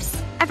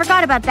 Oops. I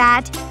forgot about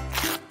that.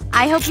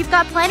 I hope you've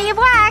got plenty of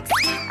wax.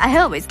 I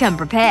always come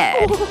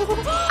prepared.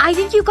 I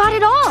think you got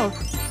it all.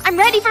 I'm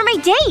ready for my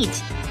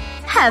date.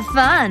 Have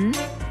fun.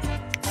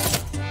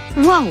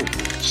 Whoa.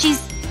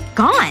 She's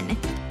gone.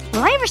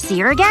 Will I ever see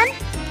her again?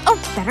 Oh,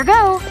 better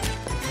go.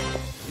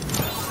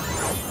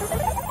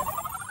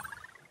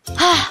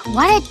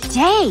 What a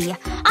day.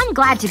 I'm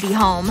glad to be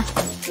home.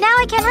 Now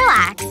I can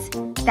relax.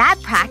 That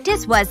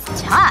practice was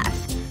tough.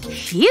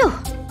 Phew.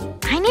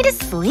 I need to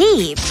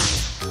sleep.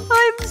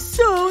 I'm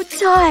so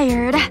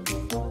tired.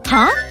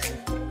 Huh?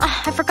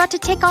 I forgot to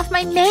take off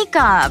my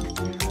makeup.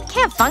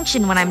 Can't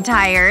function when I'm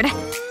tired.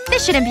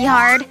 This shouldn't be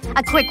hard.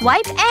 A quick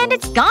wipe and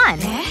it's gone.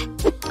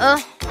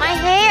 Ugh, my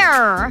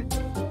hair.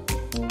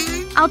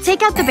 I'll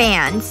take out the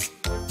bands.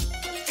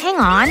 Hang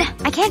on.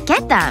 I can't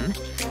get them.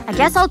 I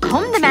guess I'll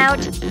comb them out.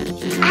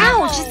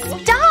 Ouch!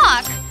 It's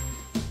stuck!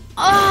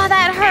 Oh,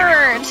 that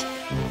hurt.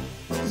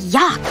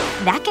 Yuck.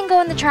 That can go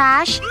in the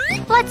trash.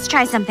 Let's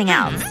try something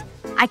else.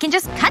 I can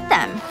just cut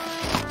them.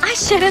 I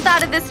should have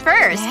thought of this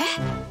first.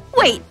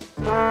 Wait.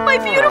 My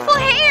beautiful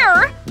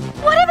hair!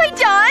 What have I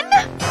done?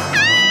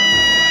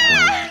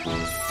 Ah!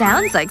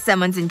 Sounds like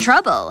someone's in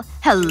trouble.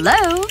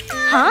 Hello?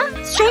 Huh?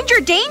 Stranger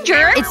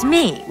danger? It's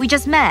me. We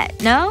just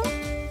met, no?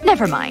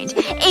 Never mind.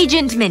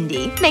 Agent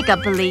Mindy.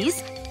 Makeup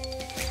police.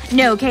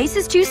 No case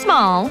is too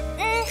small.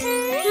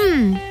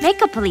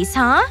 Makeup police,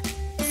 huh?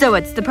 So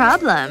what's the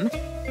problem?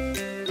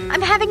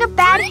 I'm having a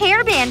bad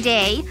hairband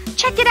day.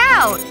 Check it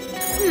out.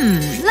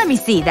 Let me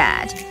see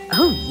that.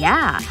 Oh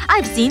yeah.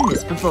 I've seen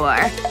this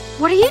before.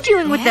 What are you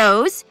doing with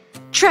those?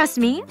 Trust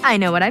me, I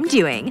know what I'm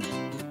doing.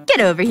 Get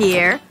over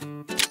here.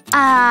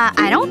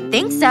 I don't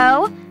think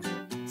so.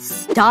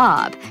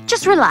 Stop.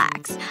 Just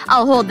relax.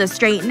 I'll hold the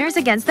straighteners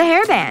against the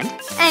hairband.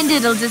 And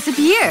it'll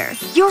disappear.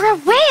 You're a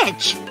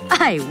witch!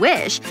 I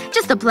wish.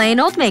 Just a plain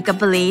old makeup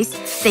police.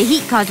 The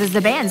heat causes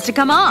the bands to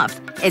come off.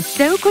 It's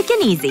so quick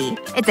and easy.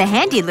 It's a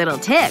handy little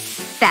tip.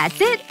 That's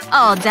it.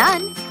 All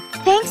done.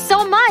 Thanks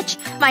so much.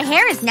 My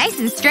hair is nice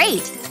and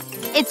straight.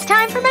 It's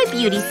time for my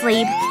beauty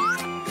sleep.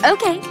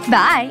 Okay,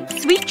 bye.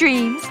 Sweet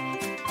dreams.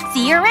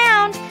 See you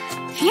around.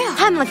 Phew,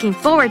 I'm looking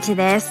forward to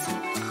this.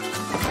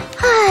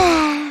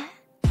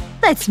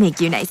 Let's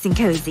make you nice and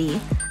cozy.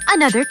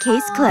 Another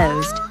case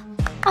closed.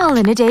 All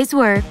in a day's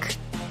work.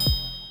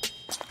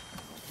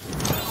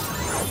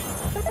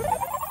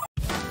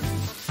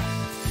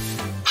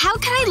 How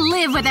could I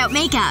live without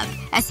makeup?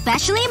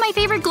 Especially my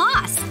favorite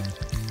gloss.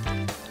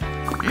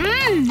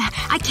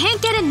 I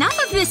can't get enough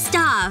of this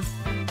stuff.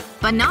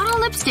 But not all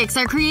lipsticks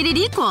are created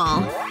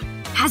equal.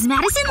 Has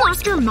Madison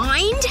lost her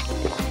mind?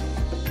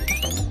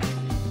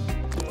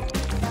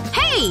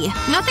 Hey!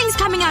 Nothing's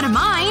coming out of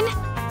mine.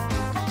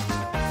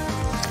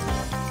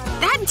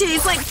 That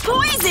tastes like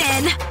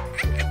poison!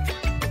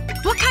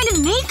 What kind of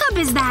makeup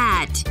is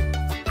that?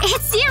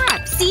 It's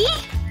syrup, see?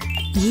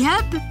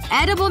 Yep.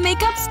 Edible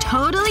makeup's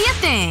totally a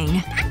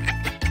thing.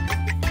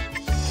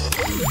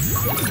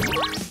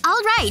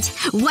 Alright.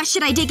 What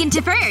should I dig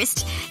into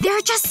first? There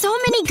are just so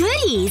many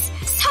goodies.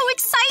 So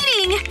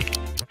exciting!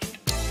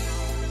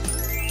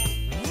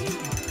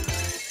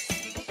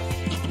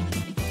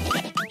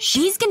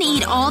 She's gonna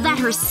eat all that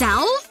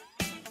herself?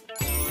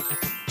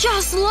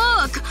 Just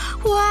look!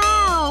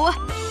 Wow!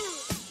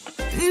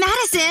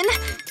 Madison?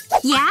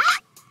 Yeah?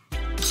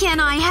 Can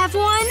I have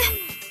one?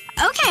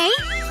 Okay.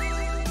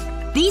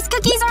 These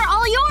cookies are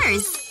all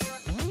yours.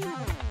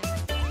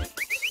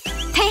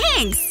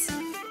 Thanks!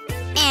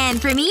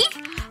 And for me?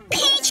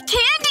 Peach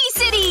Candy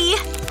City!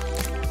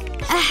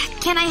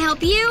 Can I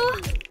help you?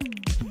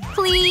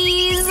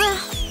 Please?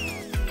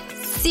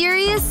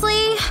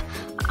 Seriously?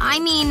 I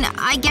mean,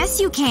 I guess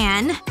you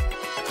can.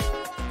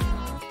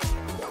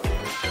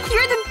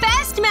 You're the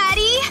best,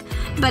 Maddie!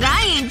 But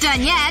I ain't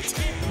done yet.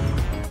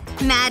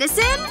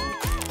 Madison?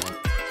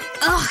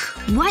 Ugh,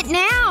 what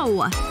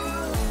now?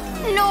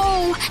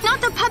 No,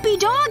 not the puppy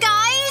dog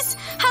eyes!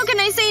 How can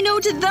I say no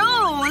to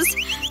those?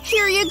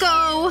 Here you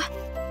go.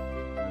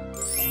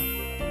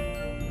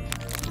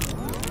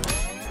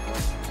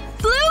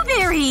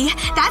 Blueberry!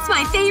 That's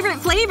my favorite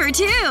flavor,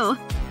 too.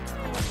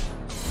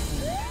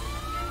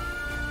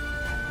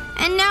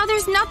 And now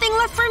there's nothing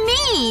left for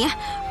me.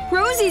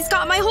 Rosie's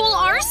got my whole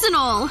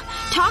arsenal.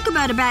 Talk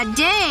about a bad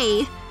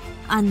day.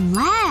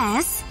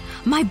 Unless…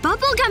 my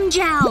bubblegum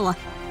gel!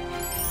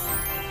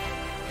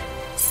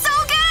 So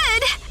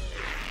good!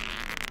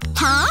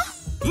 Huh?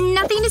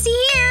 Nothing to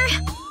see here.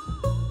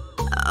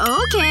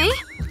 Okay.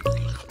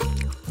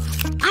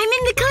 I'm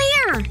in the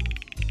clear!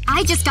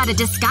 I just gotta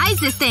disguise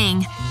this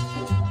thing.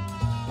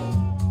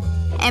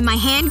 And my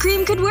hand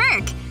cream could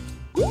work.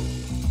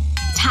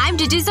 Time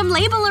to do some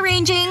label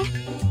arranging.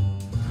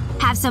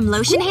 Have some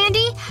lotion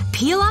handy?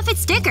 Peel off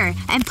its sticker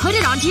and put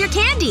it onto your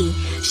candy.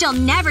 She'll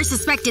never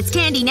suspect it's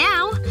candy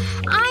now.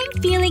 I'm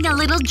feeling a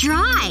little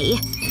dry.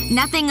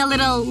 Nothing a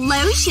little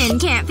lotion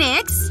can't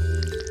fix.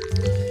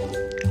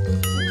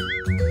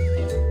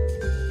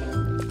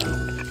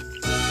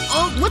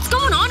 Oh, what's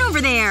going on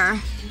over there?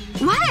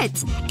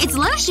 What? It's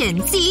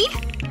lotion, see?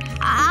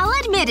 I'll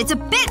admit it's a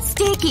bit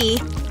sticky.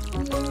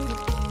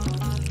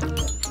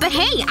 But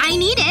hey, I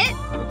need it.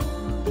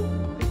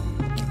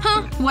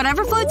 Huh,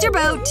 whatever floats your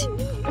boat.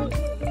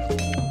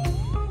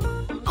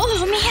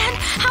 Oh man,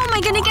 how am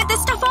I gonna get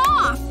this stuff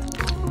off?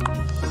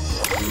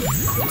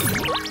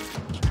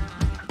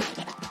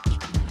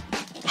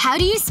 How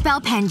do you spell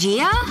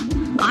Pangea?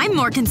 I'm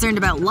more concerned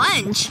about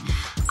lunch.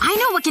 I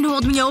know what can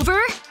hold me over.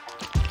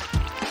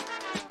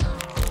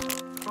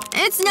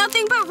 It's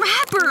nothing but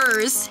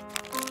wrappers.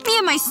 Me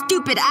and my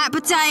stupid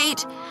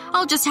appetite.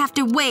 I'll just have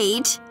to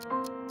wait.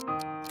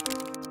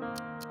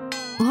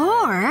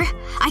 Or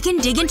I can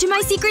dig into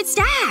my secret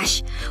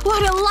stash.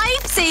 What a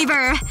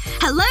lifesaver!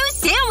 Hello,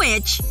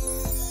 sandwich!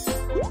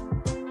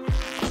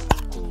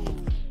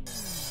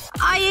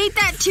 I ate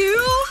that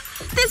too?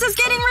 This is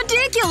getting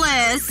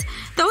ridiculous!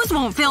 Those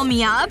won't fill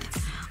me up.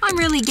 I'm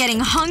really getting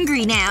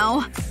hungry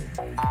now.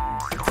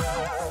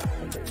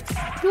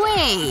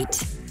 Wait.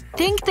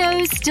 Think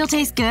those still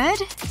taste good?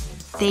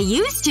 They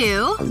used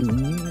to.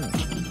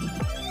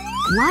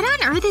 What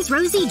on earth is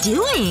Rosie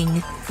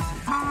doing?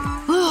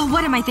 Oh,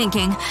 what am I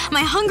thinking?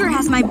 My hunger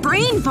has my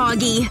brain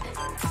foggy.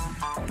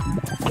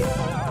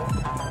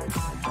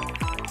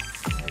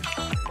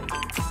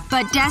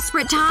 But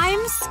desperate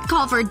times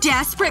call for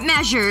desperate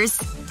measures.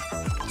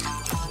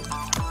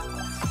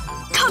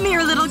 Come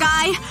here, little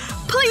guy.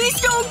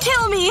 Please don't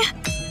kill me.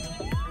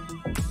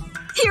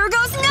 Here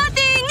goes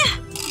nothing!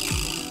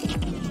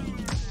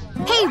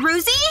 Hey,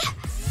 Rosie?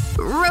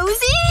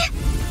 Rosie?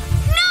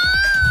 No!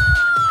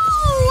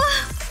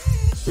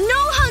 No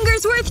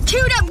hunger's worth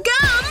chewed up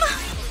gum!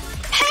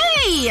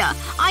 Hey!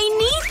 I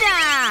need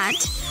that!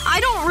 I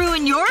don't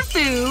ruin your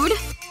food.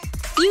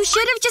 You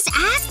should have just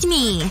asked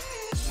me.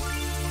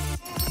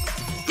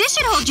 This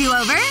should hold you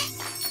over.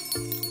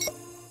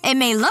 It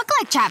may look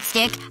like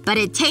chapstick, but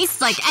it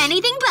tastes like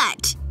anything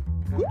but.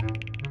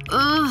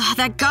 Ugh,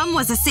 that gum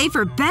was a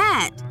safer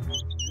bet.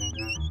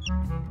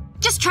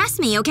 Just trust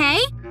me, okay?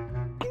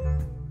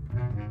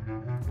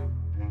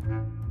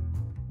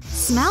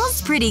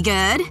 Smells pretty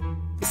good.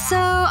 So,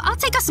 I'll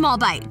take a small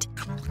bite.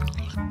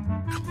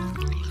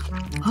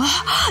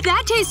 Oh,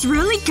 that tastes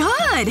really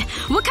good!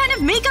 What kind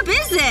of makeup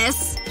is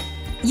this?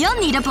 You'll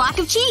need a block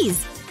of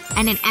cheese.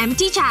 And an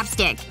empty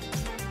chapstick.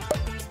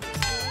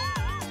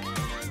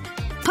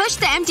 Push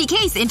the empty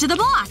case into the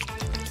block.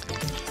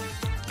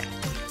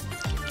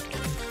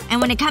 And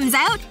when it comes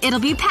out, it'll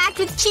be packed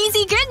with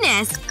cheesy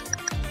goodness.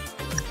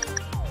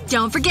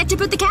 Don't forget to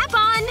put the cap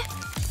on.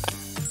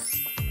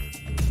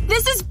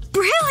 This is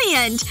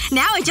brilliant!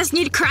 Now I just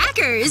need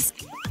crackers.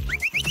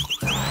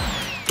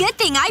 Good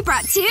thing I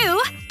brought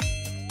two.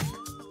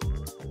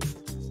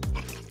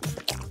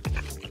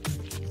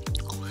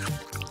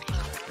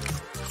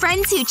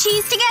 Friends who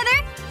cheese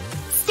together,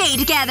 stay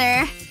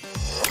together.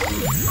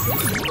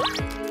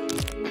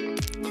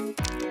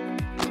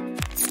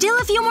 Still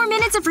a few more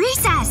minutes of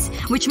recess,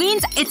 which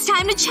means it's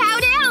time to chow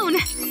down!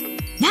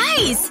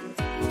 Nice!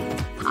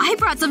 I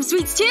brought some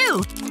sweets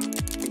too.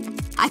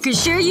 I could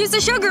sure use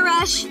a sugar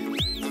rush.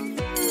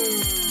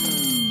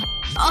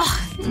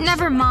 Ugh,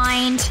 never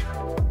mind.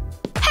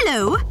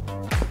 Hello.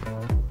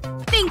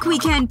 Think we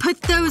can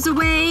put those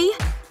away?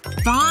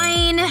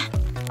 Fine.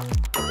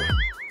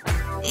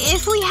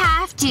 If we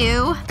have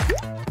to.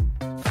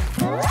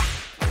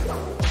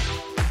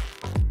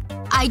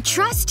 I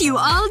trust you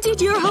all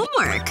did your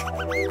homework.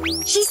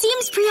 She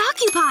seems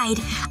preoccupied.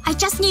 I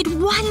just need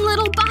one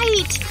little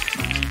bite.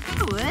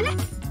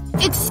 Food?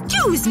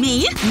 Excuse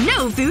me!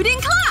 No food in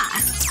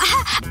class!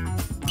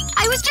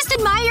 I was just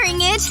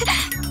admiring it.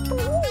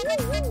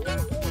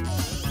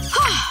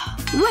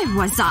 Where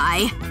was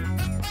I?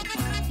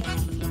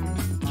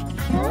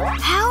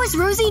 How is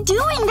Rosie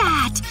doing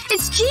that?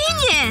 It's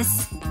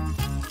genius!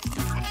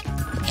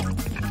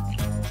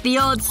 The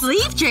old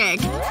sleeve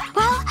trick.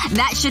 Well,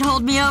 that should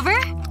hold me over.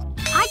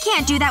 I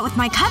can't do that with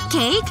my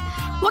cupcake.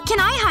 What can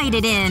I hide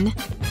it in?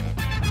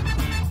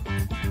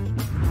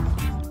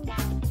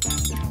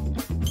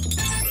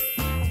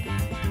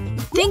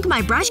 Think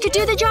my brush could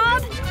do the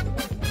job?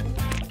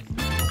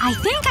 I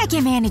think I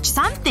can manage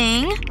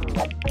something.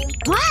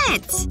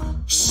 What?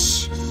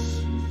 Shh.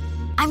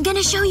 I'm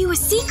gonna show you a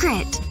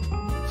secret.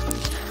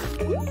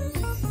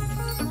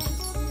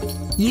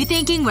 You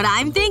thinking what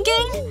I'm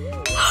thinking?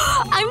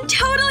 I'm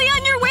totally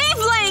on your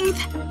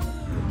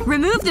wavelength!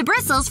 Remove the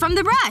bristles from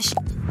the brush.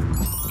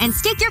 And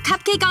stick your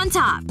cupcake on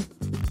top.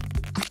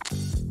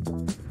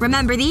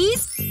 Remember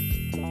these?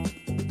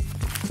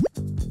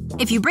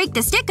 If you break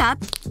the stick up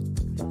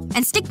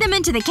and stick them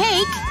into the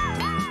cake,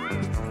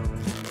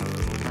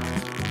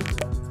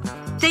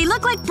 they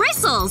look like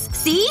bristles!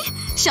 See?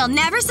 She'll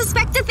never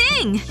suspect a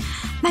thing!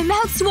 My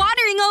mouth's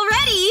watering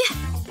already!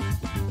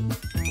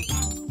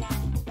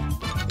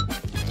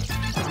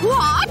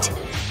 What?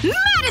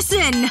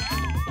 Medicine!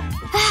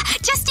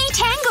 Just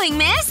detangling,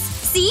 miss!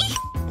 See?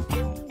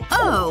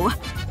 Oh.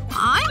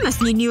 I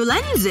must need new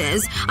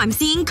lenses. I'm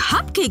seeing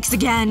cupcakes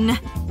again.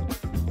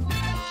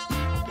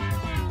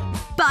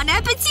 Bon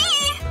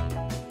appetit!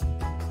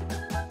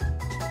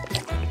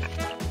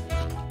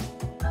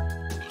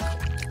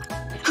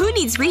 Who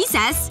needs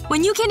recess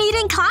when you can eat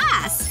in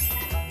class?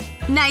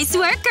 Nice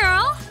work,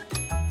 girl!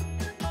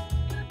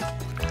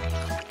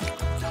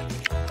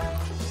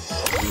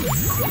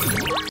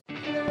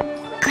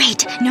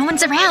 Great. No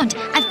one's around.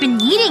 I've been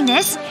needing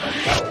this.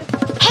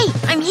 Hey!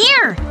 I'm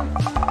here!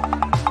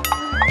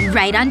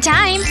 Right on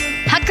time.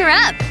 Pucker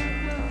up.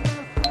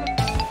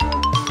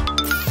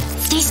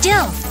 Stay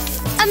still.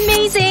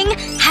 Amazing!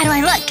 How do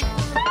I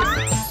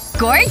look?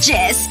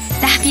 Gorgeous!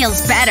 That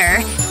feels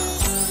better.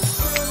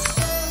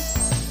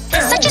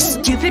 Such a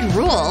stupid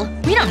rule.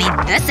 We don't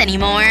need this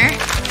anymore.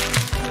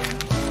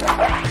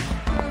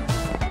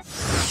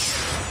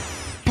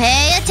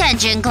 Pay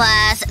attention,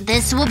 class.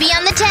 This will be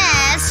on the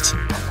test.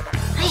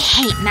 I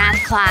hate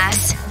math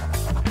class.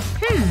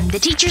 The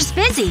teacher's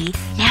busy.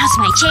 Now's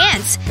my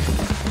chance.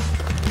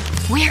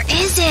 Where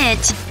is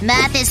it?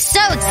 Math is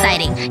so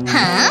exciting.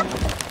 Huh?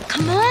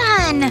 Come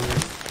on.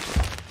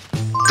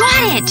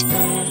 Got it!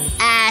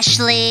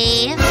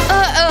 Ashley.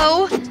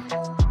 Uh-oh.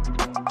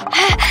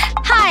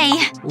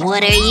 Hi.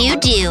 What are you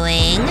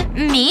doing?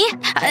 Me?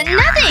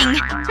 Nothing.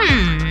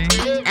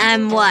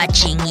 I'm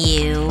watching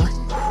you.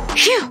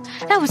 Phew.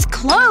 That was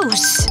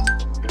close.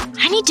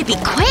 I need to be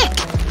quick.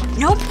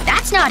 Nope,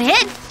 that's not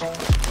it.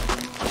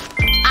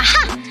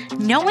 Aha!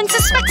 No one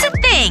suspects a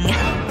thing.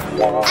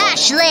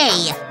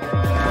 Ashley!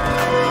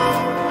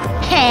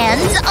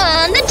 Hands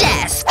on the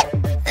desk.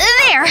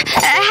 There.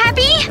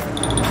 Happy?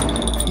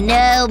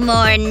 No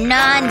more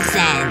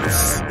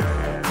nonsense.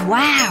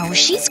 Wow,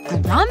 she's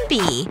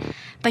grumpy.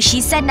 But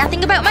she said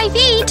nothing about my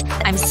feet.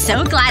 I'm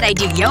so glad I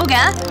do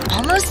yoga.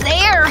 Almost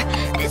there.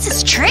 This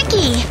is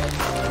tricky.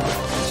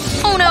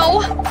 Oh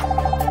no.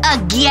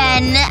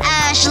 Again,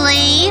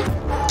 Ashley.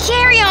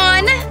 Carry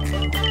on.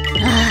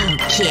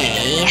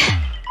 Okay.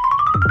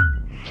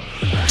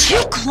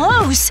 Too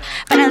close.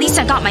 But at least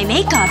I got my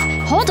makeup.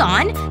 Hold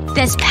on.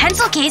 This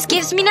pencil case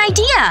gives me an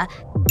idea.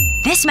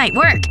 This might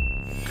work.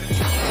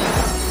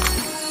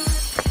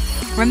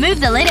 Remove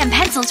the lid and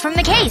pencils from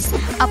the case.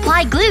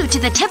 Apply glue to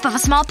the tip of a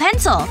small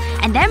pencil.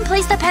 And then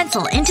place the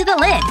pencil into the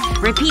lid.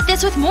 Repeat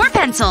this with more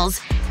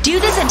pencils. Do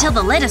this until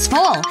the lid is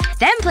full.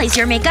 Then place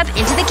your makeup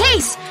into the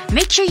case.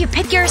 Make sure you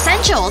pick your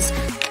essentials.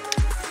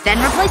 Then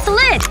replace the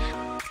lid.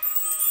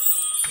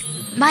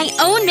 My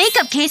own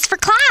makeup case for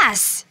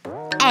class.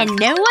 And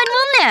no one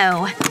will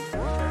know.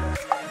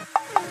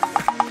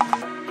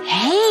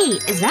 Hey,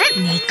 is that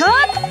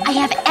makeup? I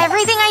have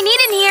everything I need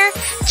in here.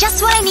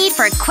 Just what I need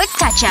for a quick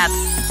touch-up.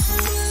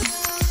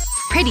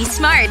 Pretty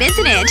smart,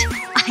 isn't it?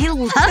 I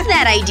love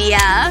that idea.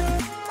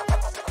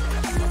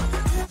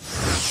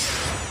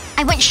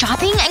 I went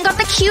shopping and got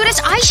the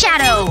cutest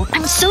eyeshadow.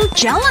 I'm so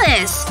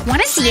jealous.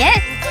 Wanna see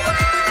it?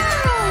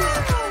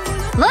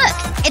 Look,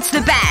 it's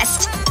the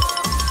best.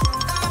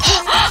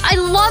 I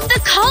love the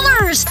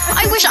colors!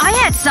 I wish I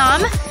had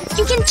some.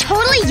 You can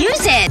totally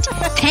use it.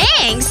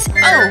 Thanks.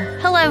 Oh,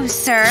 hello,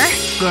 sir.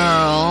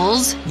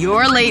 Girls,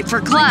 you're late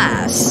for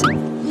class.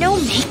 No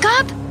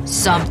makeup?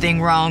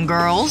 Something wrong,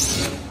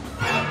 girls?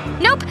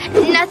 Nope,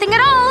 nothing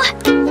at all.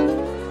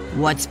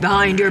 What's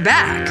behind your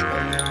back?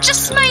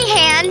 Just my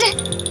hand.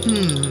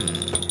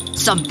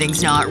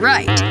 Something's not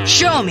right.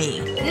 Show me.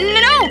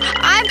 No,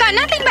 I've got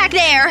nothing back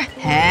there.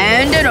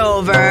 Hand it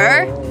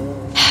over.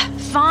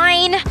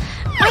 fine.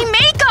 My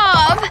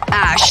makeup!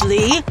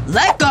 Ashley,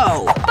 let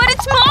go! But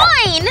it's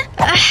mine!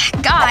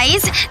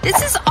 Guys,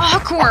 this is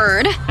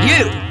awkward.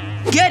 You!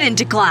 Get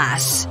into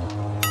class.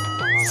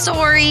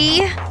 Sorry.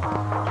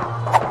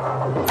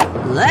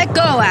 Let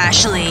go,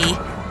 Ashley.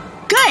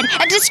 Good!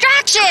 A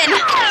distraction!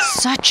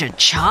 Such a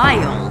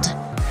child.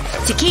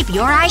 To keep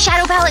your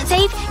eyeshadow palette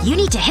safe, you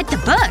need to hit the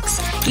books.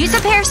 Use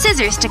a pair of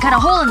scissors to cut a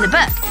hole in the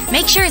book.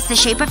 Make sure it's the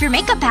shape of your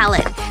makeup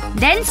palette.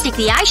 Then stick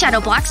the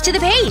eyeshadow blocks to the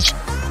page.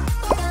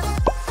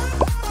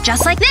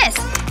 Just like this.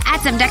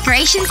 Add some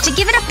decorations to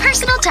give it a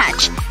personal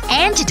touch.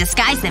 And to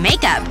disguise the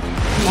makeup.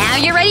 Now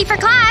you're ready for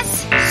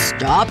class!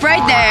 Stop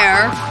right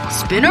there.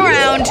 Spin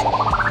around.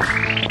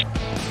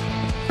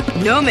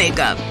 No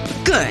makeup.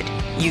 Good.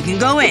 You can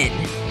go in.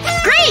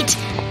 Great!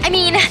 I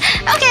mean,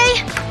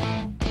 okay.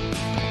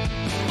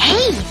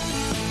 Hey!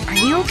 Are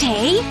you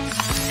okay?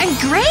 I'm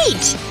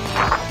great!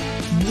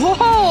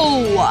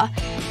 Whoa!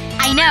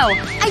 I know.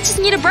 I just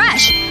need a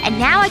brush. And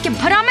now I can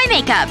put on my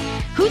makeup.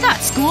 Who thought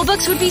school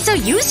books would be so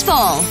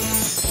useful?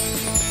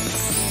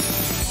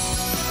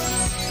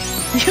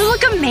 You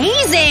look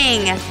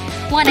amazing!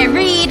 Wanna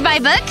read my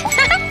book?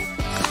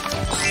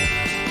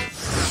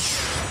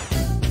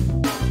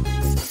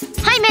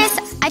 Hi, miss.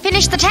 I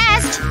finished the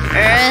test.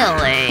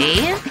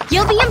 Really?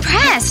 You'll be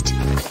impressed.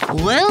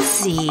 We'll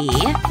see.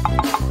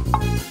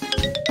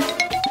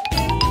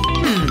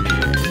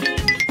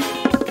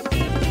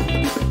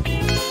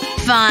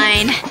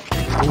 Fine.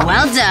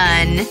 Well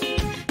done.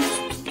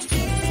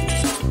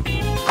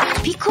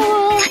 Be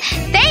cool.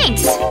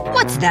 Thanks!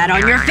 What's that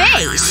on your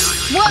face?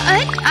 What?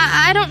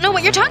 I don't know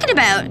what you're talking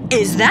about.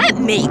 Is that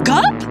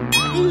makeup?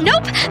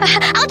 Nope.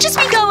 I'll just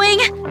be going.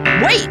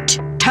 Wait!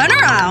 Turn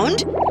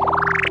around.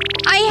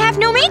 I have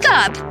no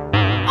makeup.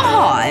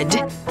 Odd.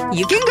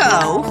 You can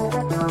go.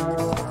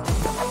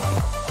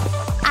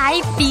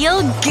 I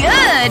feel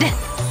good.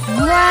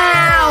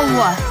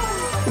 Wow.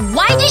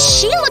 Why does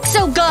she look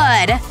so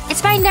good?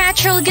 It's my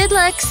natural good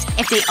looks.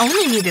 If they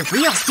only knew the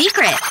real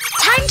secret.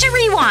 Time to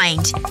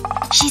rewind.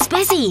 She's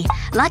busy.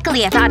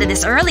 Luckily I thought of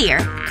this earlier.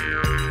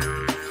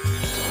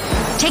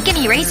 Take an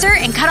eraser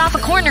and cut off a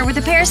corner with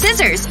a pair of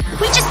scissors.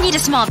 We just need a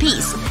small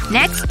piece.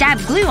 Next, dab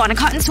glue on a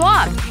cotton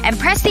swab. And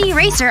press the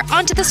eraser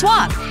onto the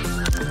swab.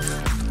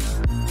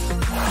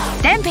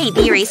 Then paint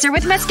the eraser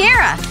with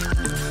mascara.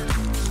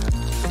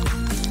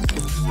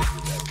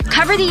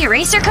 Cover the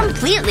eraser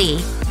completely.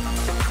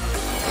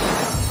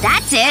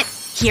 That's it.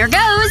 Here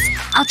goes.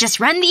 I'll just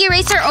run the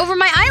eraser over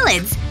my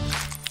eyelids.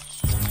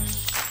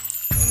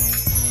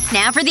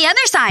 Now for the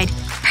other side.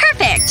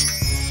 Perfect!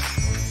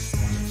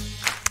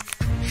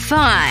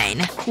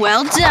 Fine.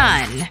 Well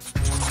done.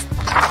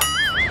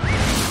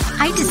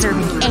 I deserve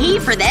an A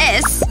for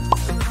this.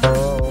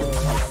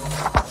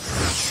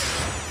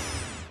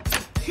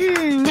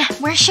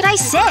 Where should I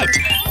sit?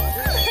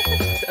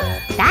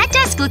 That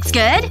desk looks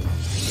good.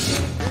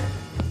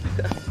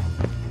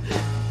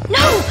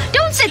 No!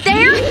 Don't sit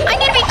there! I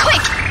need to be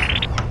quick!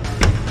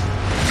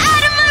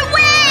 Out of my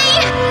way!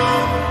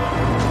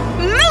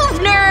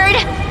 Move, nerd!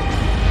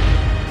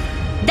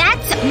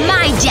 That's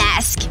my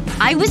desk.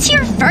 I was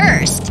here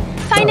first.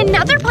 Find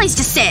another place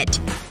to sit.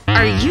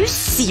 Are you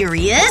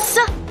serious?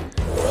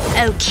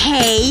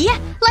 Okay.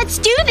 Let's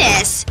do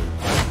this.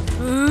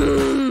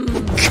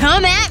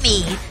 Come at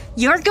me.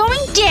 You're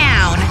going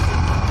down.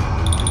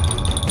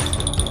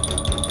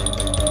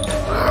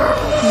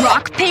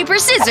 Rock, paper,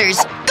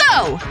 scissors.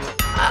 Go!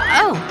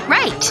 Oh,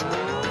 right.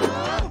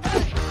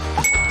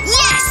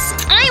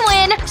 Yes! I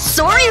win!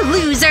 Sorry,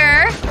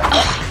 loser!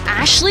 Ugh,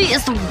 Ashley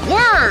is the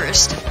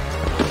worst.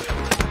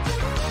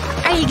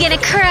 Are you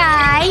gonna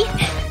cry?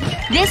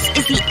 This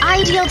is the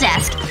ideal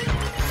desk.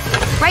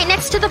 Right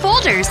next to the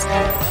folders.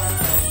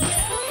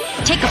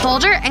 Take a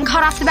folder and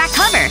cut off the back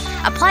cover.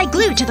 Apply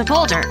glue to the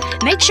folder.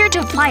 Make sure to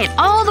apply it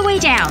all the way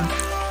down.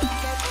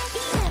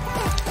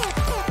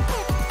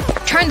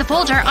 Turn the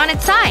folder on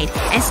its side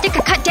and stick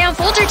a cut-down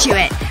folder to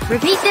it.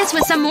 Repeat this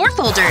with some more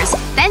folders.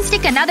 Then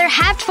stick another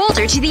halved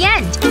folder to the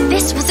end.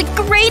 This was a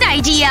great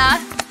idea!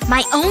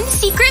 My own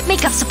secret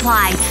makeup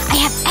supply. I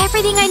have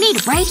everything I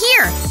need right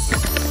here.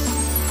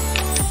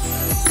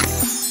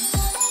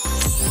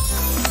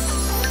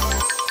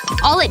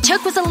 All it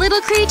took was a little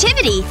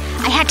creativity.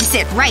 I had to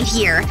sit right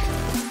here.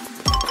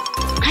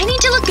 I need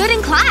to look good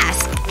in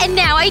class. And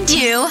now I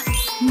do.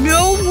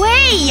 No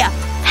way!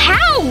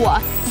 How?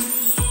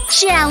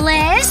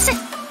 Jealous?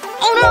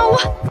 Oh no!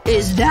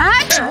 Is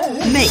that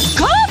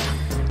makeup?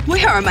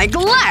 Where are my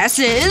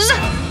glasses?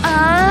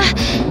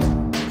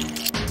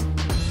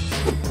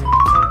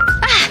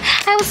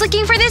 I was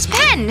looking for this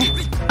pen.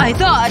 I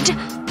thought…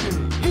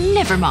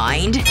 Never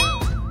mind.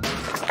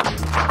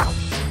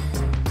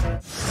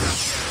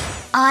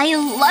 I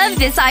love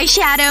this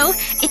eyeshadow.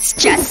 It's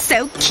just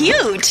so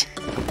cute.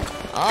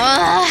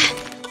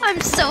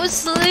 I'm so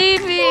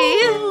sleepy.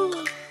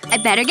 I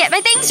better get my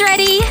things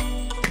ready.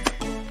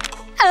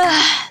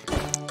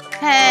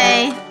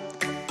 Hey.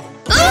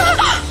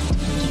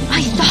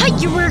 I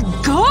thought you were a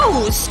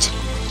ghost.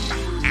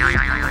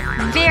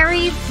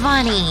 Very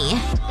funny.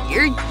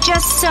 You're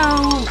just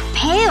so…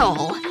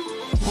 pale.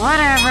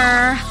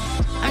 Whatever.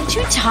 I'm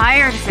too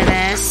tired for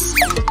this.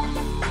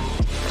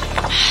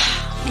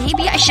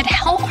 Maybe I should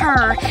help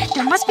her.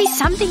 There must be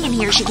something in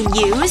here she can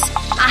use.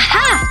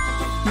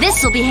 Aha!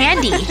 This'll be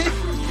handy.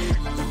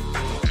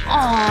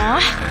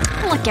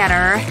 Aw. Look at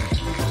her.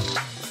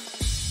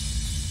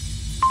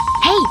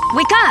 Hey,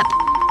 wake up!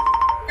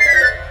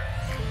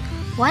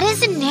 What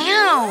is it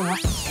now?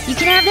 You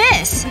can have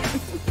this.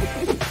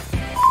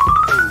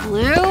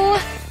 Glue?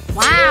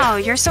 Wow,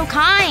 you're so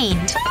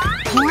kind.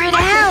 Pour it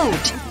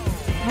out.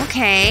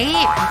 Okay,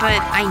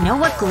 but I know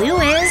what glue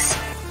is.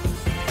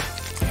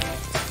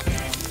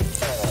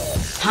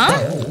 Huh?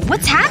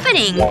 What's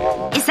happening?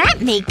 Is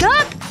that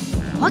makeup?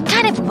 What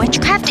kind of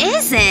witchcraft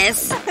is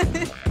this?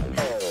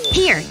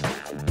 Here.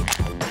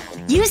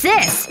 Use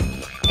this.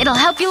 It'll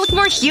help you look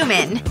more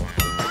human.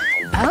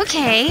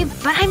 Okay,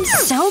 but I'm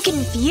so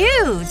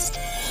confused.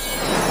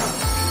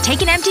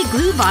 Take an empty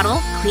glue bottle,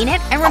 clean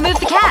it, and remove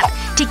the cap.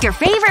 Take your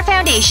favorite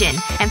foundation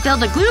and fill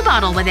the glue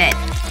bottle with it.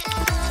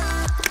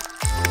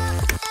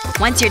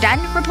 Once you're done,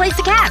 replace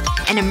the cap.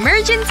 An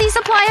emergency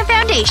supply of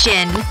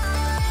foundation.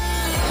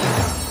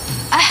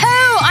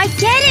 Oh, I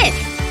get it!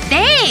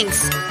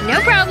 Thanks!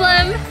 No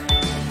problem.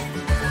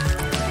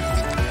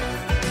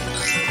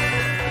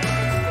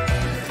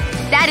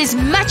 That is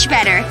much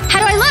better. How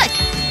do I look?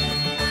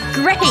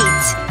 Great!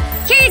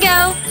 Here you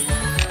go.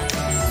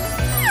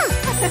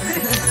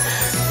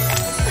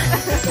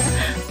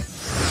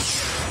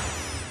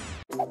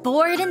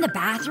 Bored in the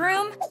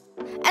bathroom?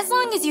 As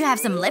long as you have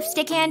some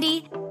lipstick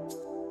handy.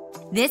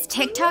 This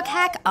TikTok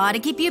hack ought to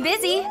keep you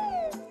busy.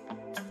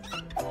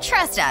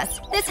 Trust us,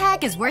 this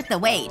hack is worth the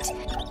wait.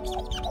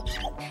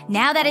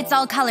 Now that it's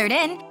all colored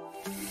in,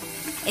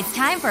 it's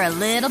time for a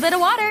little bit of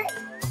water.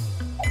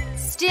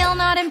 Still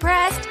not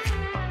impressed?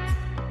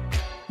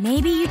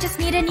 Maybe you just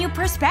need a new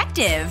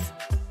perspective.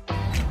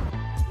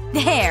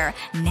 There.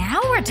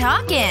 Now we're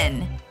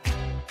talking.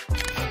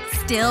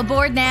 Still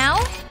bored now?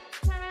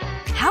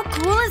 How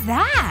cool is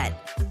that?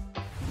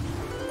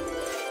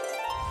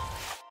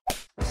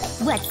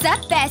 What's up,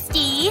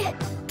 bestie?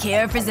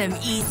 Care for some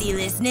easy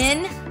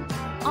listening?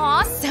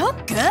 Aw, so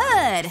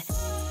good!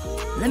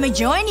 Let me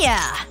join ya!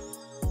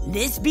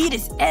 This beat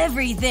is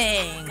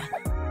everything!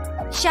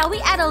 Shall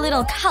we add a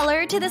little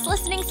color to this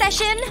listening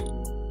session?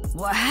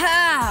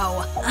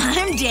 Wow!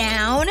 I'm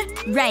down!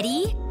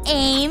 Ready?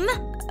 Aim!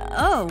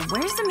 Oh,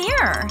 where's the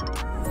mirror?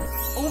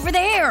 Over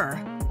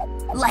there!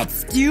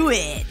 Let's do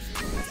it!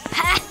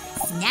 Ha!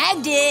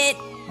 Snagged it!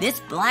 This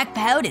black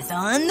pout is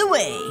on the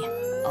way.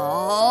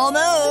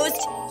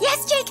 Almost!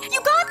 Yes, Jake!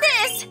 You got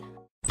this!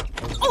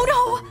 Oh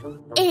no!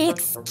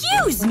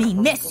 Excuse me,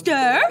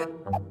 mister!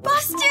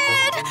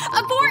 Busted!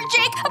 Abort,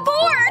 Jake!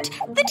 Abort!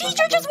 The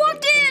teacher just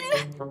walked in!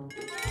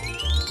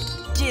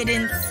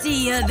 Didn't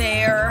see you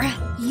there.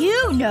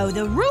 You know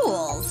the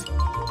rules.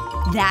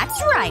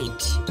 That's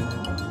right.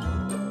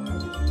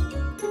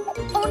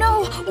 Oh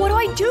no! What do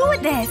I do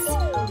with this?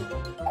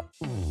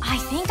 I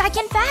think I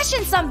can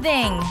fashion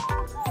something!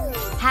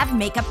 Have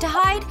makeup to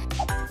hide?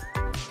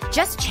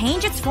 Just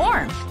change its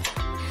form.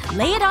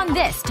 Lay it on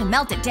this to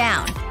melt it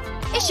down.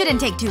 It shouldn't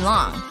take too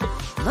long.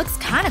 Looks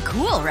kinda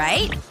cool,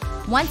 right?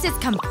 Once it's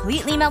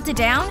completely melted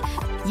down,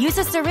 use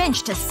a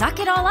syringe to suck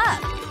it all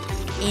up.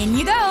 In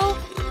you go.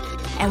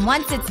 And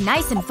once it's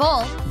nice and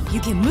full, you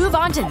can move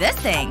on to this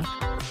thing.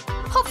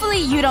 Hopefully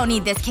you don't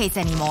need this case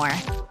anymore.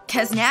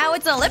 'Cause now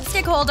it's a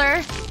lipstick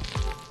holder.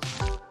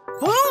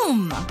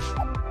 Boom!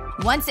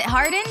 Once it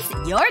hardens,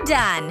 you're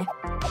done.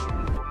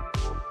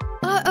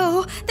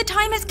 Uh-oh. The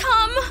time has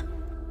come.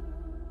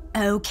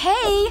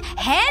 Okay.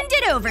 Hand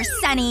it over,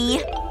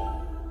 Sonny.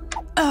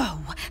 Oh.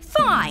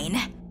 Fine.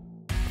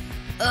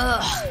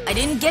 Ugh. I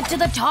didn't get to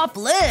the top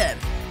lip.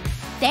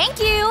 Thank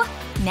you.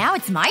 Now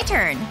it's my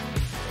turn.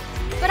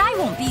 But I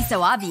won't be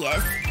so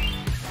obvious.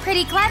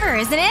 Pretty clever,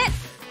 isn't it?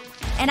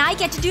 And I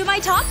get to do my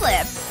top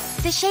lip.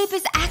 The shape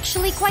is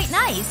actually quite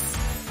nice.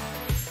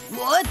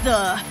 What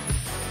the…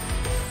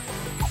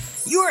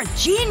 You're a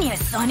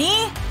genius,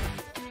 Sonny!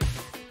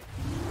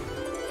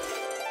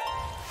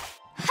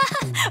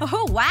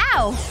 Oh,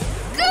 wow!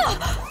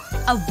 Ugh.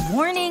 A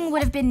warning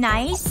would have been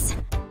nice.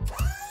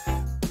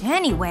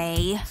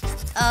 Anyway.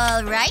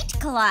 Alright,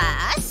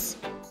 class.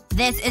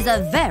 This is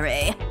a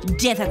very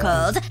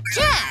difficult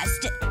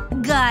test.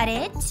 Got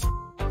it?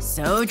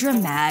 So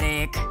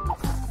dramatic.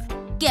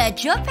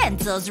 Get your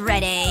pencils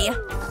ready.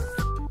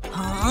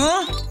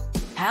 Huh?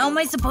 How am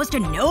I supposed to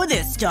know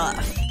this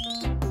stuff?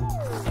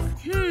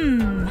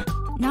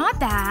 Not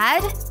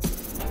bad.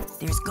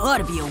 There's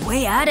gotta be a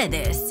way out of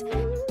this.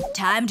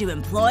 Time to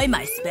employ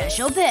my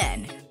special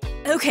pen.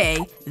 Okay,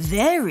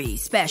 very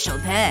special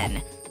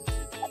pen.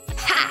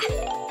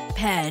 Ha!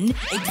 Pen,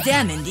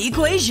 examine the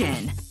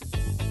equation.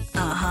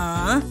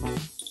 Uh-huh.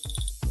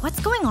 What's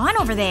going on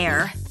over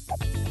there?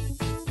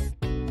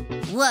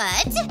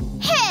 What?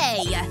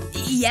 Hey!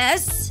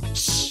 Yes?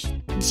 Shh.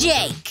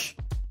 Jake.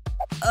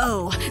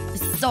 Oh,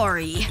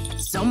 sorry.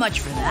 So much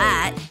for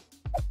that.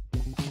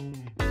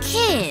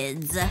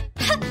 Kids.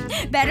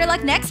 Better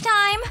luck next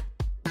time.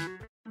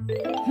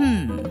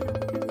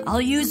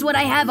 I'll use what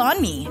I have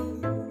on me.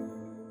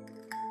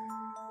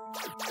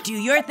 Do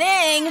your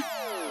thing!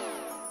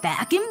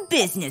 Back in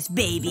business,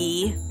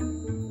 baby.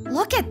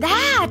 Look at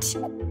that!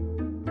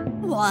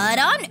 What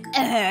on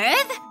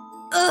earth?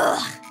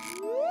 Ugh.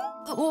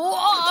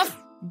 Off!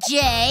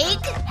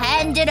 Jake,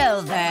 hand it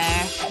over.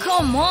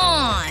 Come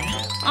on!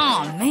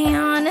 Aw,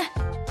 man.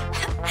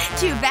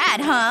 Too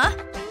bad, huh?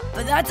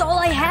 But that's all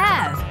I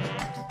have.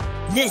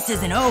 This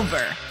isn't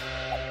over.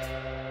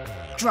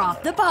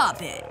 Drop the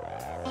poppet.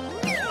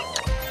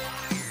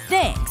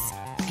 Thanks.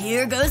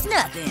 Here goes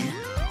nothing.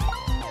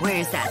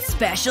 Where's that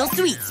special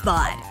sweet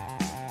spot?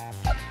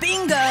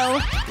 Bingo!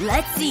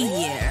 Let's see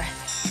here.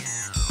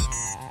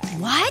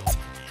 What?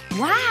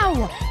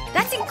 Wow!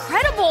 That's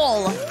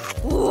incredible!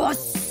 Oh,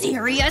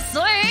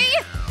 seriously?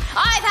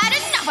 I've had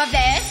enough of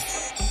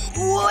this!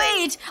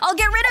 Wait! I'll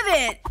get rid of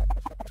it!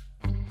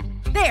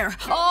 There!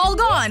 All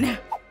gone!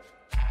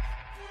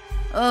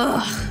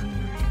 Ugh.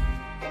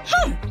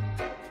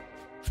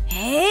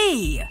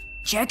 Hey!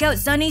 Check out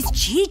Sunny's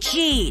cheat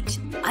sheet!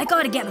 I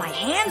gotta get my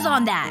hands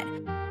on that!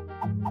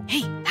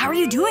 Hey, how are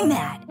you doing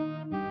that?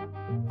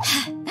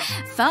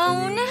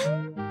 Phone?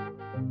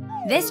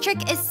 This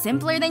trick is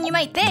simpler than you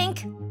might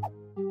think.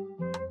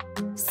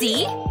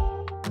 See?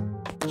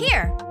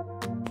 Here.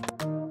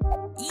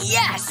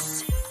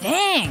 Yes!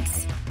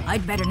 Thanks!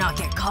 I'd better not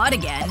get caught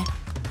again.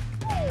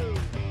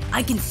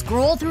 I can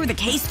scroll through the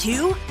case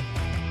too?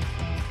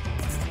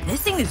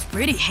 This thing is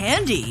pretty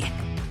handy.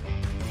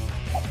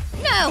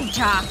 No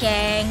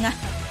talking.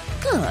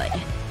 Good.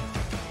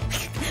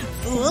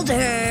 Fooled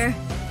her.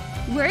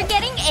 We're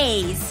getting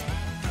A's.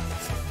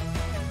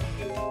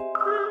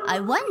 I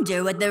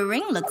wonder what the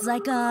ring looks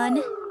like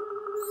on.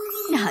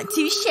 Not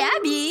too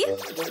shabby.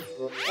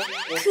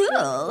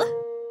 Cool.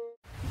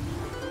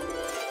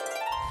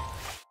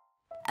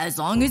 As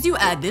long as you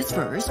add this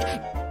first,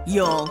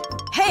 you'll…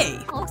 Hey!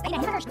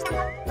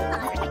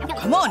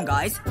 Come on,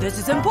 guys. This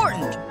is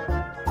important.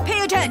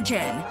 Pay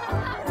attention.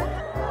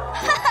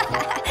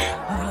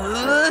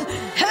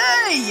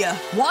 Hey!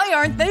 Why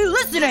aren't they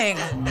listening?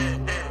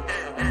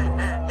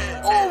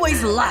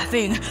 Always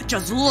laughing.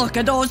 Just look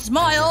at those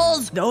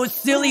smiles. Those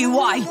silly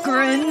wide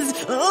grins.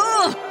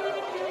 Ugh!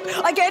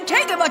 I can't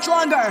take it much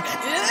longer.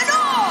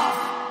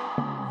 Enough!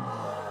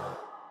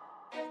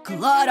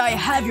 Glad I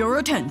have your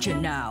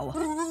attention now.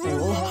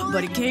 Oh,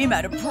 but it came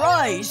at a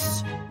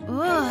price.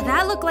 Ugh,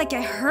 that looked like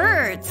it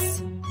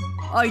hurts.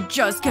 I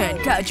just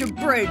can't catch a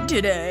break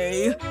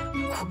today.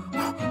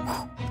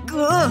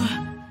 Ugh,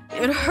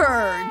 it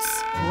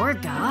hurts. Poor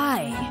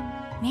guy.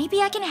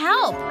 Maybe I can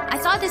help. I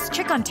saw this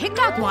trick on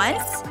TikTok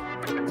once.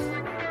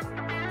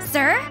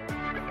 Sir?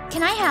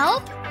 Can I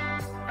help?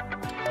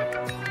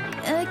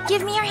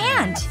 Give me your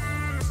hand.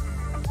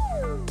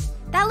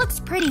 That looks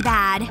pretty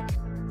bad.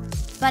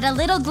 But a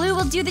little glue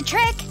will do the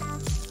trick.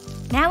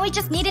 Now we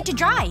just need it to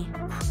dry.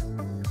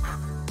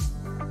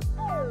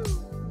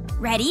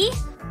 Ready?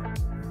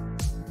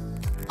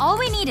 All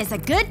we need is a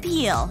good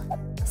peel.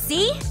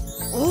 See?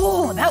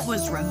 Oh, that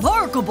was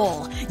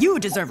remarkable! You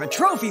deserve a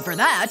trophy for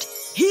that.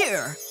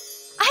 Here.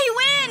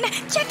 I win!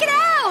 Check it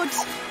out!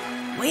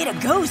 Way to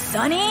go,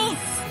 Sunny!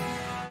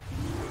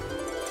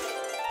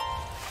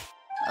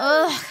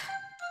 Ugh.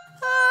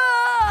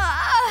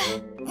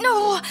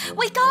 No!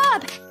 Wake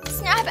up!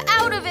 Snap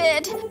out of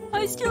it!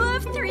 I still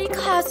have 3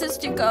 classes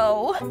to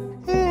go.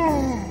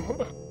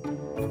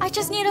 I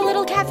just need a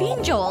little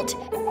caffeine jolt.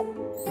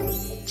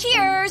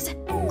 Cheers!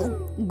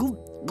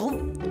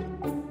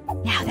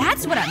 Now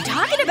that's what I'm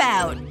talking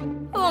about!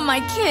 Oh, am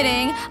I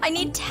kidding? I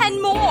need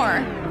 10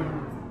 more!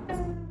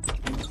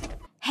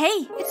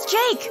 Hey, it's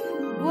Jake!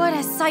 What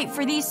a sight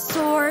for these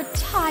sore,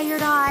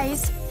 tired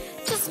eyes.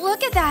 Just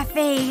look at that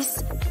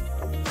face.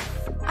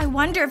 I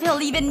wonder if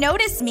he'll even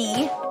notice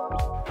me.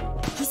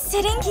 He's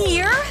sitting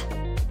here?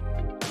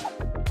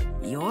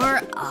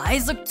 Your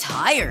eyes look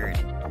tired.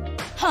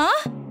 Huh?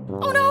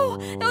 Oh no!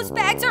 Those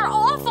bags are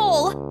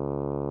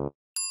awful!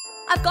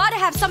 I've gotta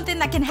have something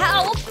that can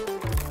help.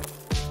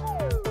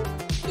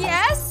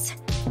 Yes?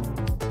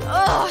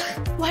 Ugh.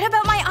 What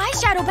about my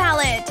eyeshadow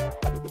palette?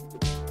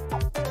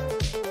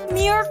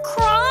 Mere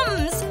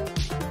crumbs!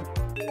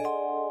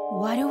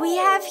 What do we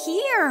have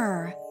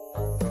here?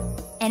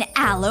 An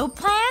aloe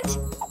plant?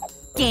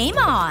 Game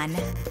on.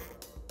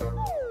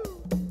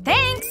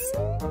 Thanks!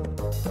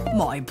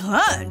 My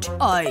plant?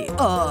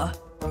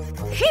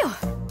 Phew.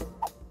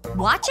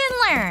 Watch and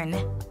learn.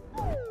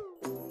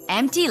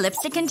 Empty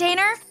lipstick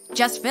container?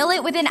 Just fill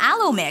it with an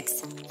aloe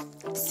mix.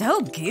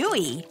 So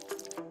gooey.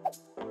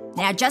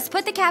 Now just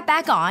put the cap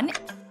back on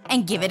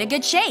and give it a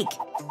good shake.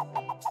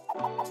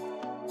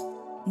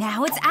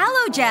 Now it's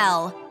aloe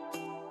gel.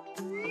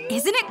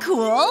 Isn't it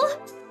cool?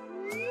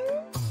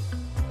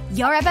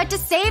 You're about to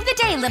save the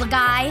day, little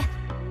guy.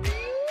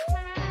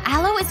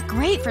 Aloe is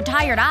great for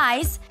tired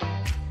eyes.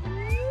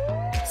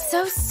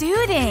 So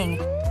soothing.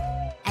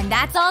 And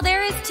that's all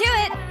there is to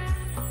it.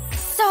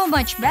 So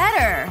much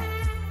better.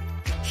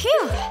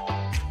 Phew.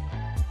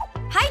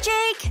 Hi,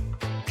 Jake.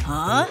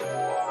 Huh?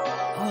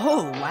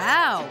 Oh,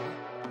 wow.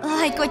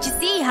 Like what you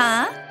see,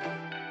 huh?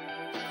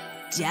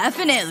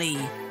 Definitely.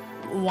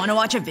 Wanna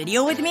watch a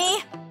video with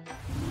me?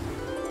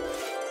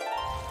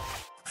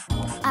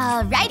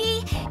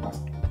 Alrighty.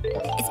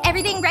 Is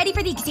everything ready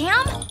for the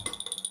exam?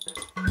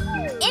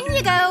 In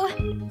you go.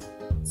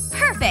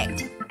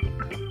 Perfect.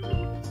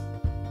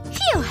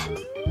 Phew.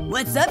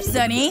 What's up,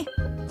 Sunny?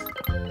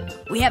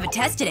 We have a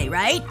test today,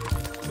 right?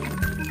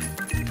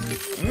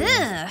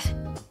 Ugh.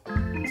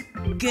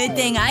 Good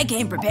thing I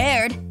came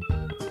prepared.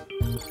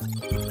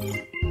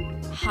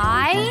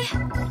 Hi?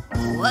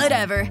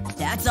 Whatever.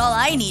 That's all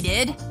I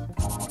needed.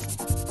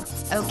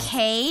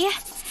 Okay.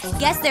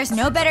 Guess there's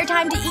no better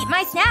time to eat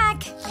my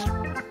snack.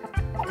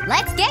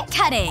 Let's get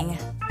cutting.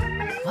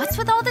 What's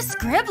with all the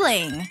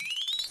scribbling?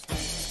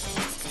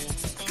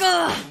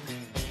 Ugh!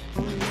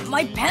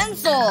 My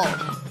pencil!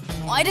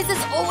 Why does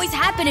this always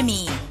happen to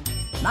me?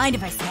 Mind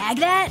if I snag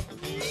that?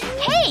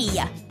 Hey!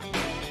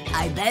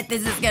 I bet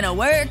this is gonna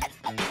work.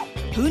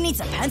 Who needs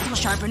a pencil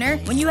sharpener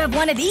when you have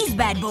one of these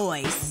bad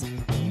boys?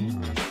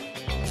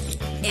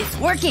 It's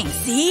working,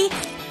 see?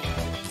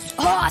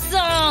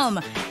 Awesome!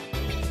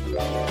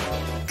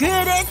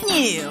 Good as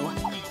new.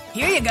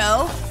 Here you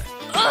go.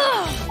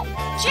 Ugh!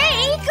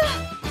 Jake!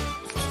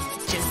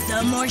 Just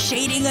some more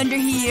shading under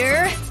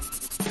here.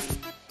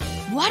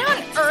 What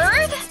on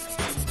earth?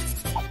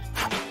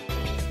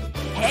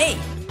 Hey.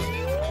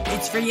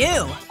 It's for you.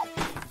 Oh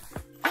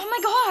my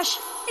gosh!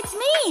 It's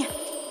me!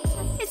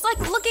 It's like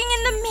looking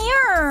in the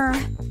mirror.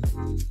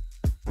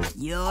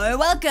 You're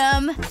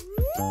welcome.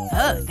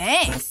 Oh,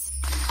 thanks.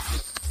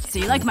 So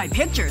you like my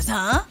pictures,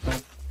 huh?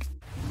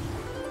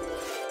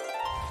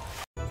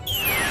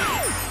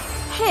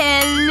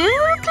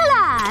 Hello,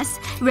 class!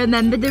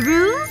 Remember the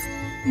rules?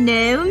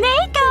 No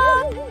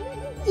makeup!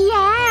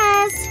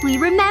 Yes, we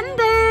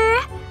remember.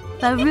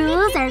 But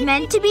rules are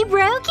meant to be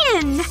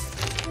broken.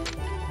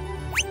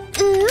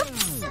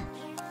 Oops.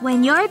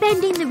 When you're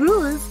bending the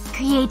rules,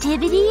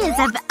 creativity is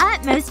of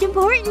utmost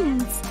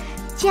importance.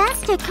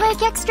 Just a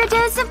quick extra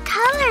dose of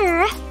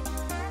color.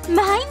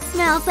 Mine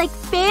smells like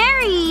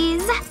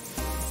berries.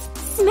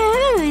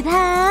 Smooth,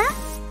 huh?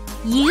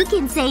 You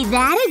can say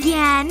that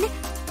again.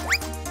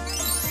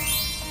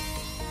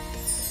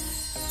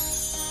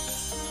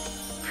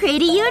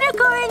 Pretty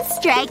unicorn,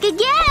 strike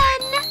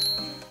again!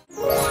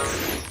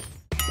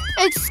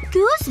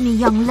 Excuse me,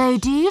 young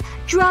lady.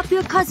 Drop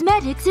your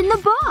cosmetics in the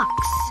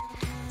box.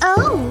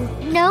 Oh,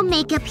 no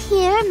makeup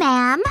here,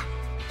 ma'am.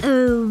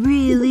 Oh,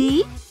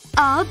 really?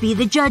 I'll be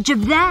the judge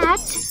of that.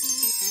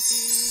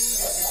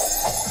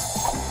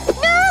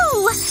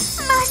 No! Must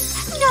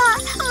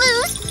not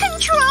lose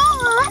control!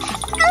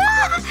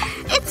 Ah!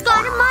 It's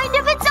got a mind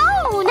of its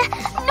own!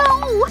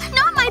 No!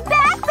 Not my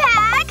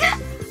backpack!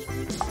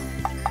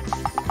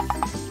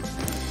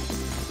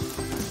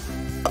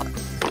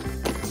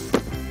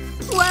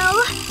 Well,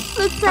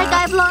 looks like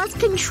I've lost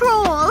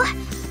control.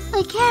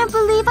 I can't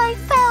believe I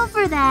fell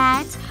for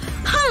that.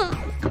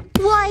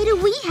 Why do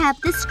we have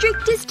the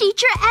strictest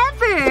teacher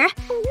ever?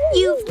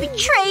 You've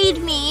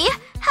betrayed me.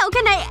 How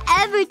can I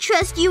ever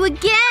trust you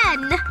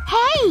again?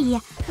 Hey!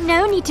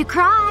 No need to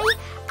cry.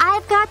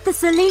 I've got the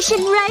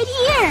solution right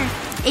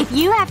here. If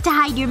you have to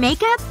hide your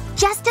makeup,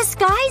 just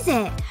disguise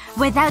it.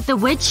 Without the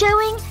wood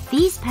showing,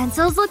 these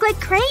pencils look like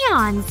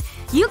crayons.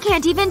 You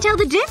can't even tell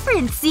the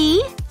difference,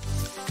 see?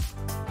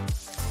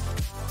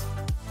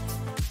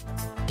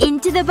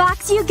 Into the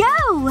box you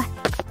go!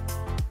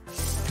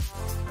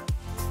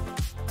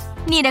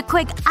 Need a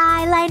quick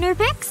eyeliner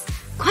fix?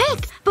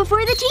 Quick!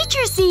 Before the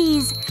teacher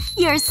sees!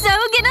 You're so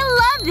gonna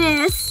love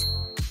this!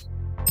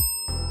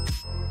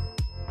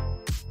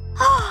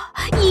 Oh,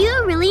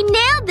 you really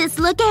nailed this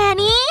look,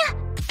 Annie!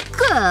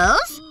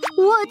 Girls?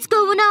 What's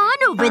going on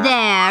over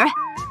there?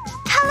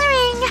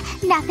 Coloring!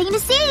 Nothing to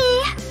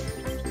see!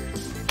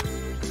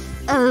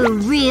 Oh,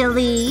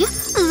 really?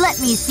 Let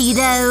me see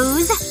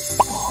those.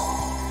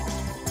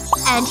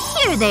 And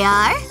here they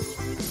are.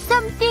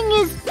 Something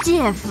is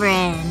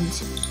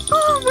different.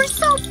 Oh, we're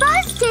so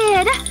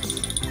busted!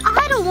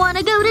 I don't want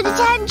to go to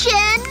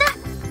detention!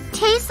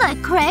 Tastes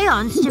like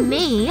crayons to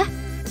me.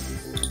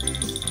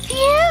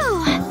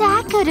 Phew!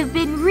 That could have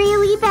been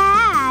really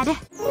bad.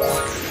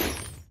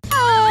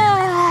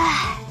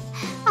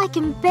 I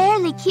can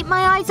barely keep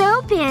my eyes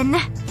open.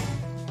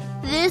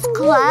 This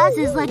class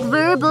is like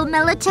verbal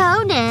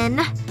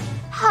melatonin.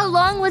 How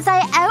long was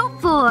I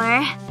out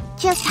for?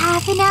 Just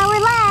half an hour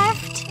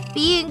left.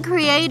 Being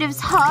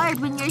creative's hard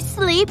when you're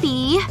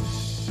sleepy.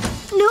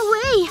 No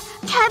way!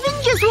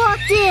 Kevin just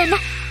walked in!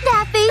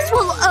 That face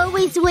will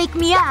always wake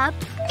me up.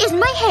 Is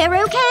my hair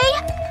okay?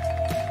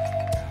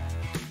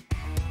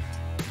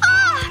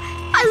 Ah!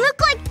 I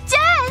look like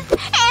death!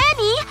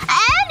 Annie!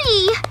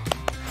 Annie!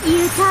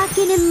 You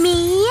talking to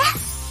me?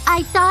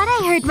 I thought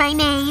I heard my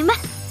name.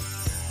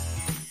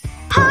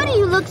 How do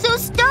you look so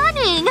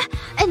stunning?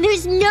 And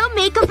there's no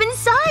makeup in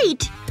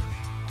sight.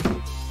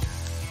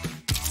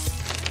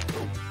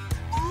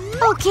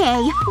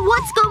 Okay,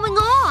 what's going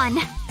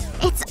on?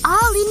 It's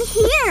all in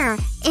here.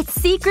 It's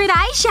secret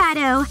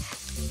eyeshadow.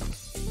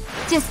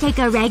 Just take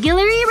a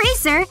regular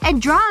eraser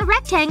and draw a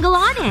rectangle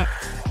on it.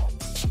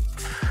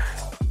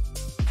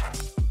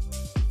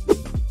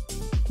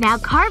 Now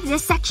carve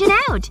this section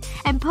out.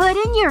 And put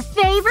in your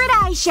favorite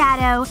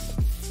eyeshadow.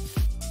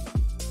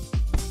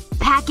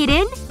 Pack it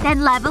in,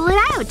 then level it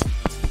out.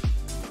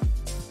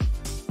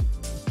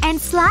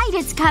 And slide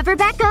its cover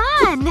back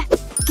on.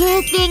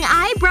 Good thing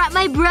I brought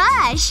my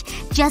brush.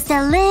 Just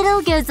a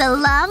little goes a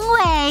long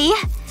way.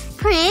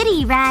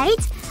 Pretty,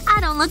 right? I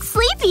don't look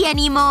sleepy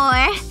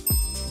anymore.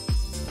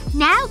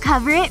 Now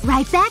cover it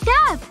right back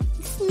up.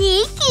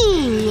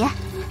 Sneaky.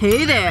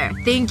 Hey there.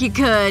 Think you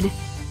could…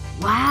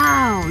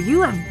 Wow,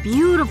 you have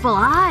beautiful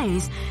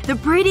eyes. The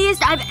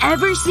prettiest I've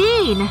ever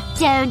seen.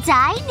 Don't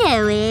I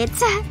know it?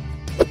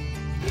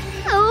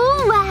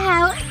 Oh,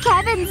 wow.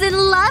 Kevin's in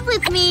love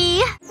with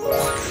me.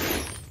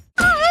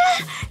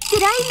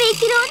 Did I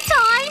make it on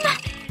time?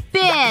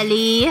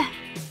 Barely.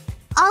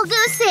 I'll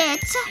go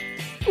sit.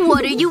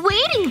 What are you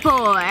waiting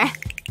for?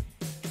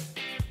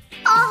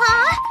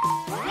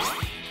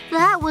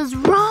 That was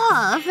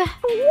rough.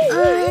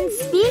 And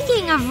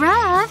speaking of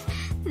rough,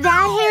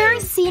 that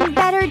hair's seen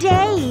better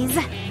days.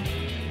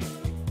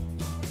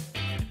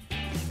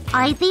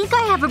 I think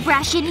I have a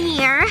brush in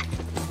here.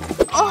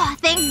 Oh,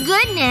 thank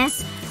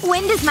goodness.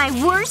 Wind is my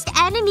worst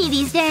enemy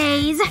these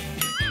days.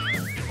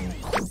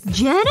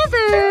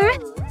 Jennifer!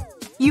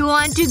 You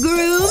want to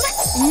groom?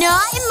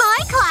 Not in my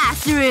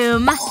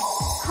classroom.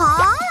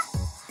 Huh?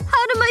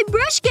 How did my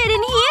brush get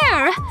in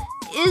here?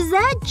 Is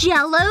that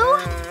Jell-O?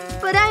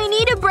 But I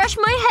need to brush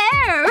my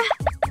hair.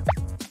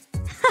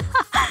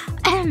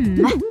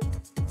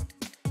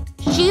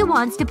 She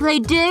wants to play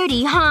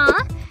dirty, huh?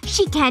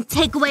 She can't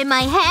take away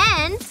my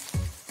hands.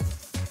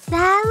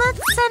 That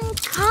looks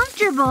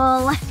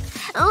uncomfortable.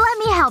 Let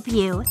me help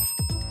you.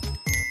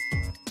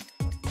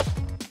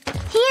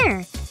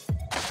 Here.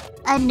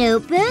 A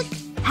notebook?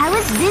 How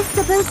is this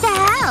supposed to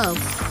help?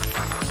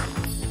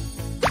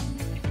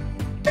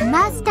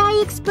 Must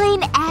I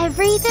explain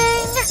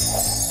everything?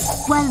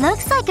 What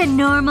looks like a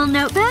normal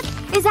notebook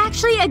is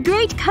actually a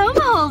great comb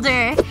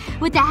holder.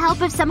 With the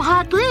help of some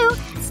hot glue,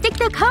 stick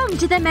the comb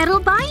to the metal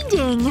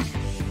binding.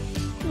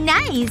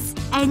 Nice!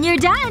 And you're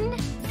done.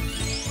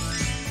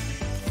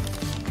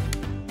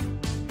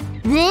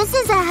 This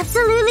is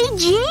absolutely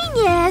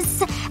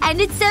genius! And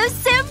it's so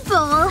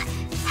simple!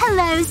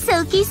 Hello,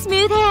 silky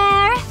smooth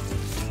hair.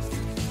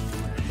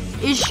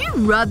 Is she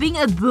rubbing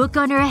a book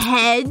on her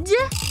head?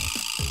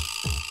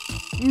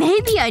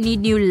 Maybe I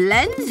need new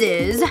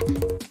lenses.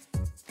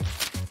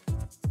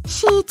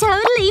 She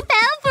totally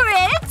fell for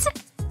it!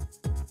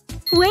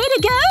 Way to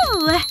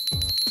go!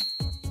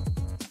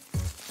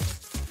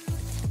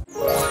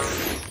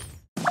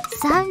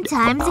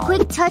 Sometimes a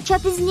quick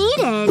touch-up is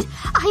needed.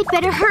 I'd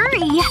better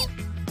hurry.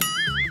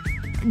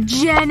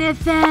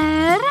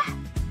 Jennifer?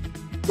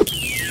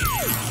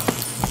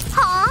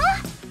 Huh?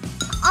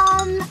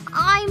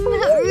 I'm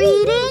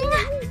reading?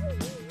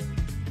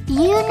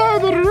 You know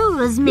the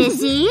rules,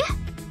 Missy.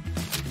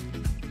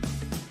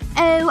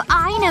 Oh,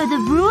 I know the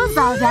rules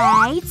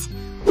alright.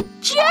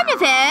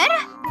 Jennifer!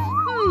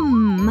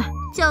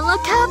 Don't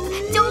look up!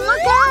 Don't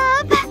look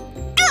up!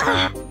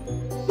 Ugh.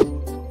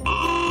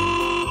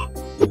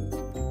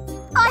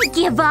 I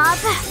give up.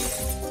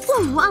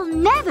 Ooh, I'll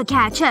never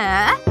catch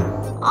her.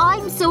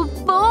 I'm so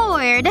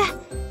bored.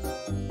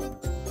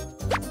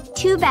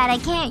 Too bad I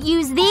can't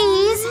use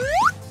these.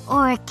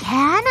 Or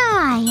can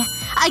I?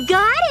 I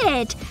got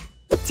it!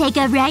 Take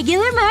a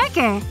regular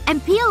marker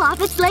and peel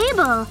off its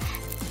label.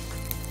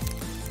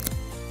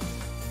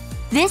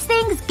 This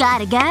thing's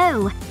gotta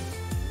go.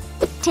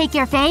 Take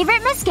your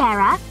favorite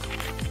mascara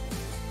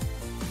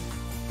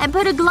and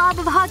put a glob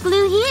of hot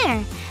glue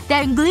here.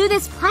 Then glue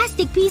this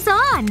plastic piece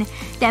on.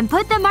 Then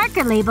put the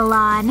marker label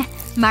on.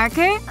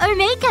 Marker or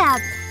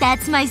makeup?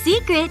 That's my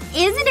secret,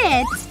 isn't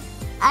it?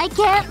 I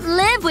can't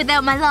live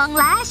without my long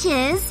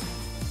lashes.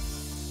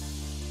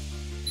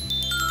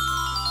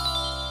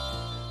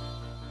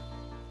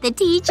 The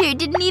teacher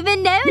didn't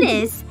even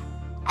notice.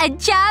 A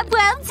job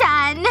well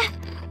done!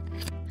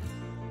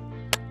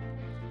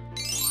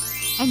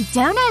 And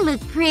don't I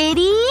look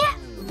pretty?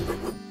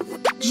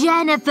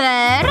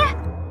 Jennifer?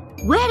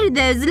 Where did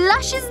those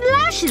luscious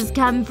lashes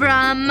come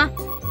from?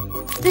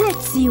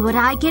 Let's see what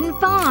I can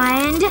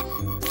find.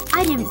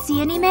 I didn't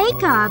see any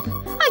makeup.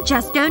 I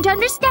just don't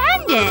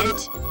understand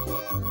it.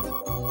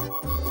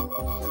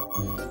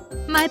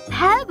 My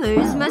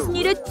powers must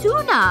need a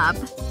tune-up.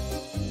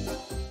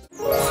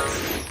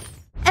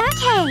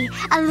 Okay,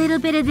 a little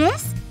bit of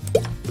this.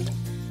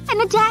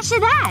 And a dash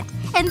of that.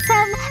 And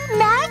some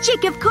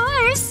magic, of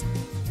course.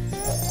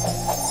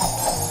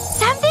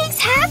 Something's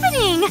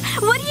happening!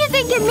 What do you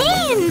think it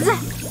means?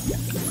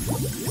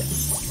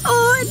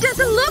 Oh, it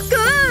doesn't look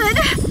good!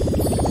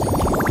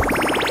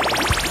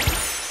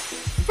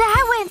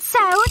 That went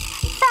so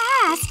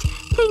fast.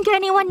 Think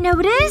anyone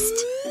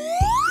noticed?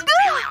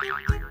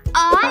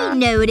 I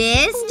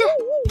noticed.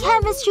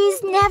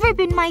 Chemistry's never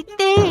been my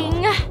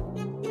thing.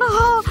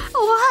 Oh,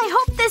 I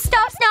hope this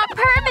stuff's not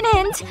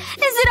permanent.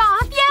 Is it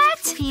off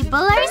yet? People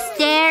are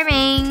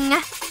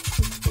staring.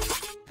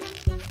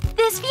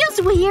 This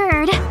feels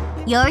weird.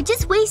 You're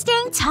just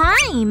wasting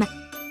time.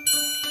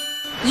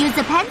 Use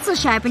a pencil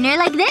sharpener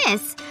like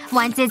this.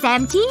 Once it's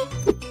empty,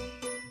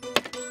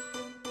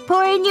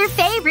 pour in your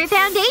favorite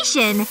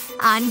foundation.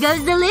 On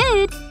goes the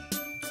lid.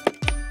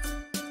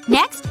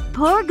 Next,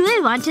 pour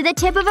glue onto the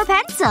tip of a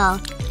pencil.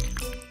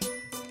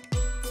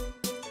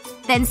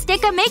 Then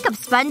stick a makeup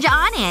sponge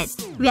on it.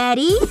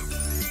 Ready?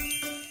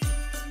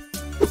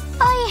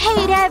 I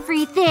hate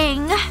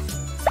everything.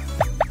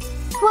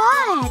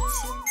 What?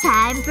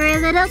 Time for a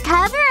little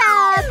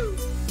cover-up.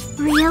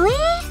 Really?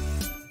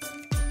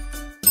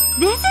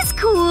 This is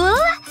cool.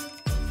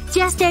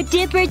 Just a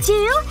dip or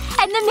two,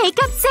 and the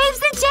makeup saves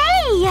the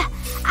day!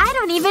 I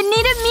don't even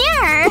need a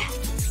mirror!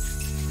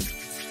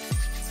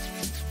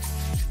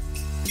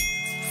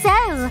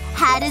 So,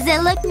 how does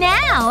it look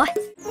now?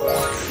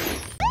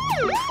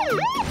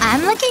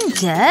 I'm looking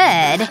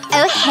good.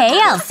 Oh, hey,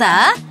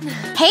 Elsa.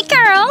 Hey,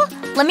 girl.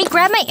 Let me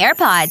grab my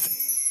AirPods.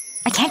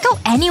 I can't go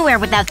anywhere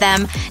without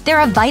them. They're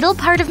a vital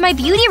part of my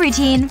beauty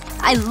routine.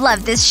 I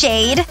love this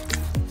shade.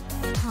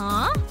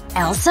 Huh?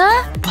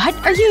 Elsa? What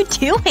are you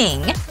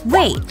doing?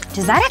 Wait,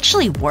 does that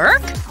actually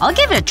work? I'll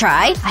give it a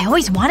try. I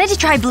always wanted to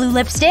try blue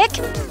lipstick.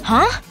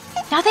 Huh?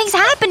 Nothing's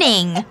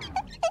happening.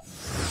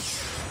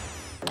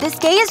 This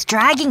day is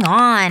dragging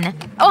on.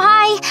 Oh,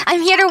 hi!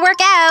 I'm here to work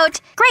out!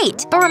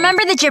 Great, but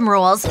remember the gym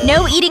rules.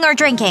 No eating or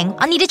drinking.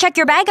 I'll need to check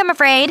your bag, I'm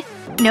afraid.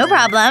 No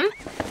problem.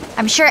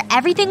 I'm sure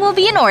everything will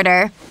be in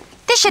order.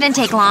 This shouldn't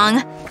take long.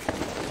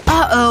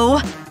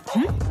 Uh-oh.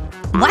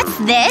 What's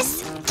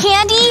this?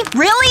 Candy?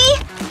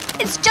 Really?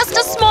 It's just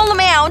a small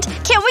amount.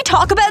 Can't we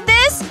talk about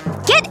this?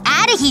 Get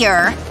out of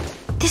here!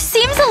 This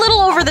seems a little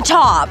over the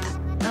top.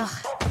 Ugh.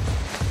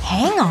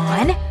 Hang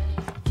on.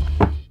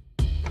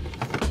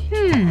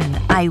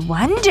 I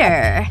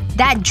wonder.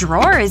 That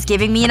drawer is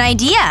giving me an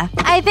idea.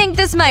 I think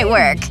this might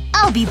work.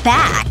 I'll be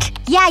back.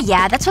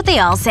 Yeah, that's what they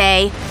all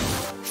say.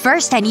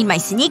 First I need my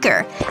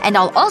sneaker. And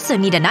I'll also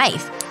need a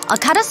knife. I'll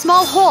cut a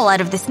small hole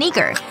out of the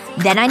sneaker.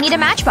 Then I need a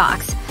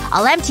matchbox.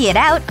 I'll empty it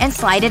out and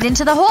slide it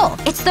into the hole.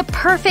 It's the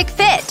perfect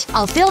fit.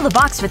 I'll fill the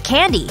box with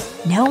candy.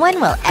 No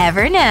one will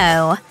ever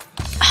know.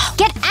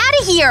 Get out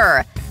of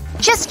here!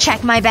 Just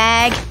check my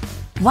bag.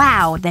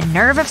 Wow, the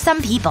nerve of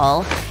some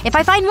people. If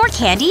I find more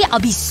candy, I'll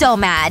be so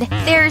mad.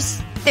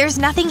 There's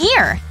nothing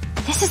here.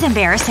 This is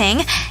embarrassing.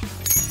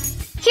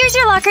 Here's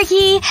your locker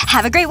key.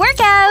 Have a great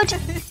workout!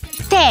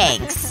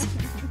 Thanks.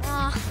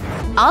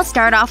 I'll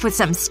start off with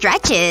some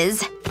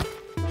stretches.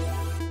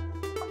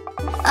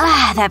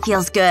 That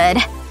feels good.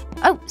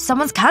 Oh,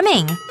 someone's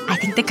coming. I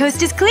think the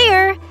coast is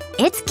clear.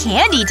 It's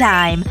candy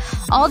time.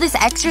 All this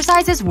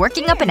exercise is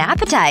working up an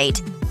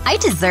appetite. I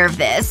deserve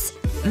this.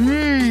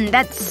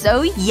 That's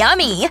so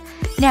yummy.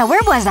 Now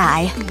where was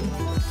I?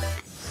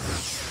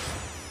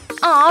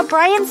 Aw,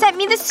 Brian sent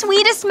me the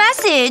sweetest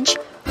message.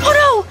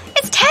 Oh no!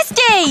 It's test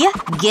day!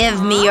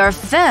 Give me your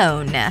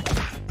phone.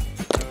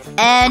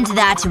 And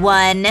that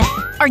one.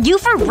 Are you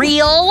for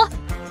real?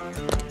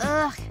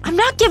 Ugh. I'm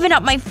not giving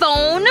up my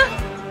phone.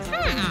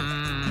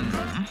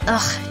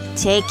 Ugh.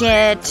 Take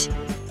it.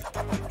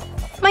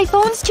 My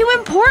phone's too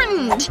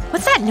important.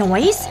 What's that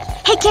noise?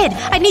 Hey kid,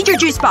 I need your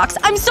juice box.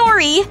 I'm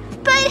sorry.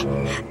 But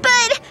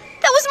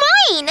that was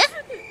mine!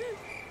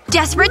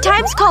 Desperate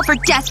times call for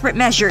desperate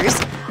measures.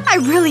 I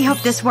really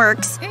hope this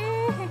works.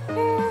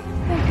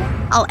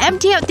 I'll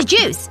empty out the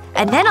juice.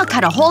 And then I'll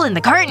cut a hole in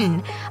the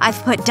carton.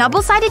 I've put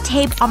double-sided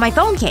tape on my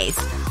phone case.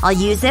 I'll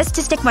use this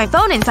to stick my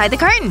phone inside the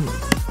carton.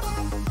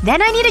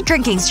 Then I need a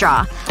drinking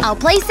straw. I'll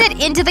place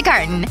it into the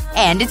carton.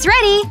 And it's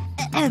ready.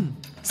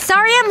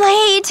 Sorry I'm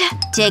late.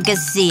 Take a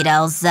seat,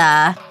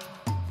 Elsa.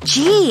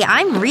 Gee,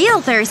 I'm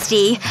real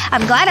thirsty.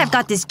 I'm glad I've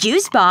got this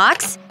juice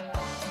box.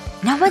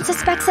 No one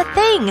suspects a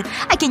thing.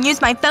 I can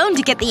use my phone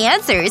to get the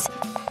answers.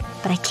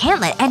 But I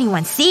can't let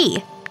anyone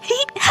see.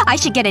 I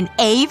should get an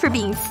A for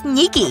being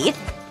sneaky.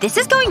 This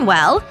is going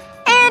well.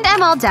 And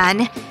I'm all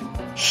done.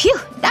 Phew,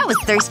 that was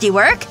thirsty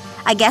work.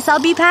 I guess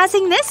I'll be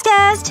passing this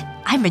test.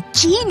 I'm a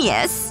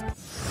genius.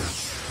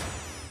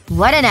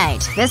 What a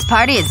night. This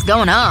party is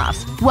going off.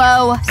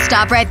 Whoa,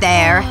 stop right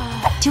there.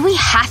 Do we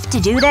have to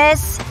do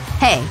this?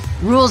 Hey,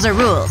 rules are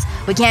rules.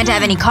 We can't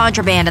have any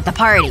contraband at the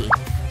party.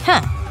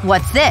 Huh.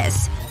 What's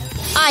this?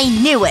 I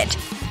knew it!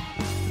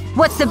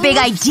 What's the big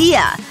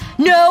idea?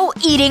 No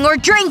eating or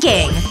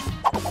drinking!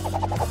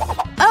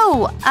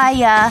 Oh,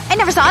 I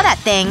never saw that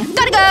thing.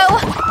 Gotta go!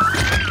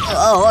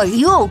 Oh, are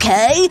you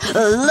okay?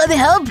 Let me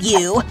help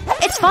you.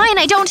 It's fine,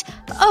 I don't…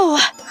 Oh.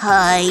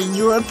 Hi,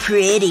 you're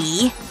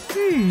pretty.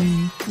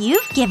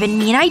 You've given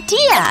me an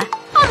idea.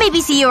 I'll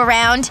maybe see you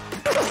around.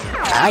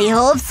 I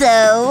hope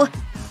so.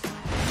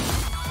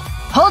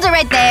 Hold it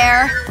right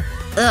there.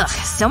 Ugh,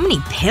 so many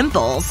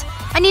pimples.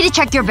 I need to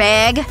check your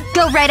bag.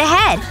 Go right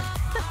ahead.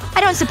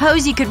 I don't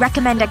suppose you could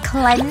recommend a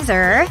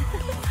cleanser?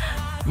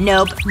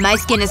 Nope. My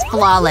skin is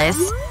flawless.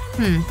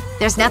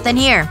 There's nothing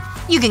here.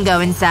 You can go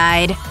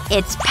inside.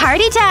 It's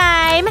party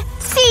time!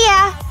 See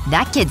ya!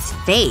 That kid's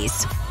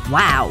face.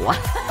 Wow.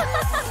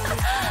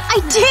 I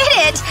did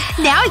it!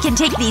 Now I can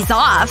take these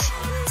off.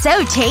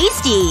 So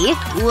tasty.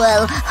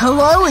 Well,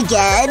 hello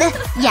again.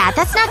 Yeah,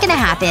 that's not gonna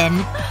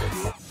happen.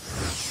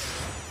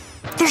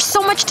 There's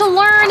so much to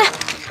learn.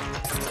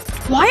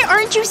 Why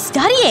aren't you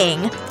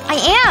studying?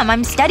 I am.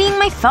 I'm studying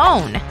my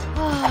phone.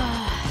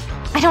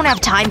 I don't have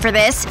time for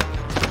this.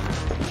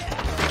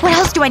 What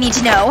else do I need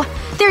to know?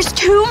 There's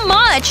too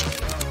much!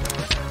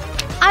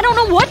 I don't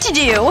know what to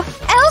do.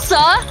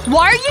 Elsa!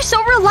 Why are you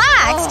so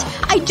relaxed?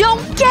 I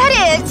don't get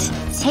it!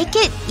 Take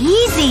it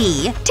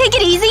easy. Take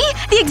it easy?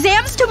 The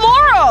exam's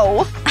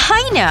tomorrow!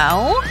 I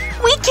know.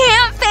 We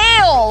can't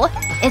fail!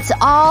 It's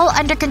all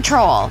under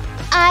control.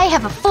 I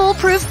have a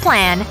foolproof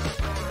plan.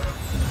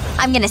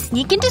 I'm gonna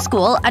sneak into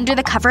school under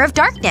the cover of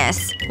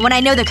darkness. When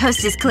I know the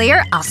coast is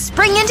clear, I'll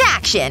spring into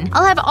action.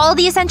 I'll have all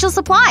the essential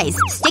supplies,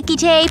 sticky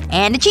tape,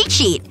 and a cheat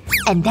sheet.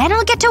 And then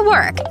I'll get to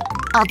work.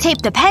 I'll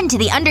tape the pen to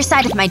the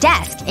underside of my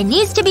desk. It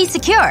needs to be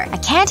secure. I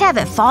can't have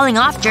it falling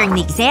off during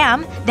the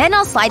exam. Then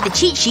I'll slide the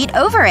cheat sheet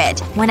over it.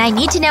 When I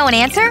need to know an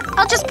answer,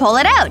 I'll just pull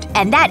it out.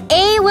 And that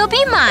A will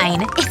be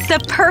mine. It's the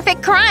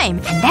perfect crime.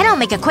 And then I'll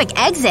make a quick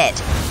exit.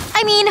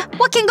 I mean,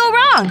 what can go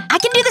wrong? I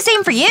can do the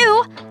same for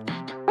you.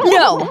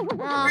 No.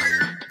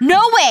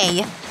 No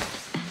way.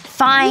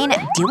 Fine.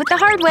 Do it the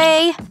hard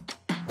way.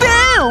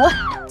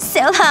 Boo!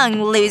 So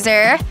long,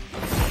 loser.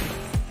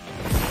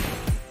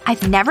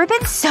 I've never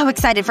been so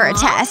excited for a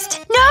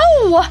test.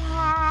 No!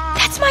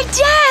 That's my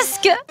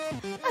desk!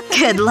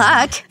 Good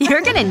luck.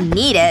 You're gonna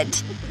need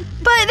it.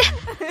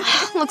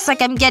 But looks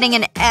like I'm getting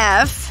an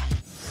F.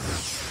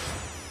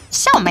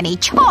 So many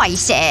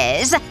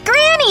choices.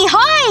 Granny,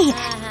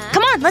 hi!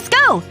 Come on, let's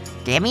go.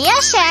 Give me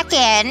a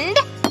second.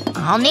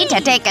 I'll need to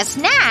take a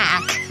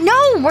snack.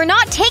 No, we're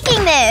not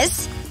taking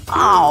this.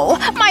 Oh,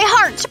 my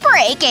heart's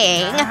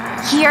breaking.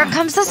 Here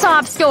comes the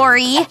sob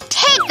story.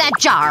 Take that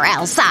jar,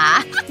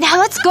 Elsa. Now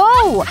let's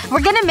go.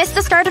 We're gonna miss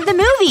the start of the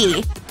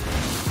movie.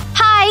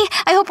 Hi.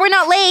 I hope we're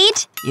not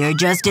late. You're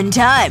just in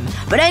time.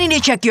 But I need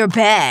to check your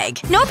bag.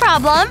 No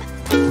problem.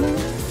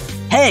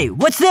 Hey,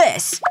 what's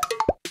this?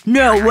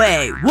 No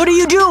way. What are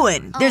you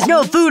doing? There's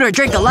no food or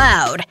drink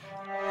allowed.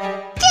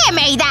 Give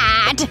me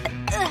that!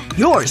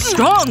 You're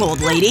strong,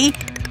 old lady.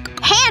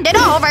 Hand it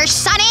over,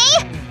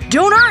 Sonny!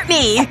 Don't hurt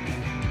me!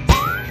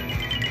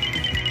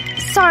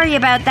 Sorry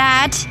about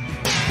that.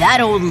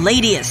 That old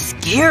lady is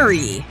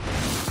scary.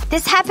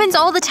 This happens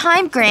all the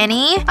time,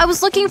 Granny. I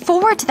was looking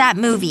forward to that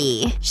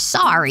movie.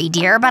 Sorry,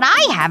 dear, but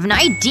I have an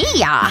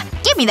idea.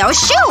 Give me those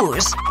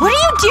shoes! What are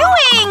you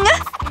doing?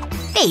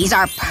 These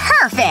are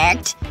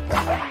perfect!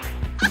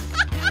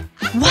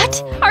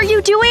 What are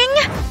you doing?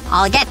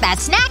 I'll get that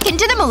snack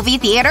into the movie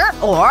theater,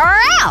 or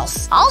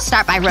else. I'll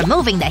start by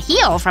removing the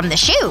heel from the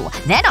shoe.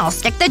 Then I'll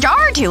stick the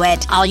jar to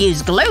it. I'll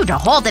use glue to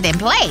hold it in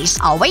place.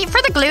 I'll wait for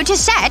the glue to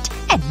set.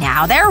 And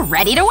now they're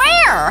ready to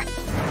wear.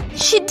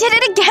 She did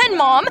it again,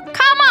 Mom!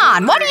 Come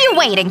on, what are you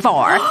waiting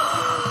for?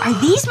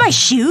 Are these my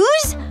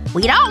shoes?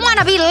 We don't want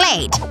to be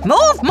late.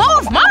 Move,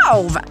 move,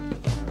 move!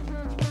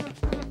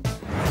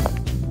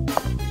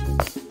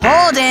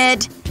 Hold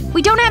it!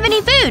 We don't have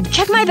any food.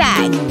 Check my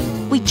bag.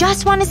 We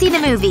just want to see the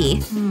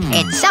movie.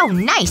 It's so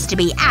nice to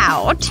be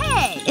out.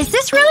 Hey! Is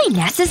this really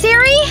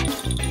necessary?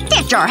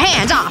 Get your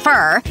hands off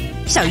her!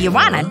 So you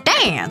wanna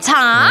dance,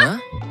 huh?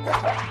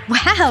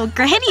 Wow,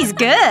 Granny's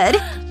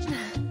good.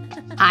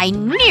 I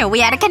knew we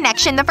had a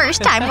connection the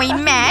first time we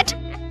met.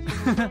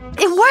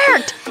 It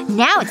worked!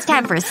 Now it's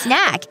time for a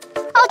snack.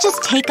 I'll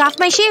just take off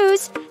my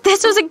shoes.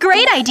 This was a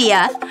great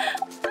idea.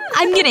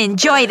 I'm gonna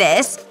enjoy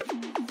this.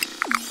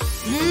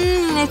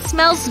 It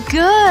smells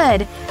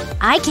good.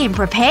 I came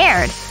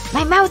prepared.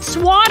 My mouth's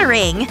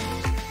watering.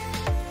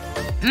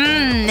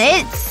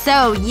 It's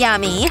so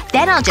yummy.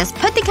 Then I'll just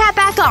put the cap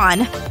back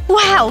on.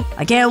 Wow.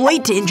 I can't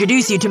wait to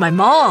introduce you to my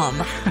mom.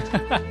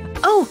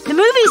 Oh, the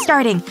movie's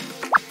starting.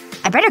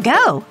 I better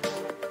go.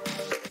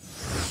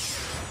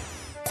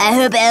 I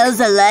hope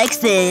Elsa likes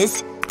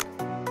this.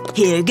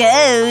 Here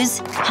goes.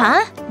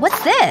 Huh?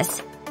 What's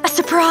this? A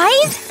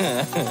surprise?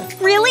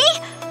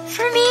 Really?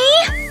 For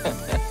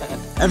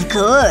me? Of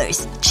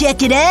course.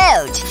 Check it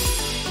out.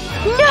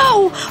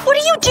 No! What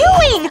are you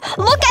doing?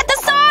 Look at the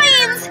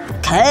signs!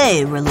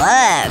 Okay,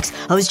 relax.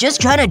 I was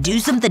just trying to do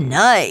something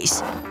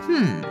nice.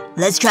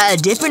 Let's try a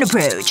different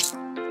approach.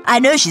 I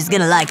know she's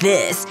gonna like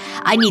this.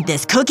 I need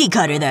this cookie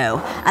cutter, though.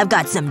 I've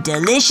got some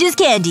delicious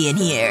candy in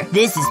here.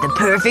 This is the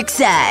perfect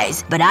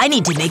size. But I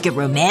need to make it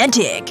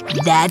romantic.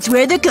 That's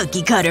where the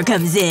cookie cutter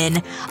comes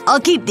in.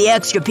 I'll keep the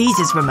extra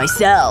pieces for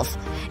myself.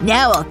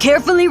 Now I'll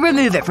carefully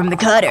remove it from the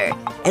cutter.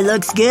 It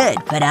looks good,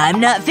 but I'm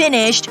not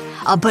finished.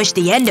 I'll push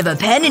the end of a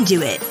pen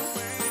into it.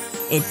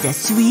 It's a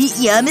sweet,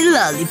 yummy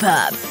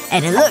lollipop.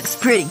 And it looks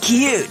pretty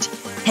cute.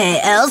 Hey,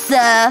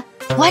 Elsa.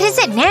 What is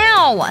it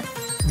now?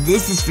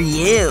 This is for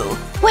you.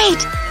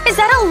 Wait, is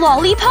that a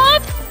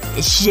lollipop?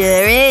 It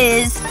sure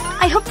is.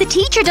 I hope the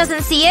teacher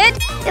doesn't see it.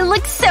 It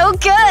looks so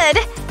good.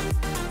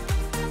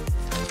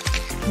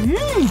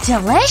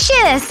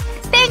 Delicious.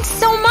 Thanks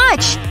so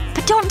much.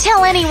 But don't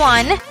tell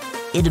anyone.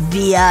 It'll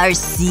be our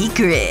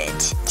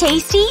secret.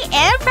 Tasty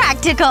and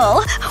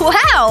practical.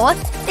 Wow.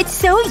 It's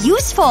so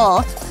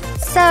useful.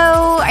 So,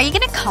 are you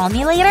gonna call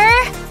me later?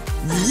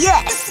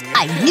 Yes!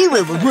 I knew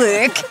it would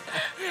work.